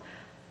ours.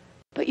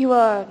 But you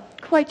are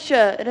quite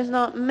sure it is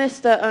not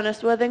Mr.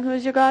 Earnest Worthing who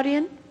is your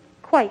guardian?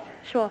 Quite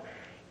sure.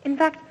 In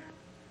fact,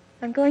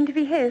 I'm going to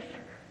be his.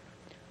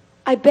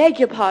 I beg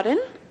your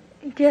pardon?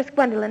 Dearest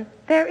Gwendolen,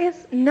 there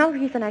is no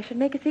reason I should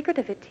make a secret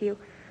of it to you.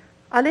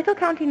 Our little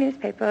county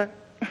newspaper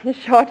is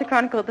sure to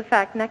chronicle the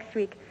fact next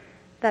week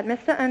that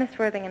Mr. Earnest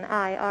Worthing and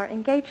I are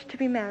engaged to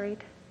be married.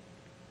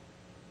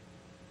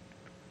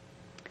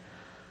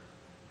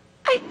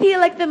 I feel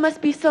like there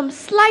must be some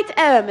slight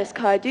error, Miss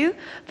Cardew,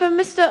 for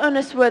Mr.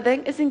 Earnest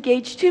Worthing is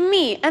engaged to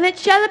me, and it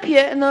shall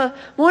appear in the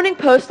Morning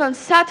Post on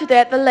Saturday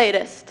at the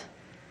latest.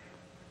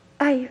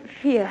 I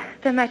fear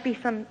there might be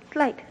some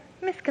slight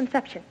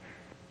misconception,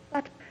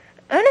 but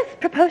Ernest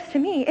proposed to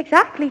me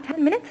exactly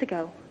 10 minutes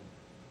ago.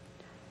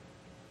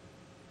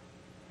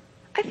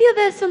 I feel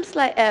there's some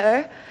slight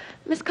error,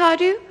 Miss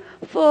Cardew,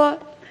 for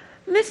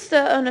Mr.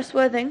 Earnest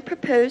Worthing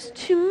proposed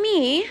to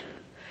me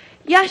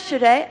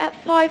yesterday at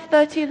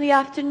 5:30 in the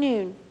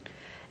afternoon.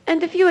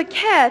 And if you would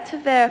care to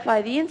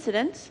verify the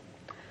incident,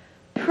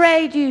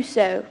 pray do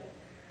so.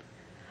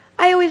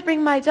 I always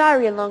bring my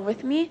diary along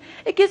with me.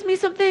 It gives me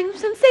something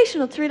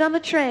sensational to read on the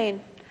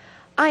train.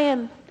 I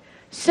am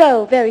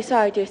so very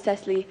sorry, dear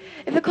Cecily,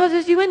 if it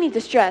causes you any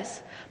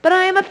distress, but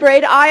I am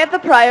afraid I have the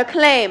prior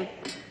claim.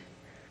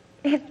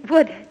 It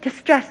would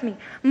distress me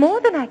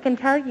more than I can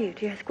tell you,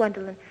 dearest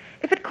Gwendolen,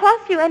 if it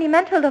caused you any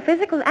mental or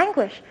physical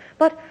anguish.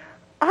 But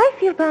I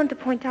feel bound to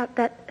point out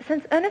that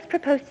since Ernest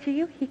proposed to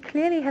you, he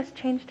clearly has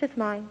changed his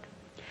mind.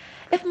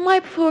 If my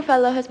poor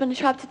fellow has been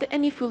trapped into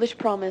any foolish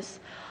promise,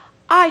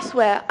 I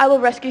swear I will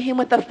rescue him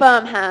with a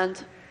firm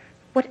hand.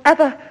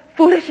 Whatever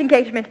foolish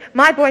engagement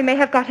my boy may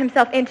have got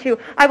himself into,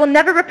 I will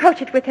never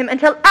reproach it with him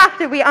until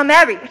after we are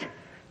married.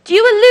 Do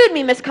you elude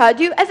me, Miss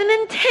Cardew, as an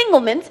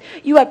entanglement?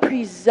 You are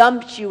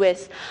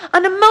presumptuous.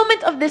 On a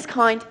moment of this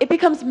kind, it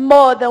becomes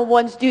more than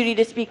one's duty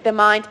to speak their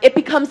mind. It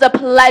becomes a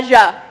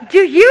pleasure.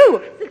 Do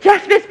you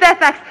suggest, Miss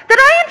Fairfax, that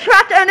I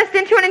entrapped Ernest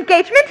into an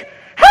engagement?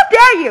 How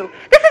dare you?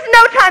 This is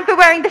no time for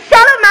wearing the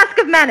shallow mask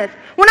of manners.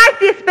 When I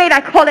see a spade,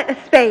 I call it a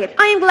spade.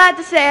 I am glad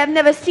to say I have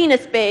never seen a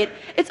spade.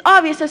 It's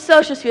obvious our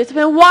social spheres have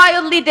been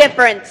wildly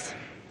different.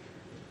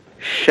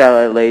 Shall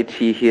I lay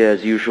tea here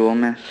as usual,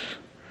 miss?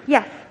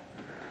 Yes,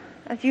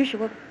 as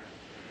usual.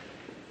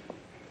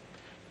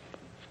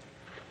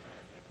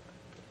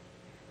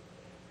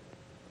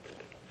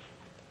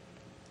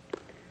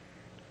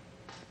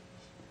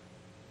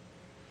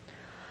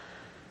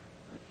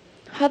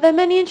 Are there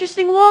many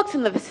interesting walks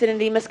in the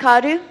vicinity, Miss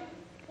Cardew?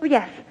 Oh,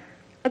 yes,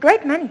 a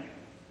great many.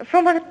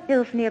 From one of the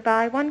hills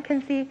nearby, one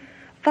can see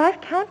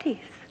 5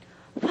 counties.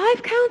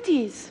 5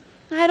 counties?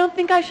 I don't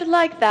think I should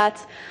like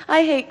that.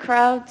 I hate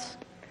crowds.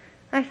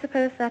 I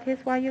suppose that is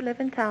why you live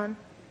in town.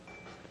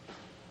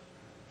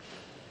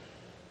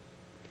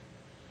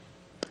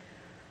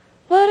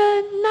 What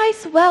a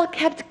nice,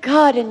 well-kept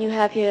garden you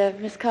have here,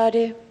 Miss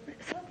Cardew.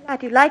 So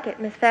glad you like it,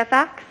 Miss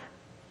Fairfax.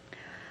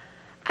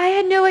 I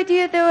had no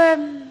idea there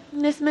were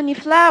this many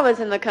flowers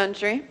in the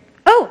country.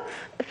 Oh,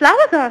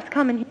 flowers are as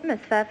common here, Miss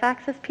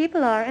Fairfax, as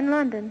people are in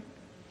London.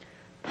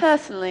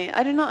 Personally,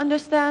 I do not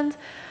understand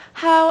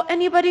how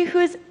anybody who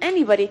is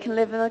anybody can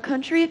live in the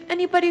country if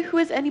anybody who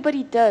is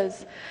anybody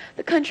does.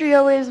 The country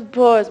always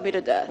bores me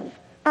to death.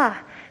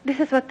 Ah, this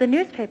is what the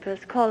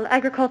newspapers call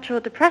agricultural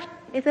depression,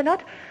 is it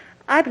not?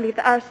 I believe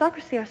the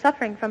aristocracy are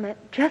suffering from it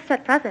just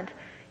at present.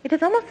 It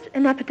is almost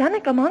an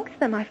epidemic amongst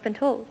them, I've been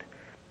told.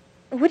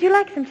 Would you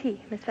like some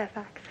tea, Miss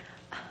Fairfax?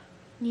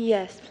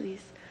 Yes,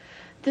 please.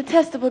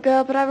 Detestable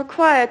girl, but I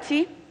require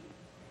tea.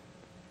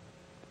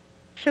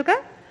 Sugar?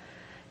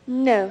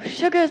 No,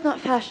 sugar is not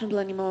fashionable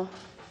anymore.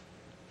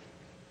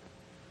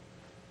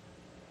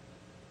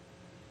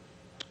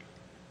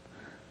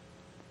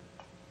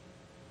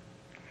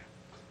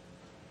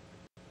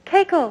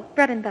 Cake or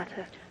bread and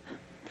butter?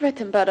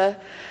 Bread and butter.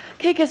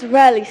 Cake is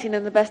rarely seen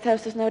in the best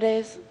houses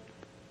nowadays.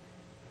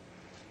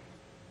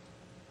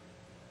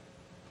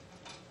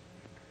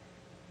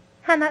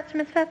 Hand that to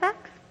Miss Fairfax.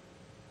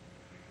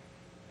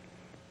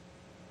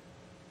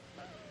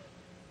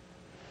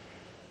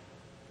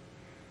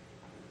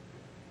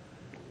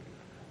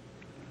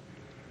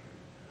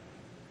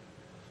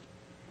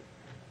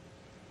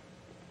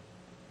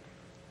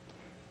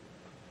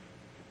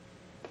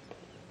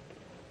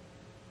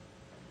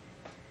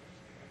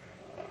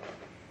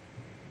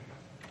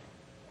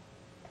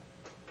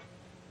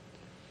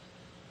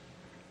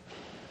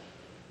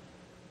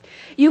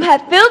 You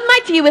have filled my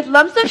tea with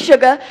lumps of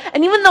sugar,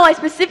 and even though I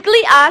specifically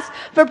asked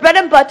for bread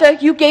and butter,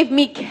 you gave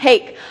me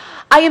cake.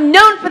 I am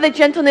known for the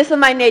gentleness of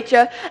my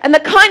nature and the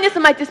kindness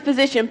of my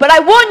disposition, but I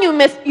warn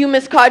you,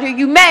 Miss Cardew,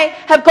 you may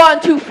have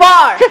gone too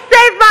far. To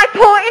save my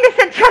poor,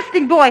 innocent,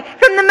 trusting boy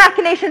from the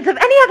machinations of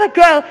any other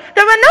girl,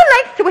 there are no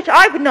lengths to which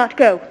I would not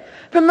go.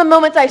 From the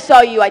moment I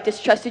saw you, I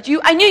distrusted you.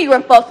 I knew you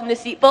were false and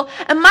deceitful,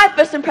 and my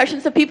first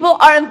impressions of people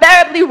are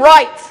invariably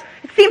right.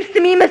 It seems to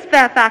me, Miss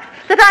Fairfax,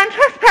 that I am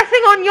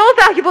trespassing on your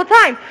valuable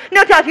time.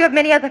 No doubt you have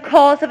many other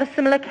calls of a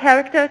similar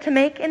character to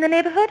make in the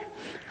neighborhood.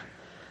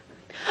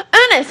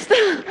 Ernest!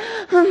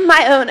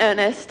 My own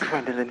Ernest.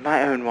 Gwendolen,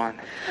 my own one.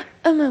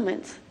 A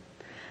moment.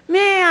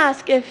 May I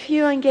ask if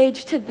you are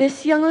engaged to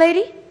this young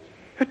lady?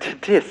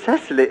 Dear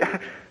Cecily,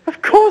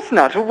 of course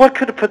not. What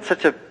could have put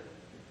such a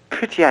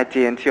pretty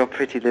idea into your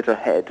pretty little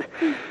head?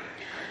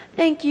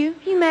 Thank you.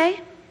 You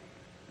may.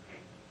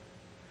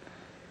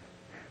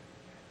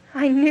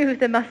 I knew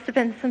there must have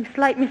been some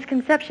slight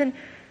misconception.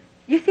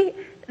 You see,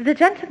 the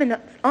gentleman's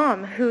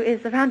arm who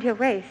is around your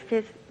waist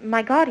is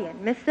my guardian,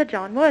 Mr.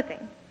 John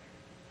Worthing.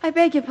 I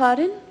beg your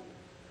pardon?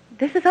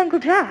 This is Uncle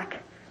Jack.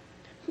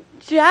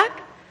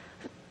 Jack?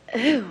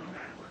 Oh.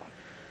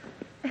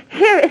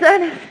 Here is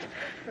Ernest.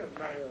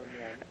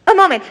 A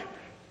moment.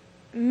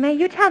 May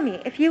you tell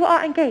me if you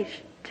are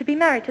engaged to be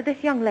married to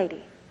this young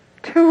lady?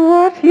 To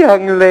what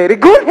young lady?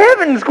 Good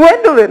heavens,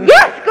 Gwendolen!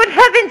 Yes, good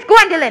heavens,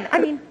 Gwendolen! I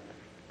mean,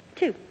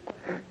 two.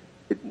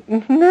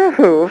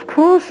 No, of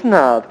course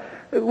not.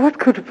 What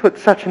could have put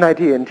such an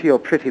idea into your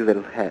pretty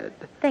little head?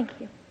 Thank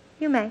you.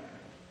 You may.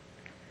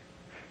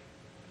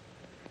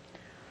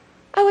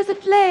 I was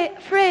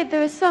afraid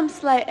there was some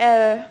slight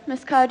error,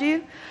 Miss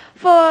Cardew,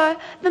 for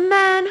the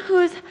man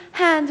whose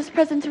hand is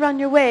present around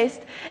your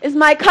waist is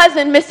my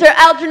cousin, Mr.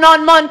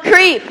 Algernon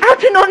Moncrief.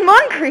 Algernon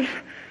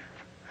Moncrief?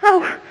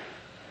 Oh.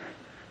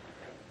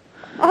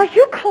 Are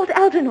you called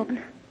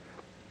Algernon?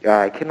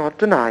 I cannot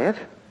deny it.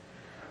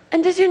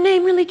 And is your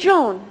name really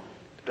John?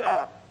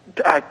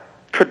 I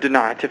could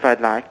deny it if I'd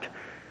liked.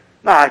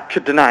 I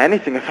could deny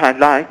anything if I'd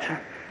liked.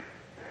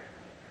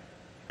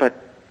 But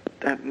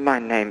my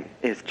name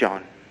is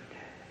John.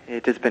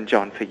 It has been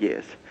John for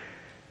years.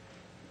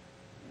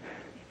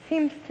 It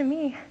seems to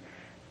me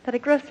that a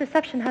gross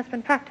deception has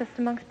been practiced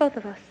amongst both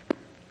of us.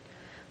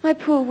 My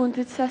poor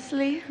wounded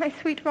Cecily. My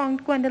sweet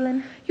wronged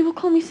Gwendolen. You will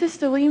call me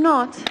sister, will you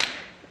not?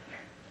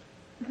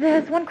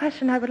 There's one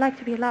question I would like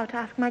to be allowed to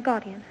ask my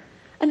guardian.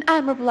 An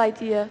admirable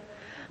idea.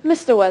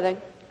 Mr.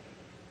 Worthing,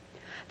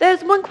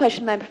 there's one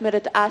question I'm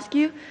permitted to ask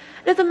you.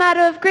 It is a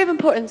matter of grave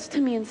importance to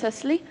me and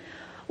Cecily.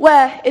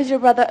 Where is your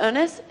brother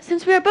Ernest?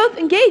 Since we are both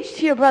engaged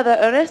to your brother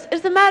Ernest, it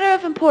is a matter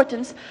of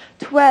importance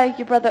to where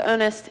your brother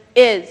Ernest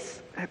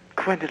is.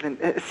 Gwendolen,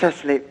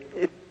 Cecily,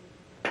 it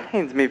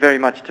pains me very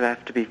much to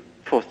have to be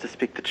forced to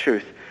speak the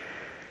truth.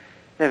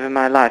 Never in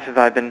my life have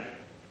I been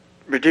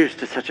reduced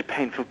to such a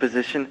painful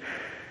position,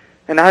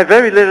 and I have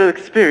very little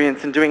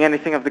experience in doing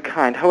anything of the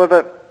kind.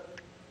 However,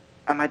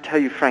 I might tell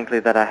you frankly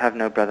that I have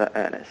no brother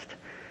Ernest,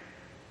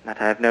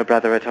 that I have no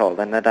brother at all,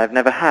 and that I've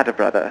never had a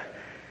brother,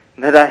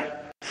 and that I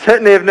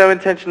certainly have no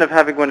intention of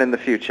having one in the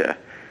future.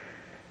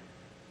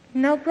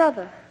 No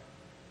brother?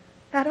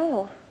 At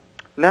all?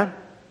 None.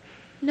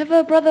 Never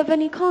a brother of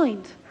any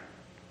kind?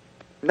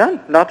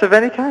 None. Not of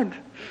any kind.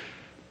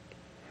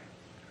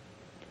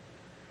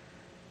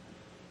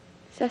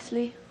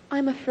 Cecily,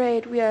 I'm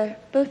afraid we are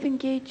both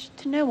engaged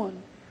to no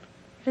one.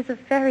 It is a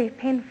very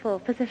painful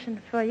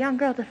position for a young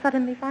girl to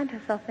suddenly find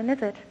herself in,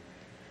 is it?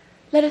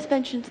 Let us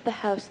venture into the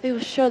house. They will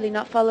surely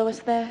not follow us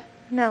there.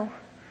 No.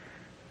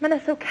 Men are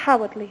so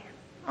cowardly,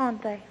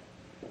 aren't they?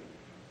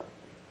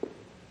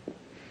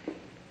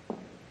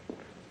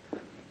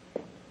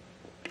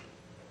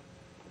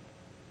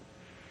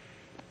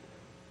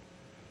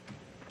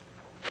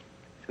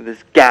 So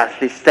this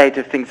ghastly state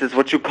of things is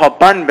what you call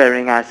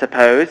bunburying, I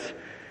suppose.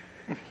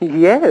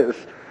 Yes.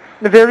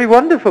 A very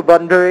wonderful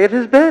Bunbury it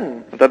has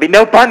been. There'll be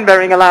no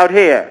bunburying allowed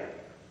here.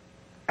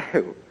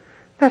 Oh,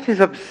 that is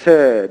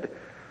absurd.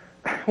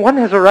 One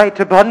has a right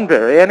to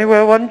Bunbury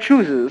anywhere one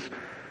chooses.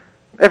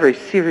 Every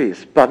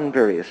serious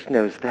Bunburyist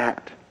knows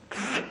that.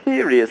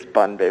 Serious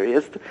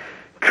Bunburyist?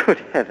 Good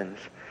heavens.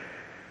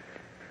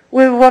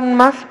 Well, one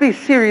must be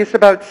serious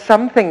about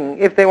something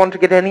if they want to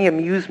get any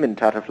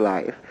amusement out of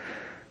life.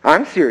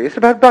 I'm serious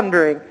about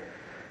Bunburying.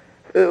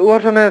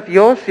 What on earth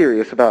you're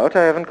serious about,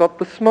 I haven't got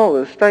the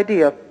smallest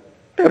idea.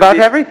 About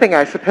everything,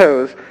 I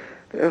suppose.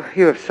 Oh,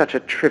 you have such a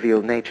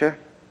trivial nature.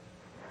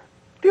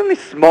 The only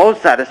small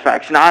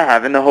satisfaction I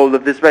have in the whole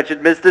of this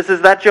wretched business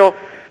is that your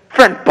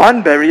friend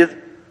Bunbury is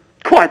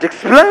quite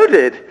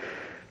exploded.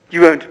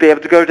 You won't be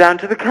able to go down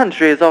to the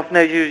country as often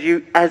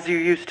as you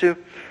used to.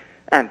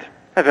 And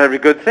a very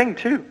good thing,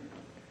 too.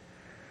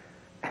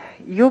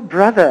 Your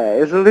brother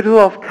is a little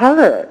off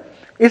color,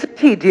 isn't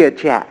he, dear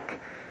Jack?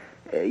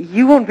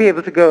 You won't be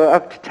able to go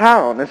up to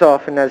town as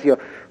often as your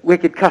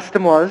wicked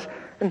custom was,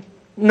 and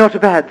not a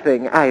bad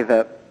thing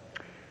either.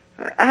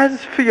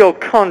 As for your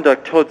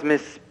conduct towards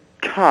Miss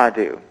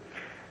Cardew,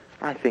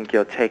 I think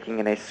your taking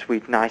in a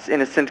sweet, nice,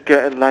 innocent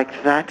girl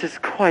like that is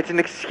quite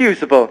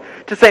inexcusable,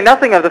 to say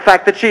nothing of the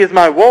fact that she is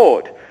my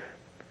ward.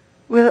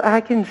 Well,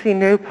 I can see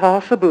no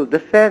possible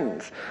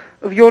defense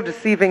of your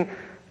deceiving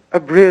a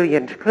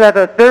brilliant,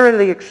 clever,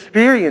 thoroughly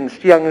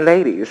experienced young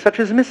lady such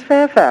as Miss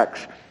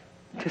Fairfax,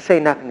 to say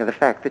nothing of the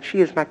fact that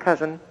she is my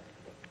cousin.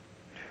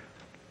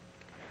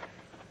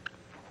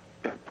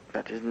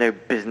 That is no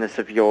business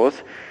of yours.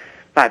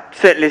 I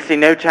certainly see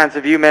no chance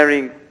of you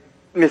marrying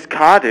Miss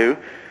Cardew.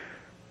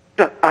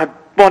 I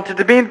wanted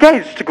to be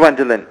engaged to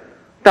Gwendolen.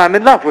 I'm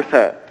in love with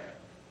her.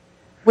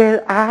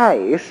 Well,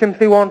 I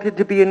simply wanted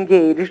to be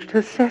engaged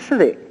to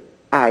Cecily.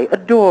 I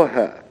adore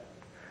her.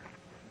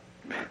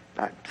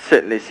 I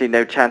certainly see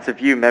no chance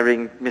of you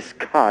marrying Miss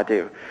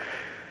Cardew.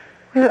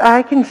 Well,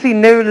 I can see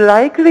no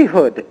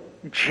likelihood,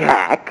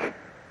 Jack,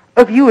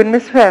 of you and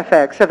Miss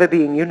Fairfax ever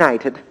being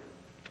united.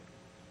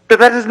 But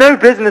that is no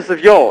business of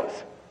yours.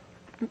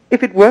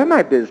 If it were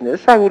my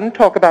business, I wouldn't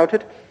talk about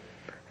it.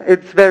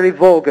 It's very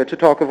vulgar to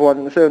talk of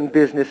one's own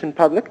business in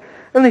public.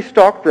 Only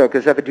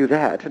stockbrokers ever do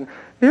that, and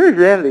very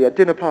rarely at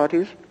dinner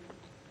parties.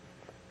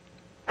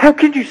 How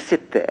can you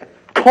sit there,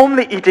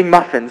 calmly eating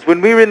muffins,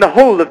 when we're in the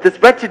whole of this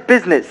wretched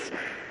business?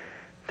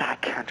 I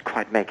can't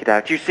quite make it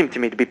out. You seem to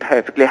me to be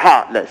perfectly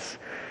heartless.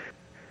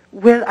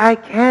 Well, I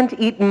can't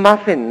eat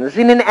muffins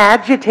in an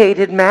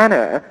agitated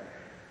manner.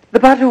 The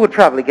butter would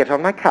probably get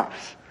on my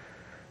cuffs.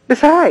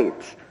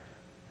 Besides,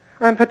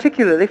 I'm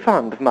particularly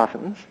fond of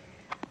muffins.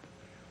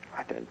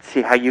 I don't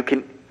see how you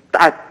can...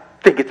 I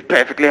think it's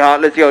perfectly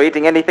heartless you're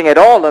eating anything at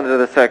all under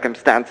the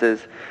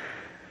circumstances.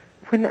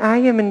 When I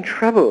am in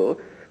trouble,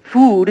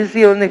 food is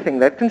the only thing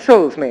that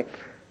consoles me.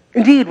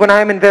 Indeed, when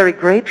I am in very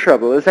great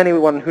trouble, as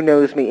anyone who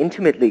knows me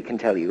intimately can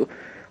tell you,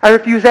 I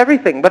refuse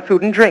everything but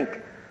food and drink.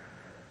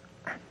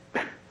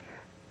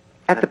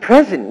 At the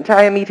present,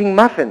 I am eating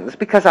muffins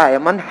because I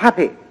am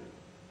unhappy.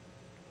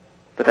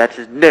 But that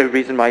is no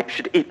reason why you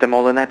should eat them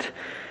all in that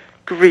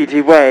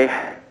greedy way.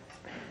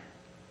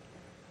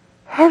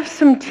 Have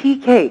some tea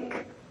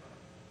cake.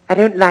 I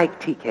don't like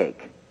tea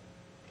cake.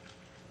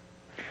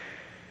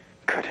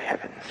 Good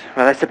heavens.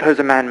 Well, I suppose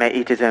a man may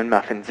eat his own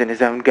muffins in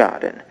his own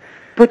garden.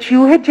 But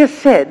you had just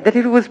said that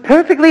it was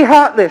perfectly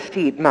heartless to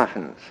eat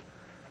muffins.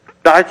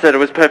 I said it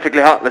was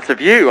perfectly heartless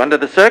of you under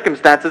the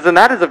circumstances, and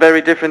that is a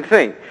very different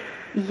thing.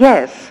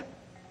 Yes,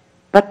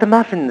 but the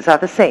muffins are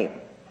the same.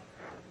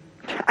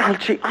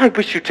 Algy, I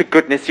wish you to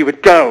goodness you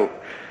would go.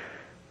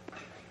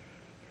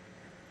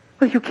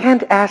 Well, you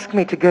can't ask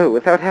me to go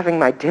without having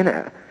my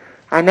dinner.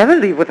 I never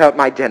leave without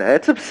my dinner.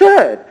 It's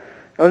absurd.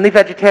 Only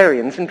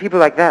vegetarians and people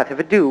like that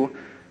ever do.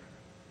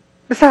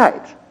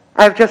 Besides,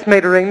 I've just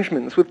made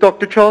arrangements with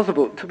Dr.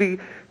 Chasuble to be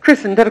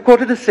christened at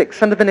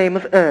 5:45 under the name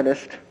of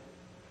Earnest.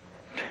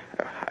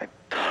 Oh, I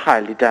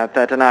highly doubt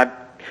that, and I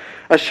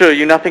assure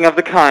you nothing of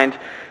the kind.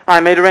 I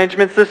made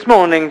arrangements this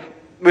morning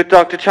with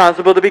Dr.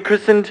 Chasuble to be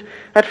christened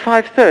at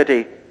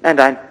 5:30, and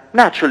I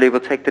naturally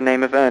will take the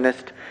name of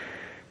Earnest.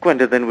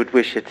 Gwendolen would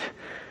wish it.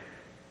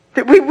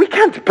 We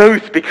can't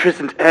both be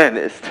christened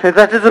Earnest.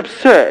 That is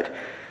absurd.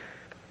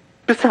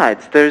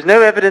 Besides, there is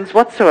no evidence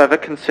whatsoever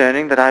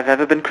concerning that I've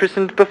ever been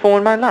christened before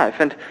in my life,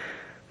 and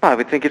I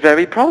would think it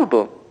very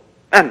probable.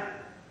 And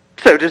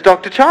so does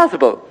Dr.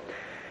 Chasuble.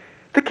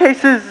 The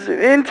case is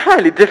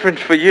entirely different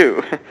for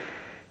you.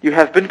 You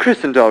have been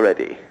christened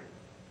already.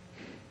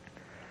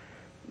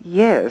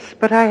 Yes,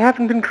 but I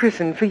haven't been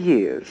christened for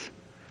years.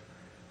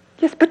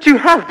 Yes, but you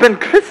have been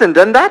christened,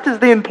 and that is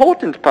the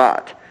important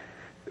part.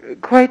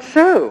 Quite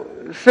so.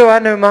 So I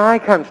know my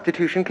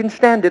constitution can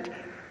stand it.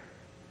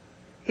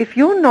 If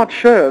you're not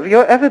sure of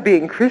your ever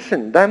being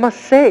christened, I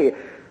must say,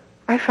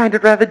 I find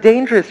it rather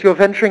dangerous you're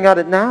venturing on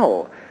it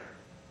now.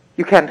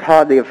 You can't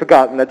hardly have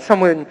forgotten that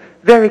someone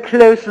very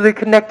closely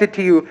connected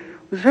to you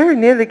was very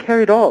nearly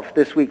carried off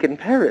this week in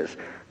Paris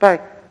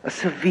by a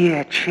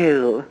severe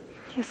chill.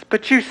 Yes,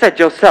 but you said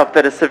yourself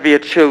that a severe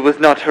chill was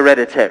not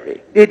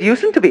hereditary. It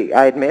used to be,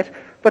 I admit,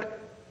 but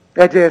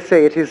I dare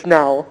say it is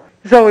now.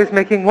 He's always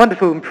making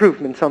wonderful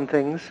improvements on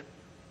things.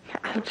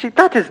 Algy,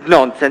 that is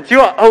nonsense.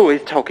 You are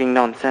always talking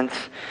nonsense.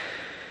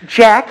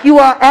 Jack, you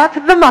are at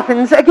the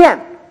muffins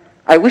again.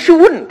 I wish you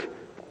wouldn't.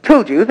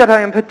 Told you that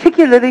I am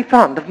particularly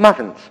fond of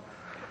muffins.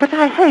 But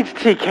I hate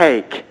tea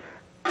cake.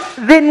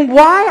 Then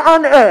why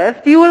on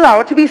earth do you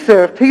allow it to be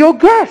served to your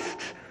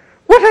guests?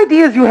 What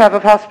ideas you have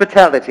of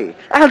hospitality?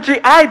 Algy,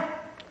 I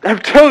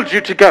have told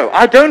you to go.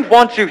 I don't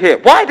want you here.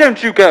 Why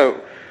don't you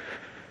go?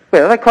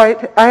 Well,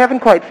 I haven't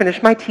quite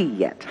finished my tea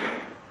yet.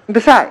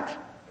 Besides,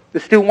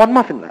 there's still one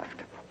muffin left.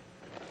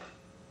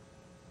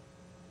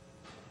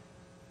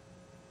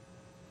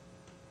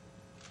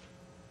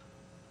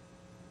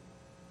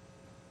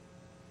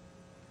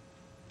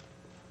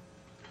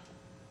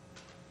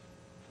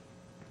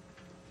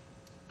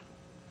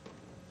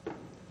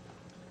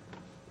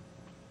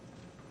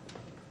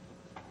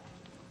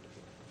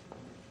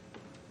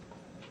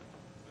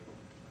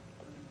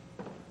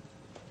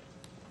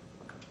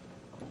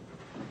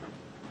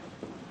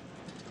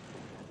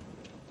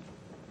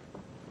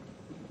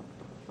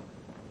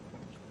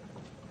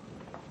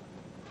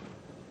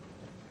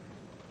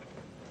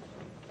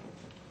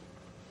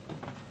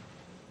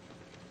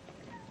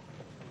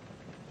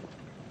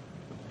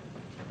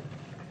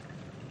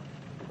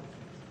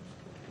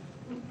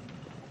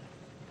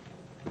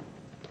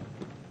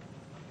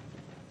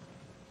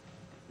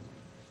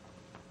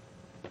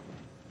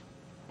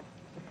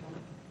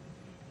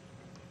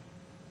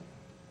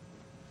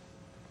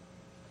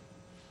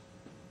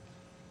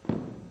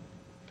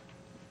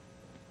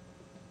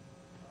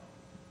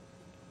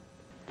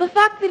 The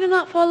fact they did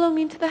not follow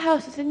me into the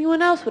house as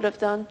anyone else would have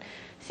done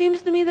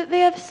seems to me that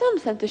they have some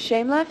sense of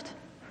shame left.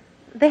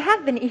 They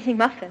have been eating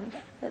muffins.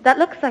 That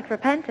looks like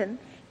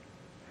repentance.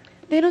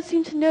 They don't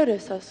seem to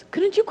notice us.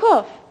 Couldn't you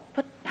cough?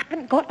 But I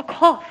haven't got a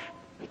cough.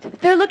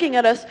 They're looking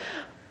at us.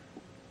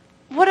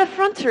 What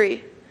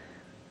effrontery.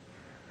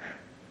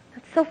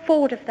 That's so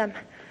forward of them.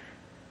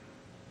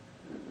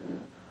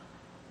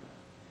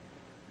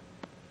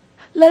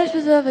 Let us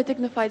preserve a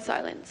dignified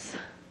silence.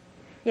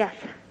 Yes,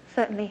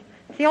 certainly.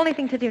 It's the only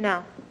thing to do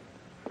now.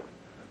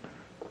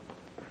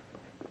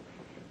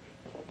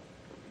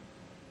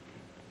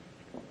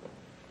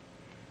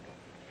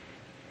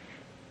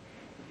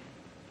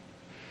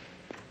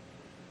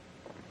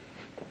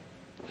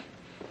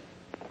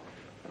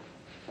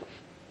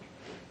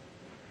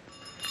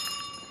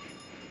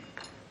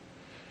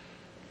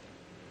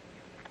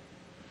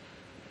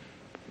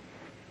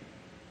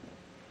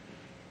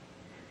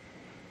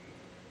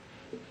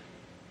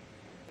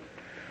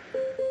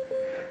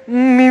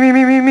 Me, me,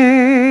 me, me,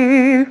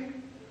 me.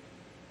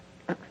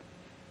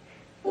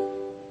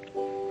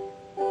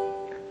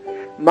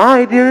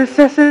 My dear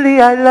Cecily,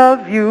 I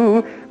love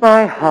you.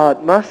 My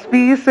heart must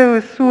be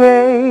so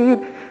swayed.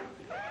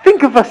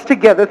 Think of us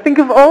together. Think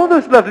of all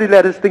those lovely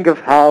letters. Think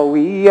of how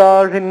we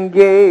are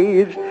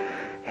engaged.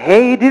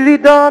 Hey dilly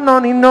da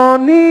nonny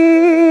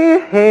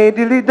nonny. Hey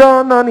dilly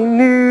da nonny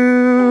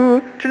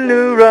noo.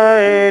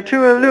 Tuluray,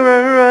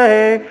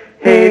 tualuray.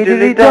 Hey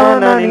dilly da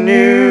nonny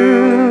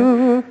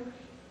noo.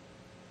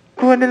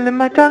 Gwendolyn,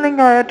 my darling,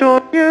 I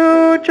adore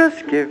you.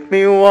 Just give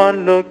me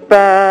one look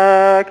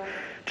back.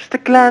 Just a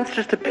glance,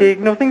 just a peek.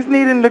 Nothing's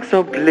needed, look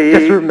so bleak.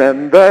 Just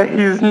remember,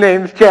 his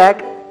name's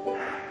Jack.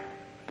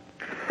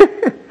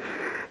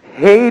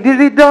 Hey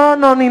dilly da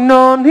nonny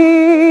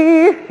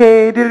nonny.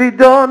 Hey dilly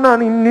da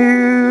nonny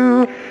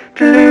noo.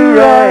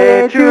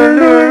 Tuluray,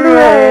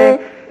 tualuray.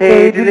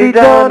 Hey dilly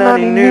da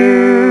nonny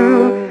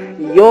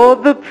noo. You're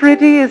the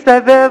prettiest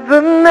I've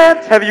ever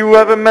met. Have you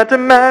ever met a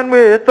man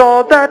with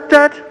all that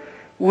debt?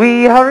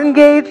 We are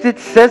engaged, it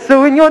says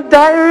so in your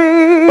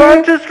diary.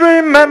 But just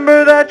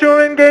remember that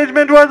your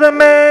engagement was a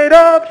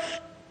made-up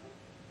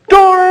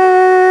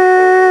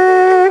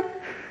story.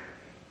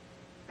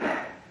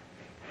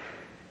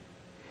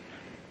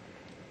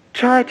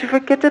 Try to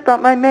forget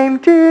about my name,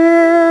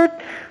 dear.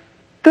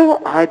 Though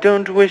I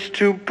don't wish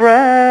to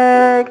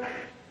brag,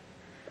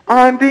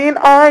 I'm the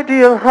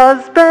ideal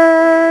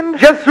husband.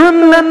 Just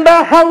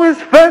remember how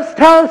his first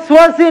house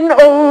was in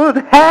Old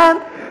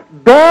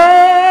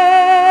Handbag.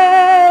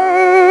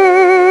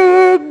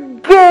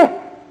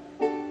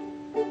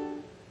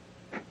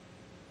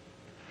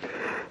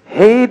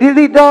 Hey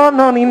dilly da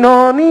nonny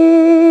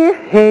nonny.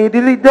 Hey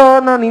dilly da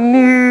nonny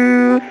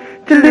noo.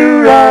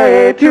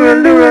 Tuluray,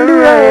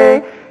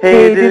 tualuray.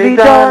 Hey dilly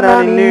da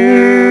nonny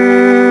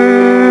noo.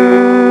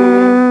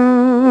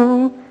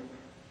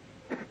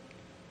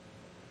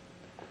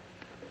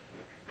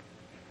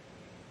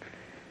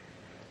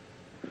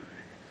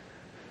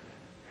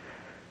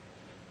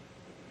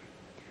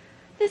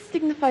 This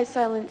dignified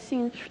silence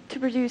seems to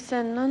produce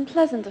an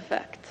unpleasant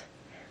effect.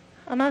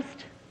 A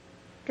most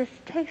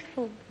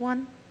distasteful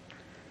one.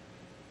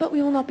 But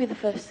we will not be the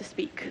first to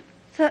speak.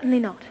 Certainly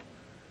not.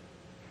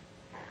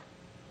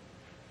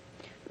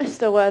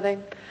 Mr.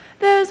 Worthing,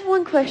 there is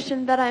one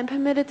question that I am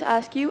permitted to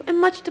ask you, and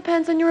much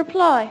depends on your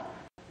reply.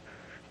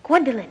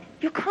 Gwendolen,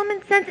 your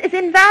common sense is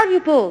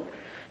invaluable.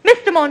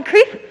 Mr.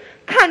 Moncrief,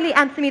 kindly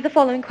answer me the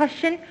following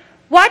question.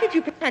 Why did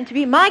you pretend to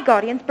be my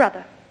guardian's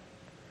brother?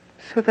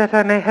 So that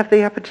I may have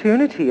the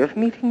opportunity of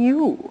meeting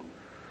you.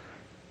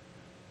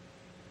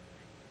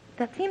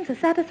 That seems a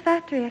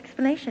satisfactory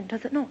explanation,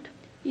 does it not?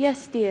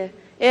 Yes, dear,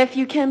 if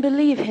you can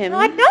believe him. No,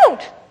 I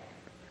don't.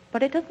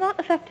 But it does not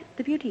affect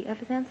the beauty of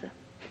his answer.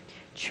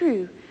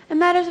 True. In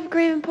matters of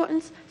grave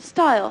importance,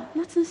 style,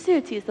 not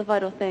sincerity, is the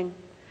vital thing.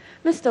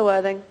 Mr.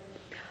 Worthing,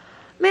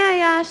 may I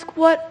ask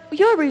what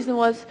your reason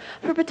was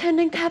for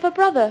pretending to have a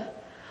brother?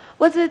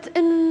 Was it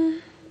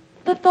in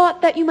the thought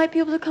that you might be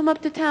able to come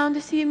up to town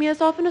to see me as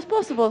often as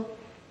possible?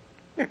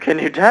 Can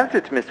you doubt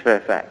it, Miss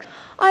Fairfax?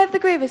 I have the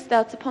gravest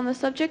doubts upon the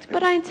subject,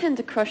 but I intend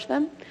to crush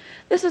them.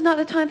 This is not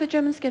the time for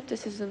German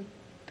skepticism.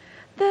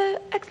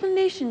 The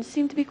explanations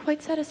seem to be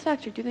quite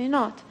satisfactory, do they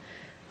not?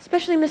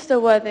 Especially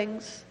Mr.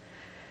 Worthing's.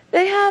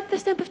 They have the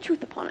stamp of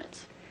truth upon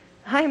it.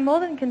 I am more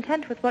than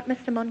content with what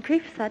Mr.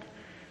 Moncrief said.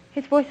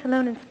 His voice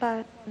alone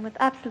inspired me with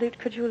absolute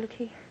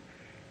credulity.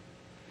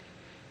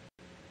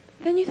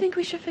 Then you think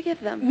we should forgive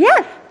them?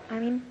 Yes!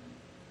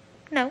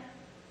 No.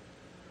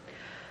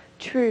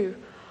 True.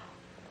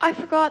 I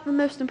forgot the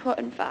most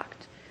important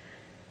fact.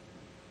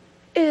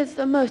 It is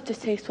the most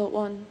distasteful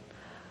one.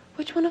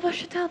 Which one of us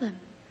should tell them?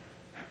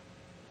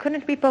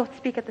 Couldn't we both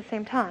speak at the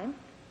same time?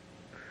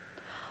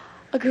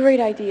 A great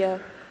idea.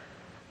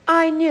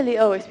 I nearly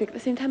always speak at the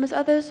same time as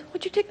others.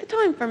 Would you take the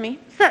time for me?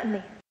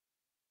 Certainly.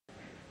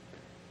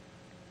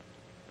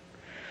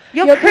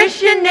 Your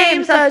Christian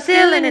names are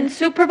still an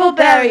insuperable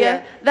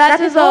barrier. That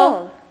is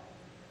all.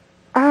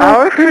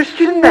 Our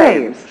Christian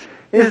names?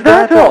 Is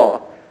that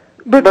all?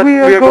 But we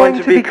are going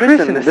to be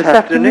christened this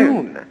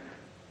afternoon.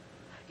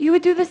 You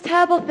would do this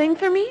terrible thing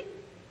for me?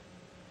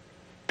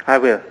 I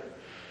will.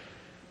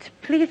 To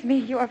please me,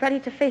 you are ready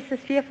to face this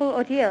fearful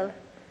ordeal.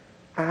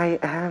 I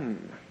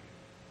am.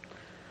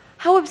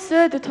 How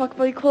absurd to talk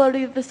about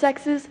equality of the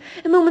sexes.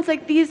 In moments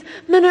like these,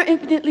 men are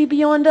infinitely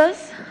beyond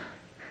us.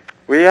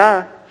 We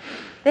are.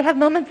 They have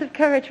moments of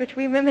courage which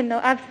we women know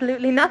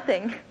absolutely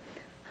nothing.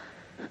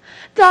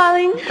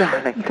 Darling.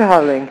 Darling,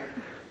 darling.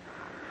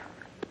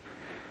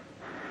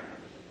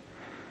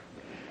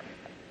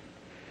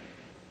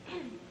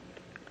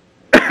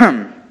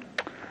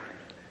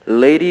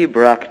 Lady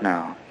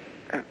Bracknell.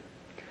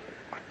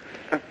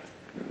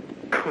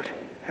 Good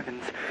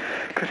heavens.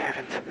 Good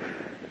heavens.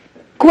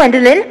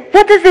 Gwendolen,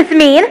 what does this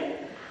mean?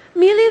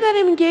 Merely that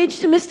I'm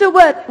engaged to Mr.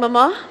 Worth,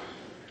 Mama.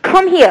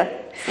 Come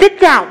here. Sit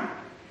down.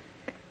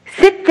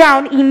 Sit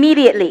down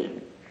immediately.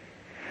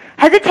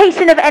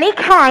 Hesitation of any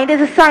kind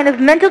is a sign of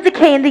mental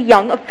decay in the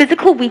young, of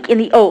physical weak in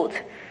the old.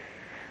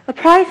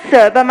 Apprised,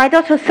 sir, by my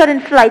daughter's sudden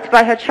flight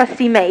by her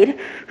trusty maid,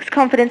 whose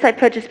confidence I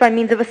purchased by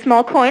means of a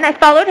small coin, I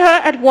followed her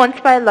at once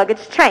by a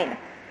luggage train.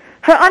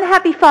 Her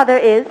unhappy father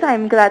is, I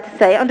am glad to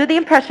say, under the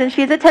impression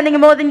she is attending a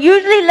more than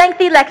usually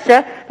lengthy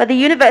lecture by the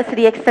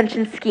University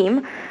Extension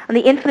Scheme on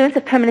the influence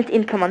of permanent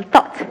income on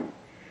thought.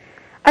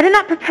 I do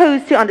not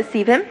propose to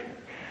undeceive him.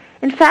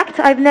 In fact,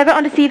 I've never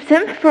undeceived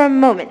him for a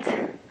moment.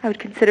 I would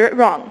consider it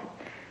wrong.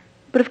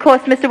 But of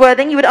course, Mr.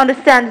 Worthing, you would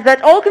understand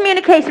that all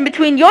communication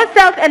between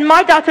yourself and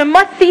my daughter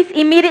must cease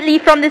immediately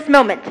from this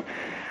moment.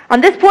 On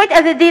this point,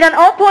 as indeed on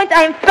all points,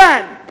 I am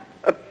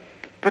firm.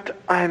 But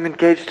I am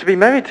engaged to be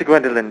married to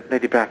Gwendolen,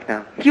 Lady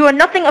Bracknell. You are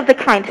nothing of the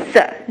kind,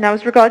 sir. Now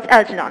as regards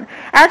Algernon.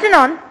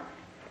 Algernon!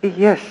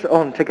 Yes,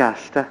 Aunt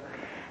Augusta.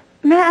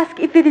 May I ask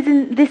if it is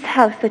in this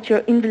house that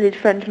your invalid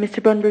friend,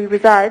 Mr. Bunbury,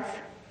 resides?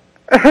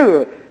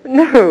 Oh,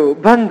 no,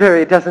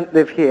 Bunbury doesn't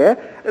live here.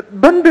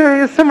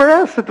 Bunbury is somewhere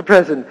else at the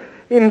present.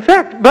 In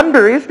fact,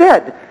 Bunbury is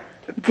dead.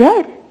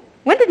 Dead?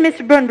 When did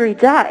Mr. Bunbury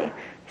die?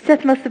 His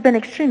death must have been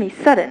extremely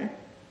sudden.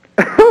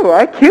 Oh,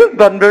 I killed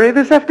Bunbury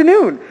this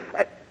afternoon.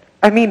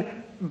 I mean,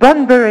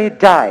 Bunbury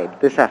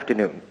died this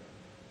afternoon.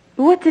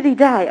 What did he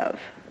die of?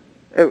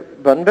 Oh,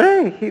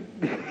 Bunbury?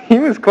 He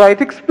was quite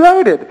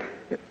exploded.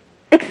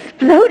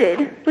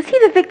 Exploded? Was he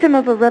the victim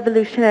of a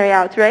revolutionary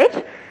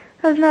outrage?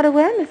 I was not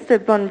aware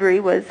Mr. Bunbury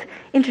was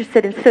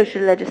interested in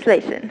social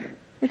legislation.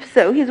 If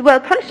so, he is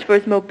well punished for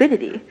his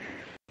morbidity.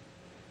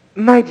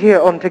 My dear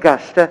Aunt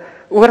Augusta,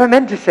 what I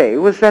meant to say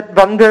was that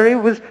Bunbury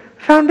was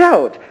found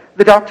out.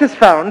 The doctors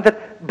found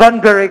that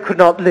Bunbury could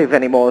not live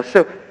anymore,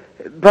 so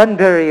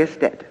Bunbury is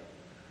dead.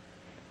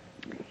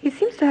 He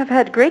seems to have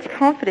had great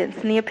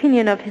confidence in the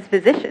opinion of his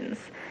physicians.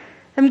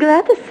 I'm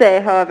glad to say,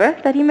 however,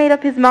 that he made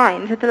up his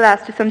mind at the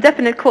last to some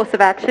definite course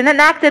of action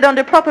and acted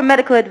under proper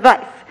medical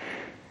advice.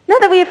 Now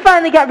that we have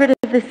finally got rid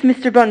of this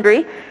Mr.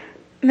 Bunbury,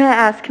 may I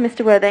ask,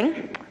 Mr.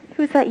 Worthing,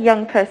 who is that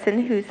young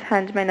person whose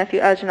hand my nephew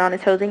Algernon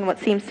is holding in what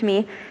seems to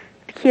me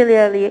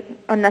peculiarly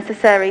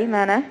unnecessary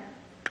manner?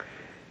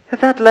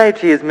 That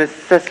lady is Miss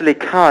Cecily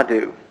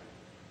Cardew,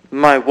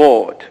 my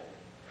ward.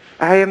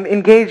 I am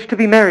engaged to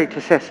be married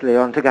to Cecily,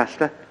 Aunt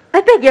Augusta.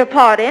 I beg your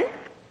pardon?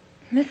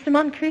 Mr.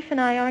 Moncrief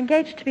and I are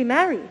engaged to be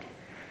married.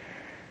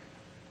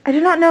 I do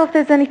not know if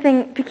there's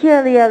anything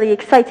peculiarly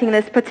exciting in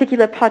this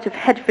particular part of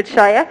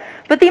Hertfordshire,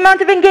 but the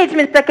amount of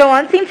engagements that go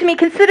on seem to me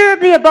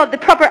considerably above the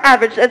proper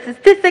average as the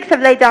statistics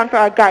have laid down for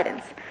our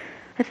guidance.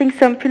 I think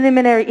some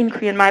preliminary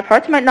inquiry on my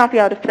part might not be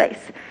out of place.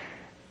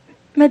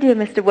 My dear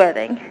Mr.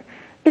 Worthing,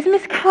 is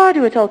Miss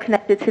Cardew at all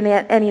connected to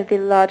any of the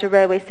larger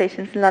railway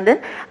stations in London?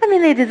 I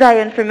merely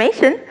desire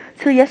information.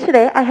 Till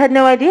yesterday, I had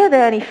no idea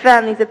there are any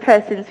families of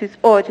persons whose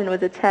origin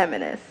was a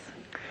terminus.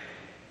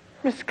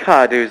 Miss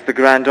Cardew is the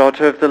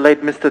granddaughter of the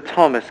late Mr.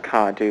 Thomas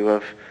Cardew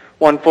of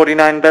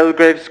 149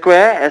 Belgrave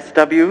Square,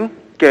 SW,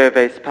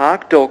 Gervais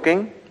Park,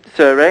 Dorking,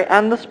 Surrey,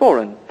 and the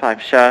Sporran,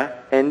 Fifeshire,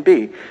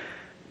 NB.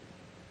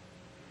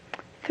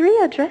 3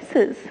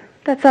 addresses.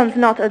 That sounds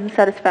not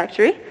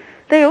unsatisfactory.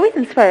 They always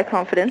inspire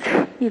confidence,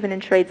 even in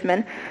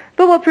tradesmen.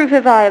 But what proof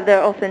have I of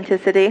their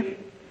authenticity?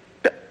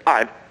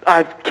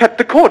 I've kept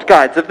the court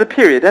guides of the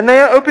period, and they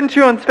are open to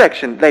your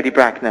inspection, Lady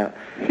Bracknell.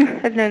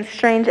 I've known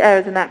strange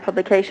errors in that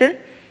publication.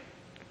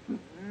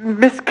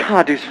 Miss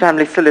Cardew's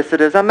family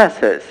solicitors are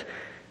Messrs.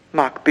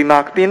 Markby,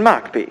 Markby, and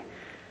Markby.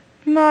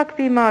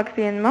 Markby,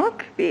 Markby, and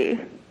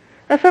Markby.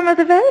 A firm of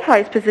the very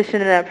highest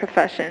position in their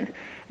profession.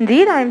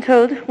 Indeed, I am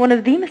told one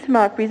of the Miss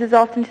Markbys is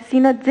often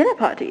seen at dinner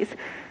parties.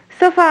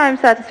 So far, I am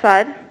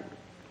satisfied.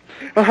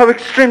 Oh, how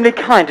extremely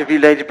kind of you,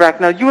 Lady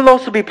Bracknell. You will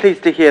also be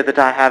pleased to hear that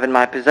I have in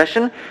my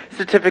possession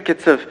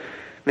certificates of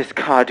Miss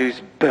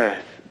Cardew's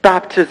birth,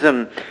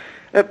 baptism,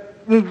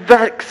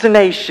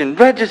 vaccination,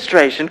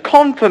 registration,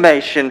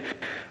 confirmation,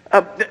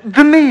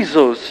 the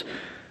measles,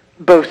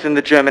 both in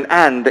the German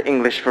and the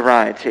English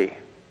variety.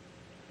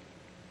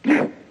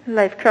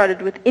 Life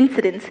crowded with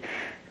incidents,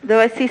 though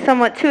I see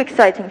somewhat too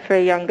exciting for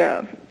a young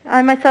girl.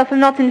 I myself am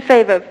not in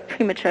favor of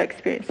premature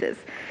experiences.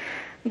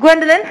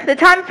 Gwendolen, the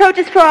time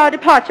approaches for our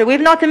departure. We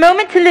have not a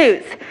moment to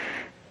lose.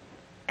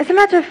 As a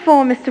matter of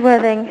form, Mr.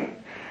 Worthing,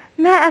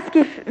 may I ask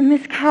if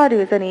Miss Cardew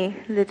has any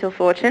little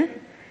fortune?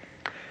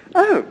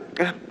 Oh,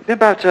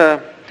 about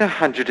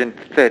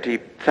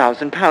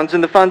 130,000 pounds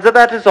in the funds.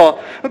 That is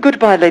all.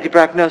 Goodbye, Lady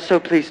Bracknell. So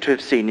pleased to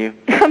have seen you.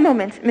 A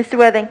moment, Mr.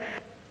 Worthing.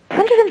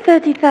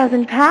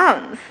 130,000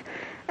 pounds?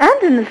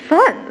 And in the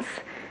funds?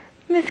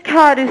 Miss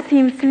Cardew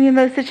seems to me a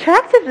most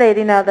attractive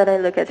lady now that I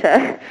look at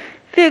her.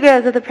 Few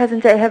girls of the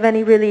present day have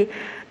any really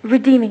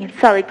redeeming and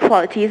solid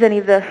qualities, any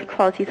of the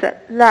qualities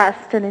that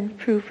last and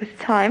improve with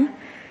time.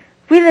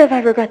 We live,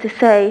 I regret to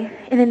say,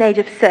 in an age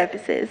of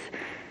surfaces.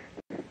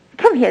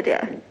 Come here,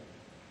 dear.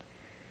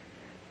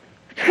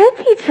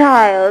 Pretty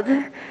child.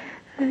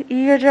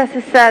 Your dress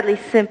is sadly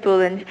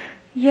simple, and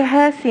your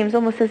hair seems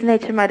almost as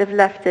nature might have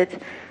left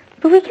it.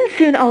 But we can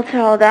soon alter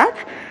all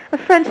that. A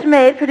French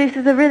maid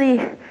produces a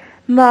really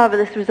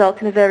marvelous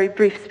result in a very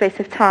brief space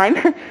of time.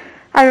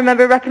 I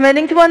remember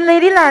recommending to one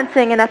Lady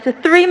Lansing, and after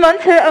 3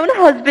 months her own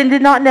husband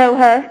did not know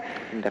her.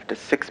 And after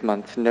 6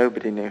 months,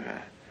 nobody knew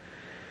her.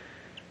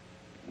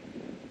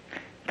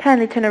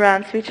 Kindly turn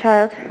around, sweet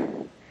child.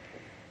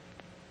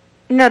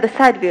 No, the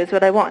side view is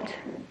what I want.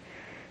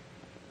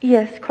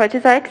 Yes, quite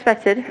as I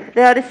expected.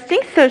 There are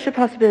distinct social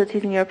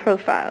possibilities in your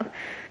profile.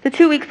 The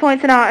 2 weak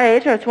points in our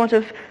age are its want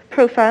of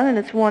profile and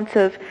its want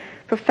of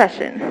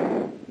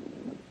profession.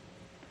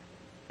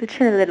 The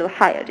chin a little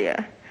higher,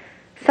 dear.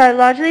 Style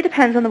largely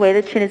depends on the way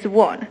the chin is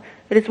worn.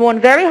 It is worn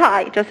very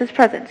high, just as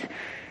present.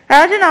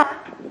 Algernon.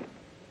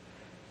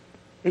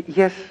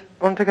 Yes,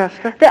 Aunt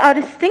Augusta? There are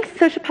distinct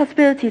social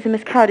possibilities in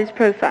Miss Cardew's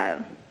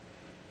profile.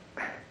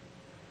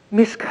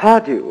 Miss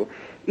Cardew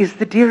is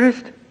the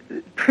dearest,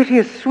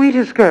 prettiest,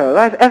 sweetest girl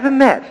I've ever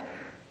met.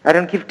 I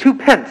don't give 2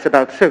 pence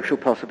about social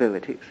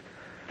possibilities.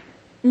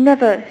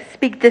 Never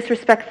speak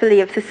disrespectfully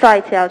of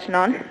society,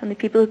 Algernon. Only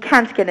people who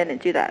can't get in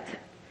it do that.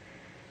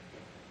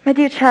 My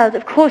dear child,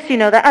 of course you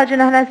know that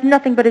Algernon has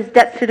nothing but his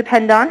debts to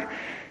depend on.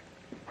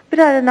 But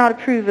I do not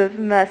approve of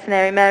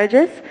mercenary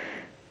marriages.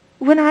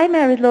 When I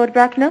married Lord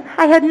Bracknell,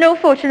 I had no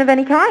fortune of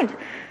any kind.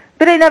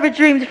 But I never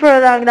dreamed for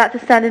allowing that to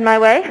stand in my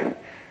way.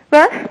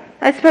 Well,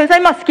 I suppose I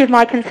must give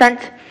my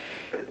consent.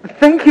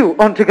 Thank you,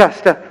 Aunt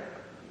Augusta.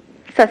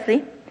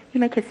 Cecily, you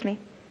may kiss me.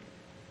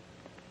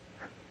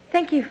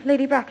 Thank you,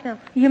 Lady Bracknell.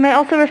 You may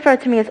also refer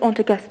to me as Aunt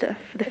Augusta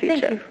for the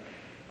future. Thank you,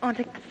 Aunt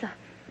Augusta.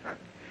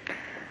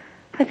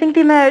 I think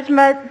the marriage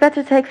might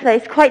better take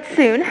place quite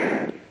soon.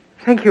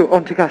 Thank you,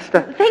 Aunt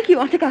Augusta. Thank you,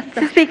 Aunt Augusta.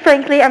 To speak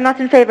frankly, I'm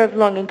not in favor of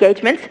long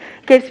engagements. It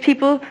gives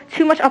people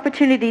too much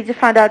opportunity to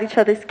find out each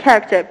other's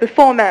character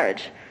before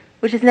marriage,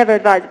 which is never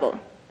advisable.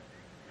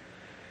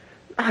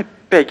 I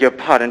beg your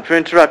pardon for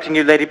interrupting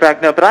you, Lady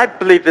Bracknell, but I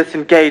believe this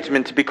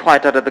engagement to be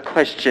quite out of the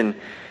question.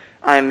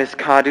 I am Miss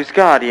Cardew's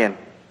guardian,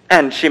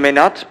 and she may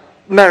not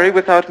marry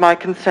without my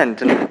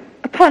consent. And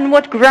Upon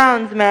what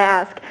grounds, may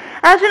I ask?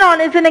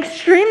 Algernon is an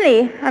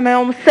extremely, I may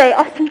almost say,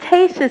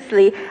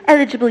 ostentatiously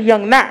eligible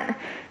young man.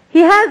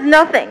 He has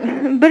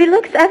nothing, but he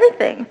looks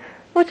everything.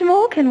 What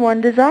more can one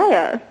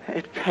desire?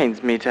 It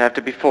pains me to have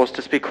to be forced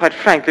to speak quite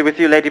frankly with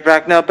you, Lady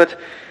Bracknell, but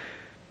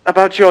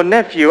about your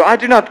nephew, I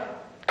do not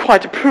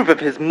quite approve of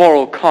his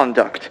moral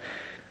conduct.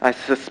 I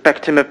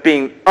suspect him of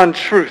being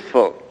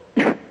untruthful.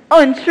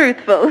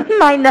 Untruthful?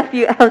 My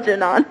nephew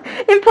Algernon?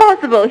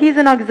 Impossible. He's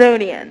an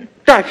Oxonian.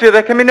 I fear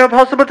there can be no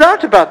possible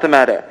doubt about the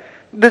matter.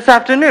 This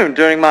afternoon,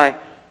 during my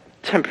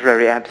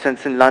temporary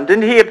absence in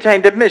London, he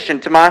obtained admission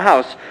to my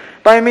house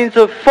by means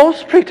of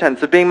false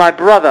pretense of being my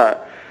brother,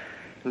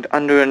 and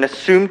under an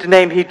assumed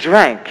name he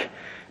drank.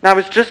 And I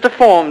was just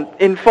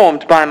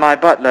informed by my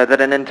butler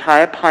that an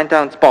entire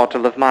pint-ounce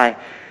bottle of my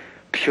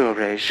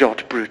Pure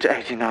Jot Brut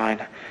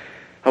 89,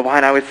 a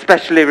wine I was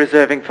specially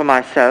reserving for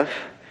myself.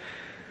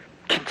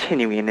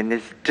 Continuing in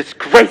his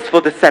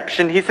disgraceful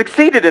deception, he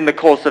succeeded in the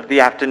course of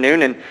the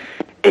afternoon in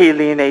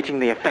alienating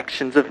the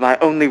affections of my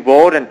only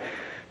ward, and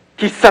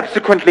he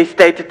subsequently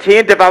stayed to tea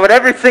and devoured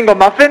every single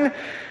muffin.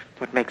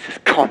 What makes his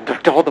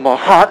conduct all the more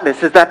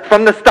heartless is that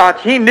from the start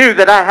he knew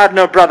that I had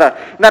no brother,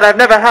 that I've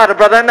never had a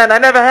brother, and that I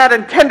never had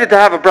intended to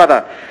have a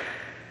brother.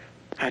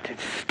 I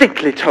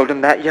distinctly told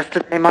him that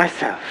yesterday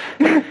myself.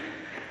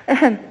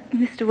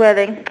 Mr.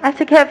 Worthing,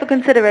 after careful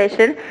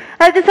consideration,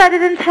 I've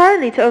decided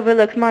entirely to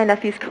overlook my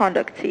nephew's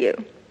conduct to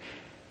you.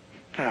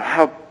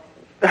 Oh,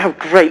 how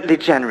greatly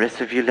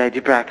generous of you, Lady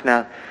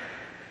Bracknell.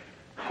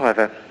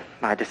 However,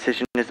 my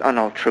decision is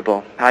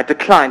unalterable. I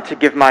decline to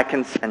give my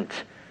consent.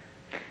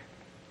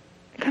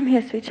 Come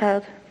here, sweet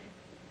child.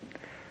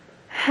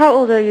 How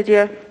old are you,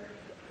 dear?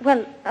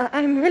 Well,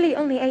 I'm really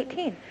only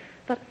 18,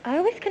 but I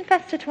always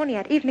confess to 20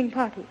 at evening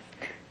parties.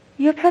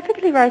 You're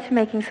perfectly right in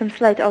making some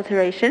slight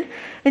alteration.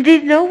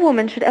 Indeed, no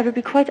woman should ever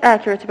be quite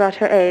accurate about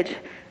her age.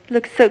 It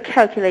looks so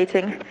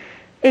calculating.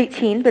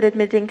 18, but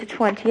admitting to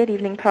 20 at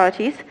evening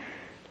parties.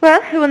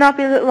 Well, it will not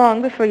be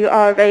long before you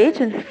are of age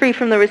and free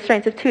from the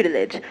restraints of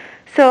tutelage.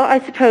 So I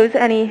suppose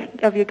any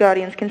of your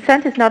guardian's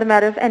consent is not a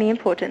matter of any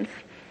importance.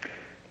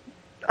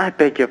 I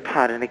beg your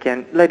pardon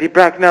again, Lady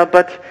Bracknell,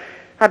 but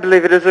I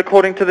believe it is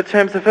according to the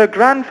terms of her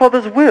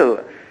grandfather's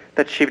will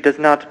that she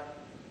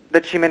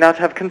may not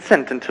have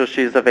consent until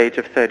she is of age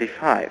of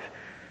 35.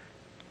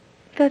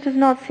 That does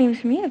not seem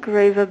to me a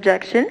grave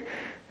objection.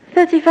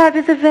 35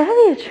 is a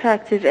very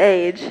attractive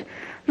age.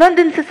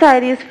 London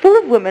society is full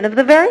of women of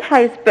the very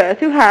highest birth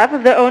who have,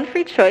 of their own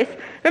free choice,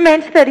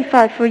 remained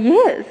 35 for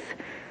years.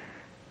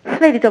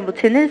 Lady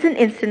Dumbleton is an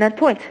instant at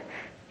point.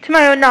 To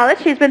my own knowledge,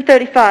 she has been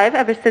 35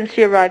 ever since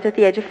she arrived at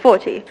the age of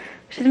 40,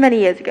 which is many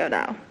years ago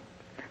now.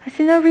 I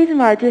see no reason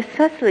why dear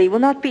Cecily will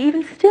not be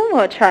even still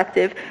more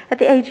attractive at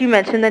the age you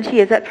mentioned than she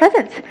is at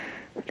present.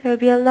 There will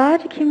be a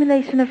large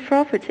accumulation of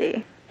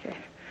property.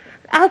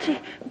 Algy,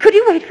 could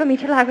you wait for me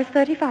till I was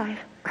 35?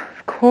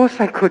 Of course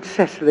I could,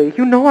 Cecily.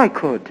 You know I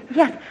could.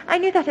 Yes, I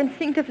knew that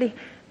instinctively,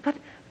 but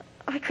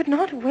I could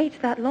not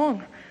wait that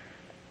long.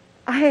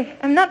 I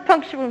am not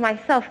punctual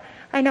myself,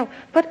 I know,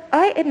 but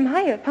I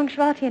admire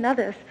punctuality in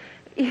others.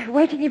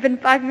 Waiting even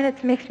 5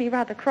 minutes makes me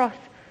rather cross.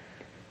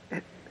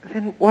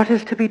 Then what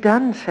is to be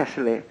done,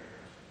 Cecily?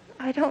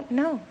 I don't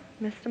know,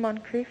 Mr.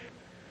 Moncrief.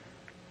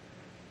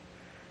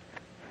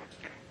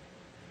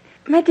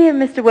 My dear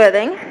Mr.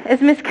 Worthing,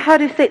 as Miss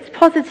Cardew states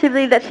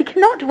positively that she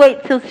cannot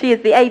wait till she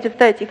is the age of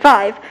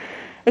 35,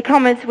 a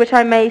comment which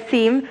I may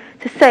seem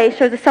to say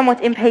shows a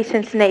somewhat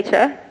impatient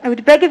nature, I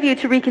would beg of you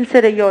to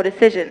reconsider your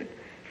decision.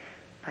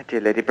 My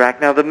dear Lady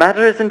Bracknell, the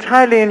matter is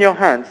entirely in your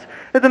hands.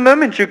 At the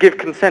moment you give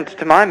consent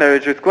to my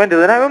marriage with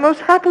Gwendolen, I will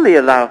most happily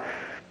allow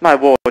my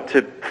ward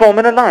to form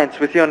an alliance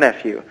with your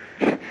nephew.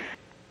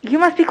 You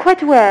must be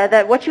quite aware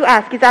that what you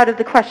ask is out of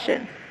the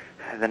question.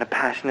 Then a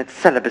passionate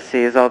celibacy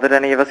is all that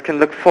any of us can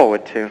look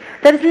forward to.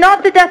 That is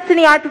not the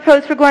destiny I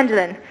propose for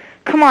Gwendolen.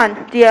 Come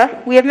on,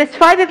 dear. We have missed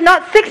 5, if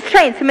not 6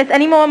 trains. To miss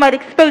any more might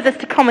expose us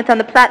to comment on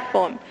the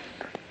platform.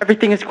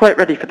 Everything is quite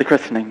ready for the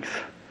christenings.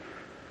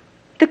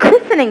 The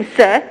christening,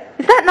 sir?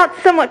 Is that not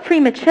somewhat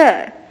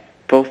premature?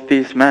 Both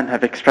these men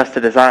have expressed a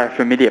desire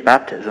for immediate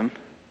baptism.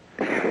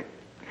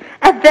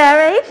 At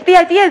their age, the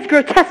idea is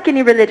grotesque and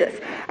irreligious.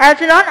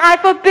 Algernon, I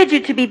forbid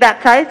you to be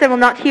baptized. I will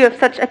not hear of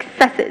such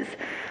excesses.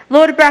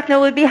 Lord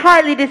Bracknell would be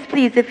highly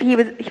displeased if he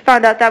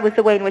found out that was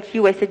the way in which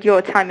you wasted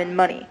your time and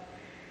money.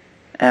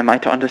 Am I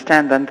to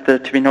understand, then, that there are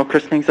to be no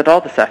christenings at all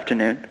this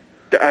afternoon?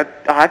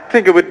 I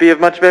think it would be of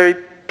much very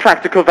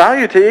practical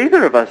value to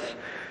either of us.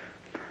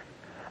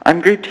 I'm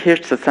grieved to hear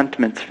such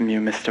sentiments from you,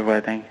 Mr.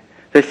 Worthing.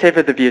 They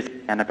savour the views of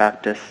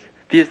Anabaptists,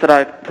 views that I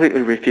have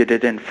completely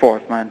refuted in 4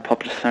 of my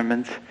unpublished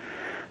sermons.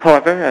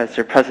 However, as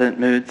your present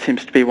mood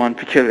seems to be one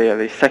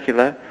peculiarly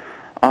secular,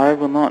 I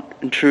will not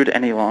intrude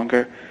any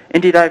longer.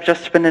 Indeed, I have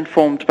just been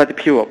informed by the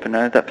pew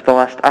opener that for the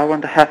last hour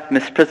and a half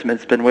Miss Prism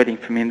has been waiting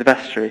for me in the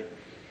vestry.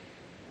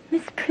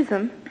 Miss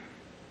Prism?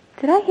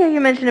 Did I hear you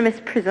mention a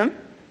Miss Prism?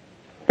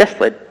 Yes,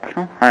 Lady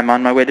Bracknell. I am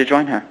on my way to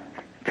join her.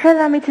 Pray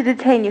allow me to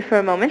detain you for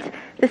a moment.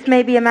 This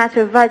may be a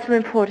matter of vital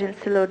importance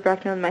to Lord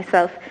Bracknell and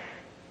myself.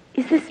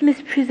 Is this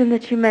Miss Prism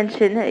that you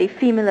mention, a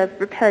female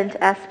of repellent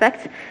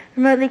aspect,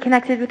 remotely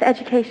connected with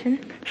education?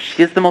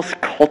 She is the most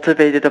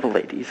cultivated of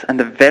ladies, and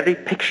the very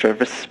picture of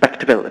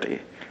respectability.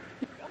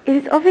 It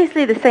is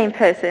obviously the same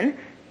person.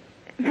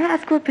 May I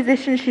ask what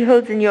position she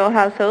holds in your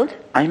household?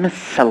 I'm a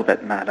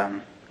celibate,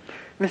 madam.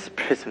 Miss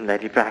Prism,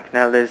 Lady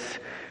Bracknell, is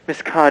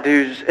Miss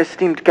Cardew's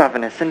esteemed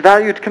governess and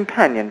valued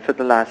companion for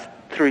the last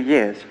 3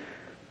 years.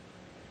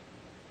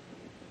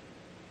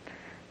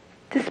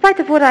 Despite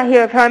of what I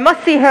hear of her, I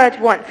must see her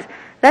at once.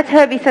 Let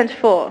her be sent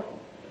for.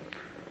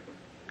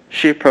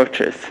 She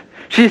approaches.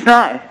 She's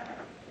nigh.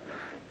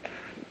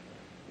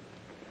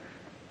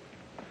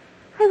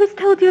 I was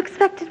told you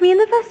expected me in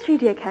the vestry,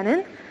 dear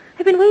Canon.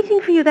 I've been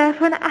waiting for you there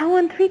for 1 hour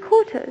and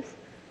 3/4.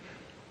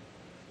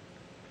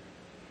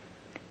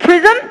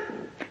 Prism?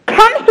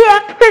 Come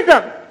here,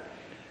 Prism!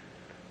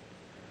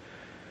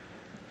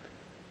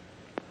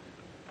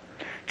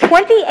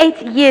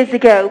 28 years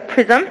ago,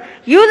 Prism,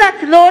 you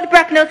left Lord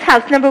Bracknell's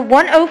house, number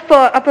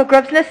 104, Upper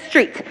Grosvenor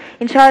Street,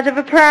 in charge of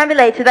a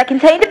perambulator that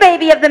contained a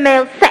baby of the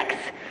male sex.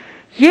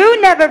 You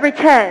never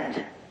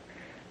returned.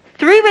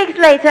 3 weeks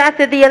later,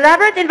 after the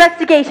elaborate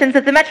investigations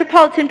of the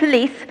Metropolitan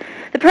Police,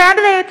 the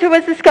perambulator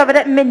was discovered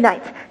at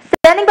midnight,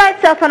 standing by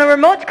itself on a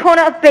remote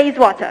corner of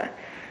Bayswater.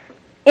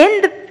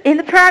 In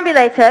the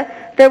perambulator,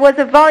 there was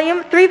a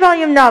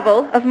 3-volume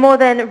novel of more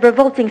than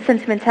revolting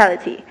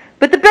sentimentality.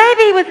 But the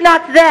baby was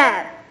not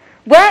there.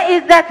 Where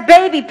is that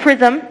baby,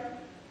 Prism?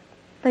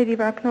 Lady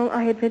Bracknell,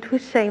 I admit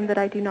with shame that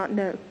I do not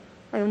know.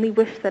 I only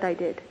wish that I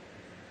did.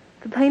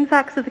 The plain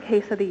facts of the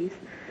case are these.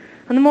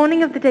 On the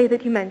morning of the day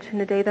that you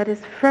mentioned, a day that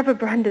is forever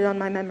branded on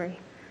my memory,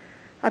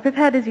 I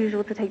prepared as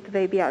usual to take the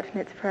baby out in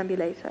its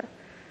perambulator.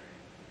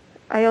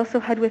 I also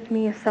had with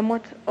me a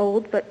somewhat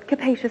old but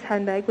capacious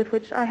handbag with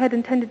which I had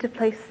intended to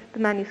place the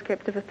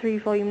manuscript of a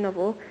 3-volume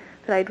novel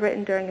that I had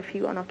written during a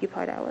few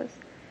unoccupied hours.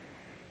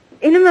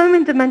 In a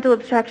moment of mental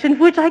abstraction,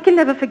 for which I can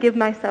never forgive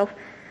myself,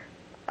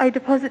 I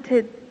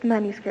deposited the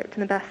manuscript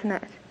in the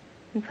bassinet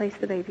and placed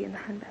the baby in the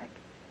handbag.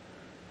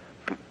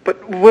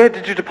 But where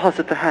did you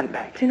deposit the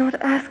handbag? Do not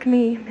ask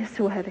me, Mr.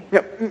 Worthing.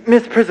 No,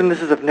 Miss Prism,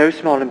 this is of no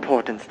small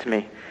importance to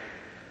me.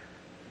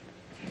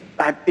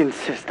 I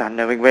insist on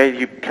knowing where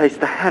you placed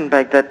the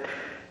handbag that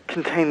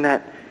contained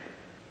that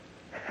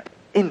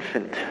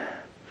infant.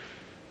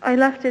 I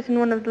left it in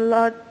one of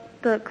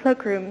the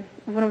cloakroom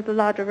of one of the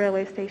larger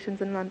railway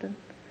stations in London.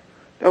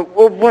 Oh,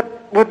 well,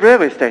 what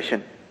railway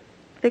station?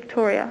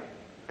 Victoria,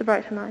 the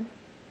Brighton line.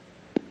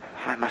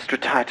 I must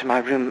retire to my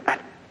room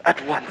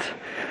at once.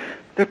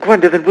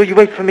 Gwendolyn, will you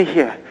wait for me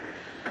here?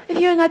 If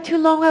you're not too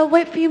long, I'll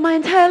wait for you my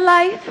entire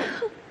life.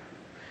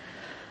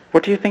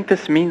 What do you think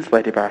this means,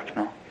 Lady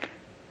Bracknell?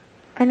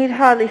 I need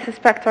hardly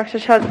suspect, Dr.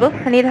 Chasuble.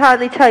 I need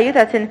hardly tell you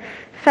that in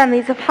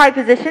families of high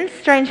position,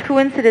 strange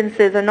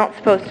coincidences are not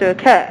supposed to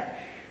occur.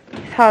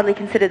 It's hardly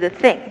considered a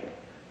thing.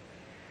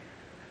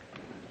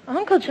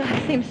 Uncle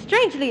Jack seems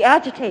strangely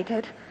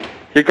agitated.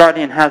 Your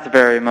guardian has a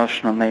very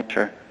emotional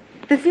nature.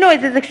 This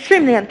noise is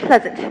extremely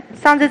unpleasant. It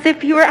sounds as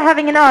if you were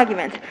having an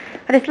argument.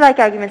 I dislike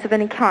arguments of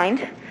any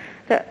kind.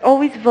 They're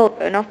always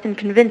vulgar and often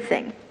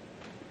convincing.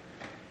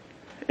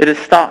 It is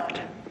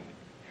stopped.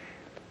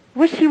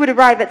 Wish he would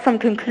arrive at some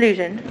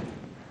conclusion.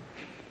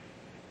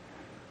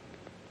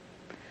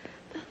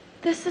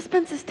 This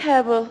suspense is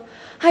terrible.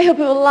 I hope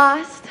it will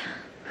last.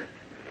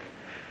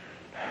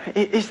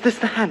 Is this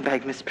the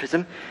handbag, Miss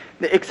Prism?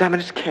 Examine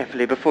it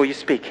carefully before you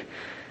speak.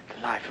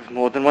 The life of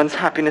more than one's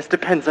happiness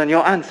depends on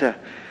your answer.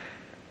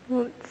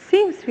 Well, it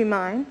seems to be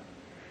mine.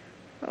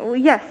 Oh,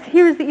 yes,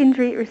 here is the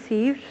injury it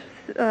received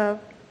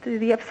through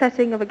the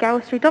upsetting of a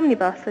Gower Street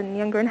omnibus in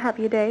younger and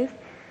happier days.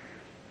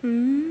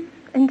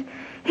 And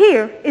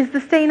here is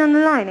the stain on the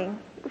lining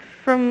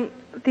from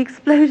the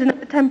explosion of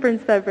the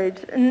temperance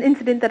beverage, an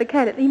incident that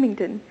occurred at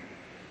Leamington.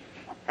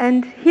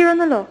 And here on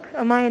the lock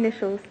are my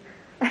initials.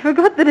 I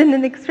forgot that in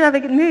an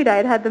extravagant mood I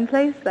had had them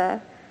placed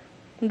there.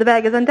 The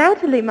bag is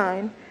undoubtedly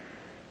mine.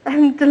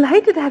 I'm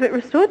delighted to have it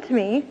restored to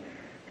me.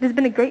 It has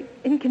been a great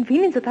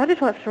inconvenience without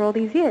it after all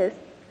these years.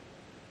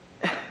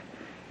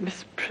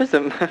 Miss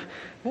Prism,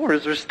 more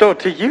is restored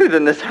to you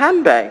than this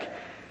handbag.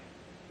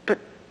 But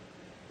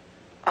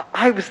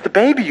I was the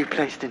baby you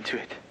placed into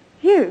it.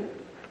 You?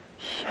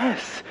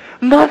 Yes,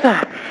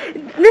 Mother!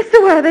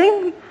 Mr.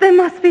 Worthing, there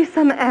must be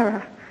some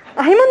error.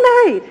 I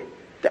am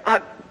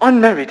unmarried.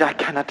 Unmarried, I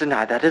cannot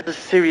deny that. It's a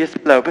serious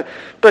blow.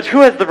 But who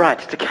has the right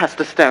to cast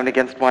a stone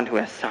against one who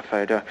has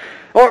suffered?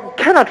 Or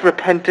cannot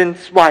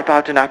repentance wipe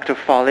out an act of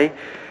folly?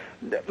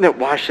 No,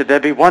 why should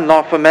there be one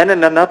law for men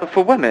and another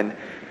for women?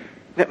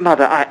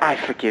 Mother, I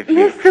forgive you.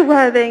 Mr.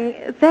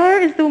 Worthing, there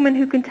is the woman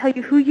who can tell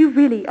you who you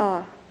really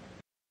are.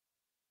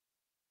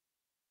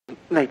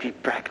 Lady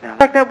Bracknell.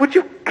 Bracknell, would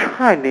you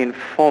kindly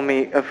inform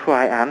me of who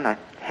I am? I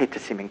hate to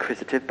seem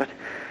inquisitive, but...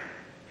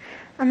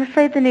 I'm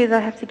afraid the news I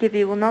have to give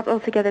you will not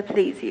altogether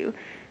please you.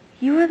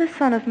 You are the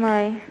son of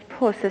my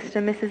poor sister,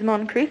 Mrs.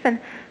 Moncrief,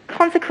 and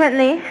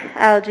consequently,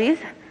 Algy's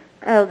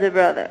elder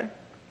brother.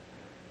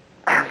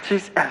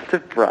 Algy's elder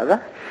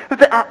brother?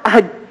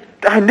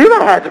 I knew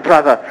I had a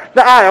brother.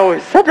 I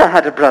always said I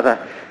had a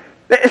brother.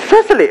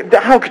 Cecily,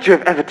 how could you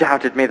have ever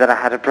doubted me that I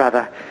had a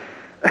brother?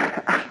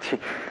 Algy,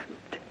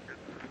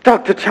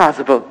 Dr.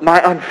 Chasuble,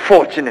 my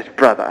unfortunate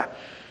brother.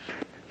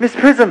 Miss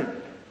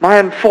Prism, my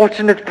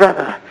unfortunate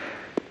brother.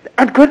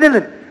 And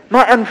Gwendolyn,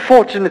 my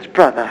unfortunate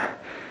brother.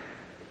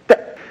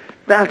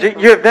 Algy,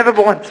 you have never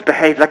once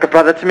behaved like a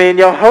brother to me in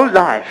your whole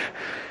life.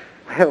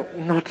 Well,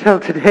 not till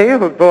today,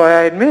 old boy,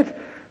 I admit.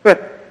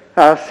 But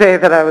I'll say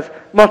that I was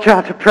much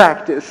out of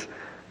practice.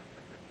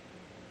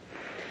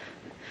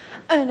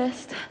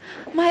 Ernest,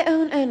 my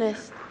own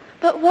Ernest.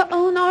 But what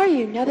own are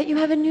you now that you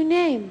have a new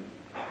name?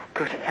 Oh,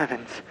 good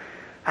heavens.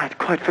 I had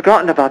quite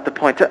forgotten about the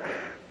point.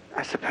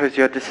 I suppose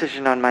your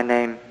decision on my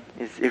name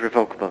is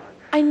irrevocable.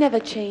 I never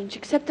change,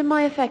 except in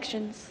my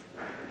affections.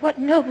 What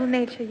noble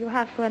nature you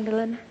have,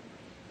 Gwendolyn.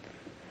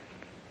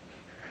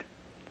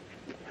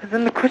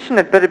 Then the question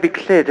had better be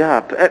cleared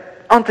up.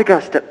 Aunt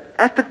Augusta,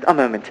 a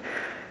moment.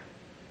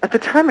 At the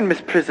time when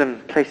Miss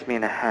Prism placed me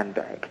in a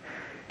handbag,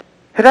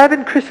 had I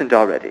been christened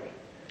already?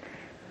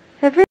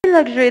 Every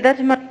luxury that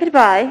money could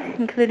buy,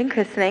 including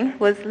christening,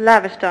 was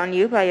lavished on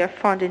you by your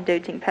fond and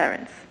doting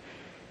parents.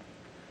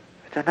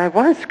 Then I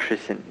was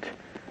christened.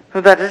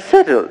 Well, that is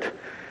settled.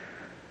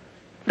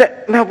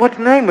 Now, what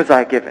name was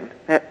I given?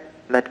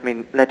 Let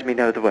me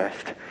know the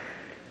worst.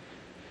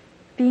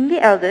 Being the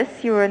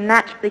eldest, you were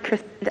naturally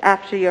christened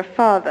after your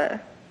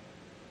father.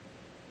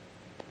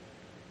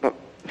 Well,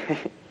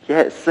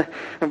 yes,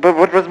 but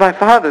what was my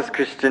father's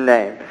Christian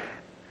name?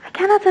 I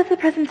cannot at the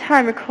present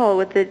time recall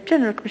what the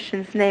general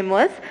Christian's name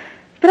was,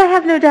 but I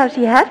have no doubt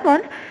he had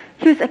one.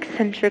 He was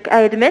eccentric,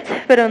 I admit,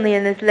 but only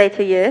in his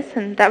later years,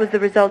 and that was the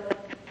result of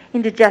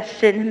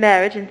indigestion,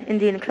 marriage, and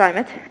Indian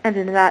climate, and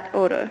in that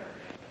order.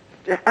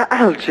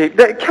 Algy,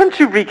 can't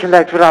you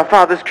recollect what our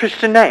father's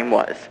Christian name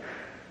was?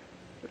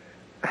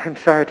 I'm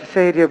sorry to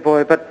say, dear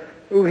boy, but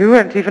we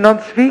weren't even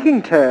on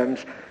speaking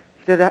terms.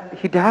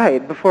 He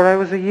died before I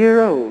was a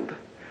year old.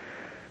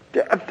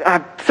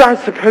 I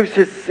suppose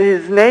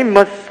his name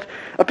must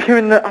appear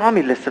in the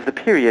army list of the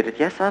period,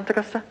 yes, Aunt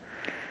Augusta?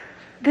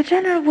 The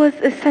general was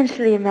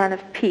essentially a man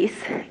of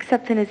peace,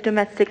 except in his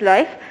domestic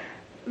life.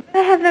 I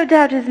have no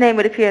doubt his name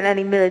would appear in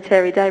any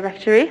military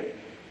directory.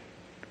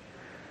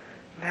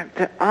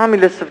 The army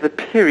lists of the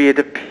period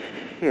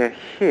appear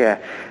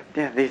here.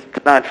 Yeah, these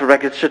delightful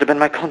records should have been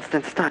my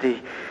constant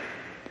study.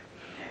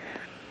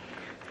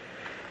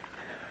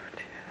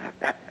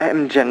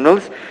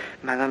 Generals,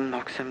 Mellon,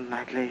 Moxham,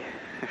 Knightley.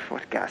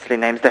 What ghastly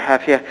names they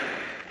have here.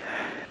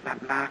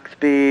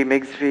 Maxby,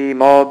 Migsby,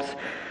 Mobbs.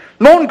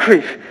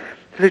 Moncrief!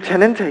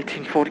 Lieutenant,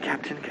 1840,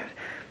 Captain,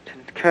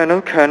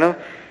 Lieutenant Colonel,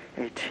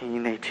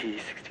 1880,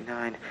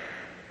 69.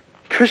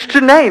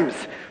 Christian names!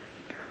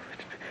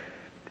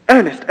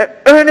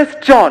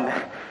 Earnest John!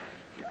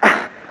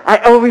 I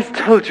always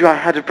told you I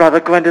had a brother,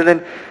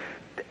 Gwendolen,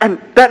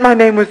 and that my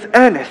name was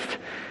Earnest.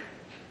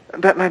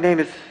 But my name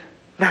is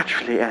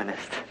naturally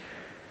Earnest.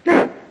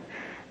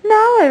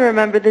 Now I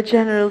remember the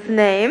General's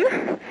name.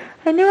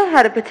 I knew I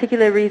had a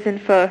particular reason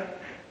for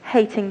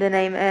hating the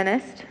name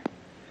Earnest.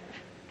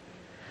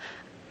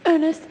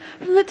 Ernest,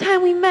 from the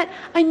time we met,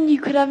 I knew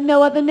you could have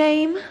no other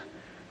name.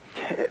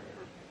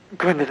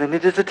 Gwendolen,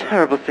 it is a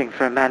terrible thing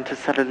for a man to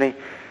suddenly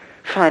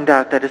find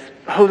out that his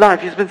whole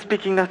life he's been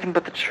speaking nothing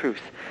but the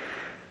truth.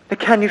 Now,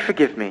 can you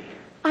forgive me?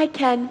 I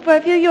can, for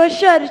I feel you are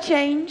sure to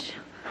change.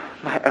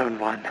 My own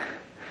one.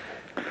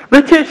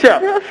 Letitia!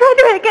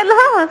 Frederick, at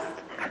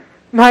last!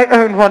 My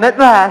own one, at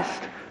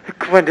last!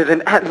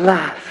 Gwendolen, at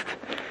last!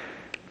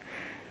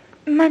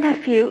 My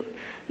nephew,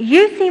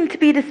 you seem to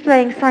be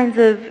displaying signs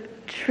of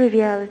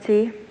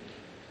triviality.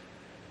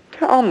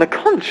 On the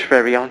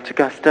contrary, Aunt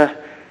Augusta,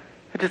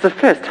 it is the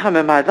first time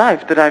in my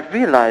life that I've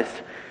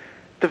realized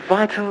the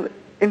vital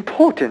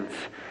importance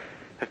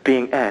of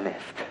being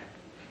earnest.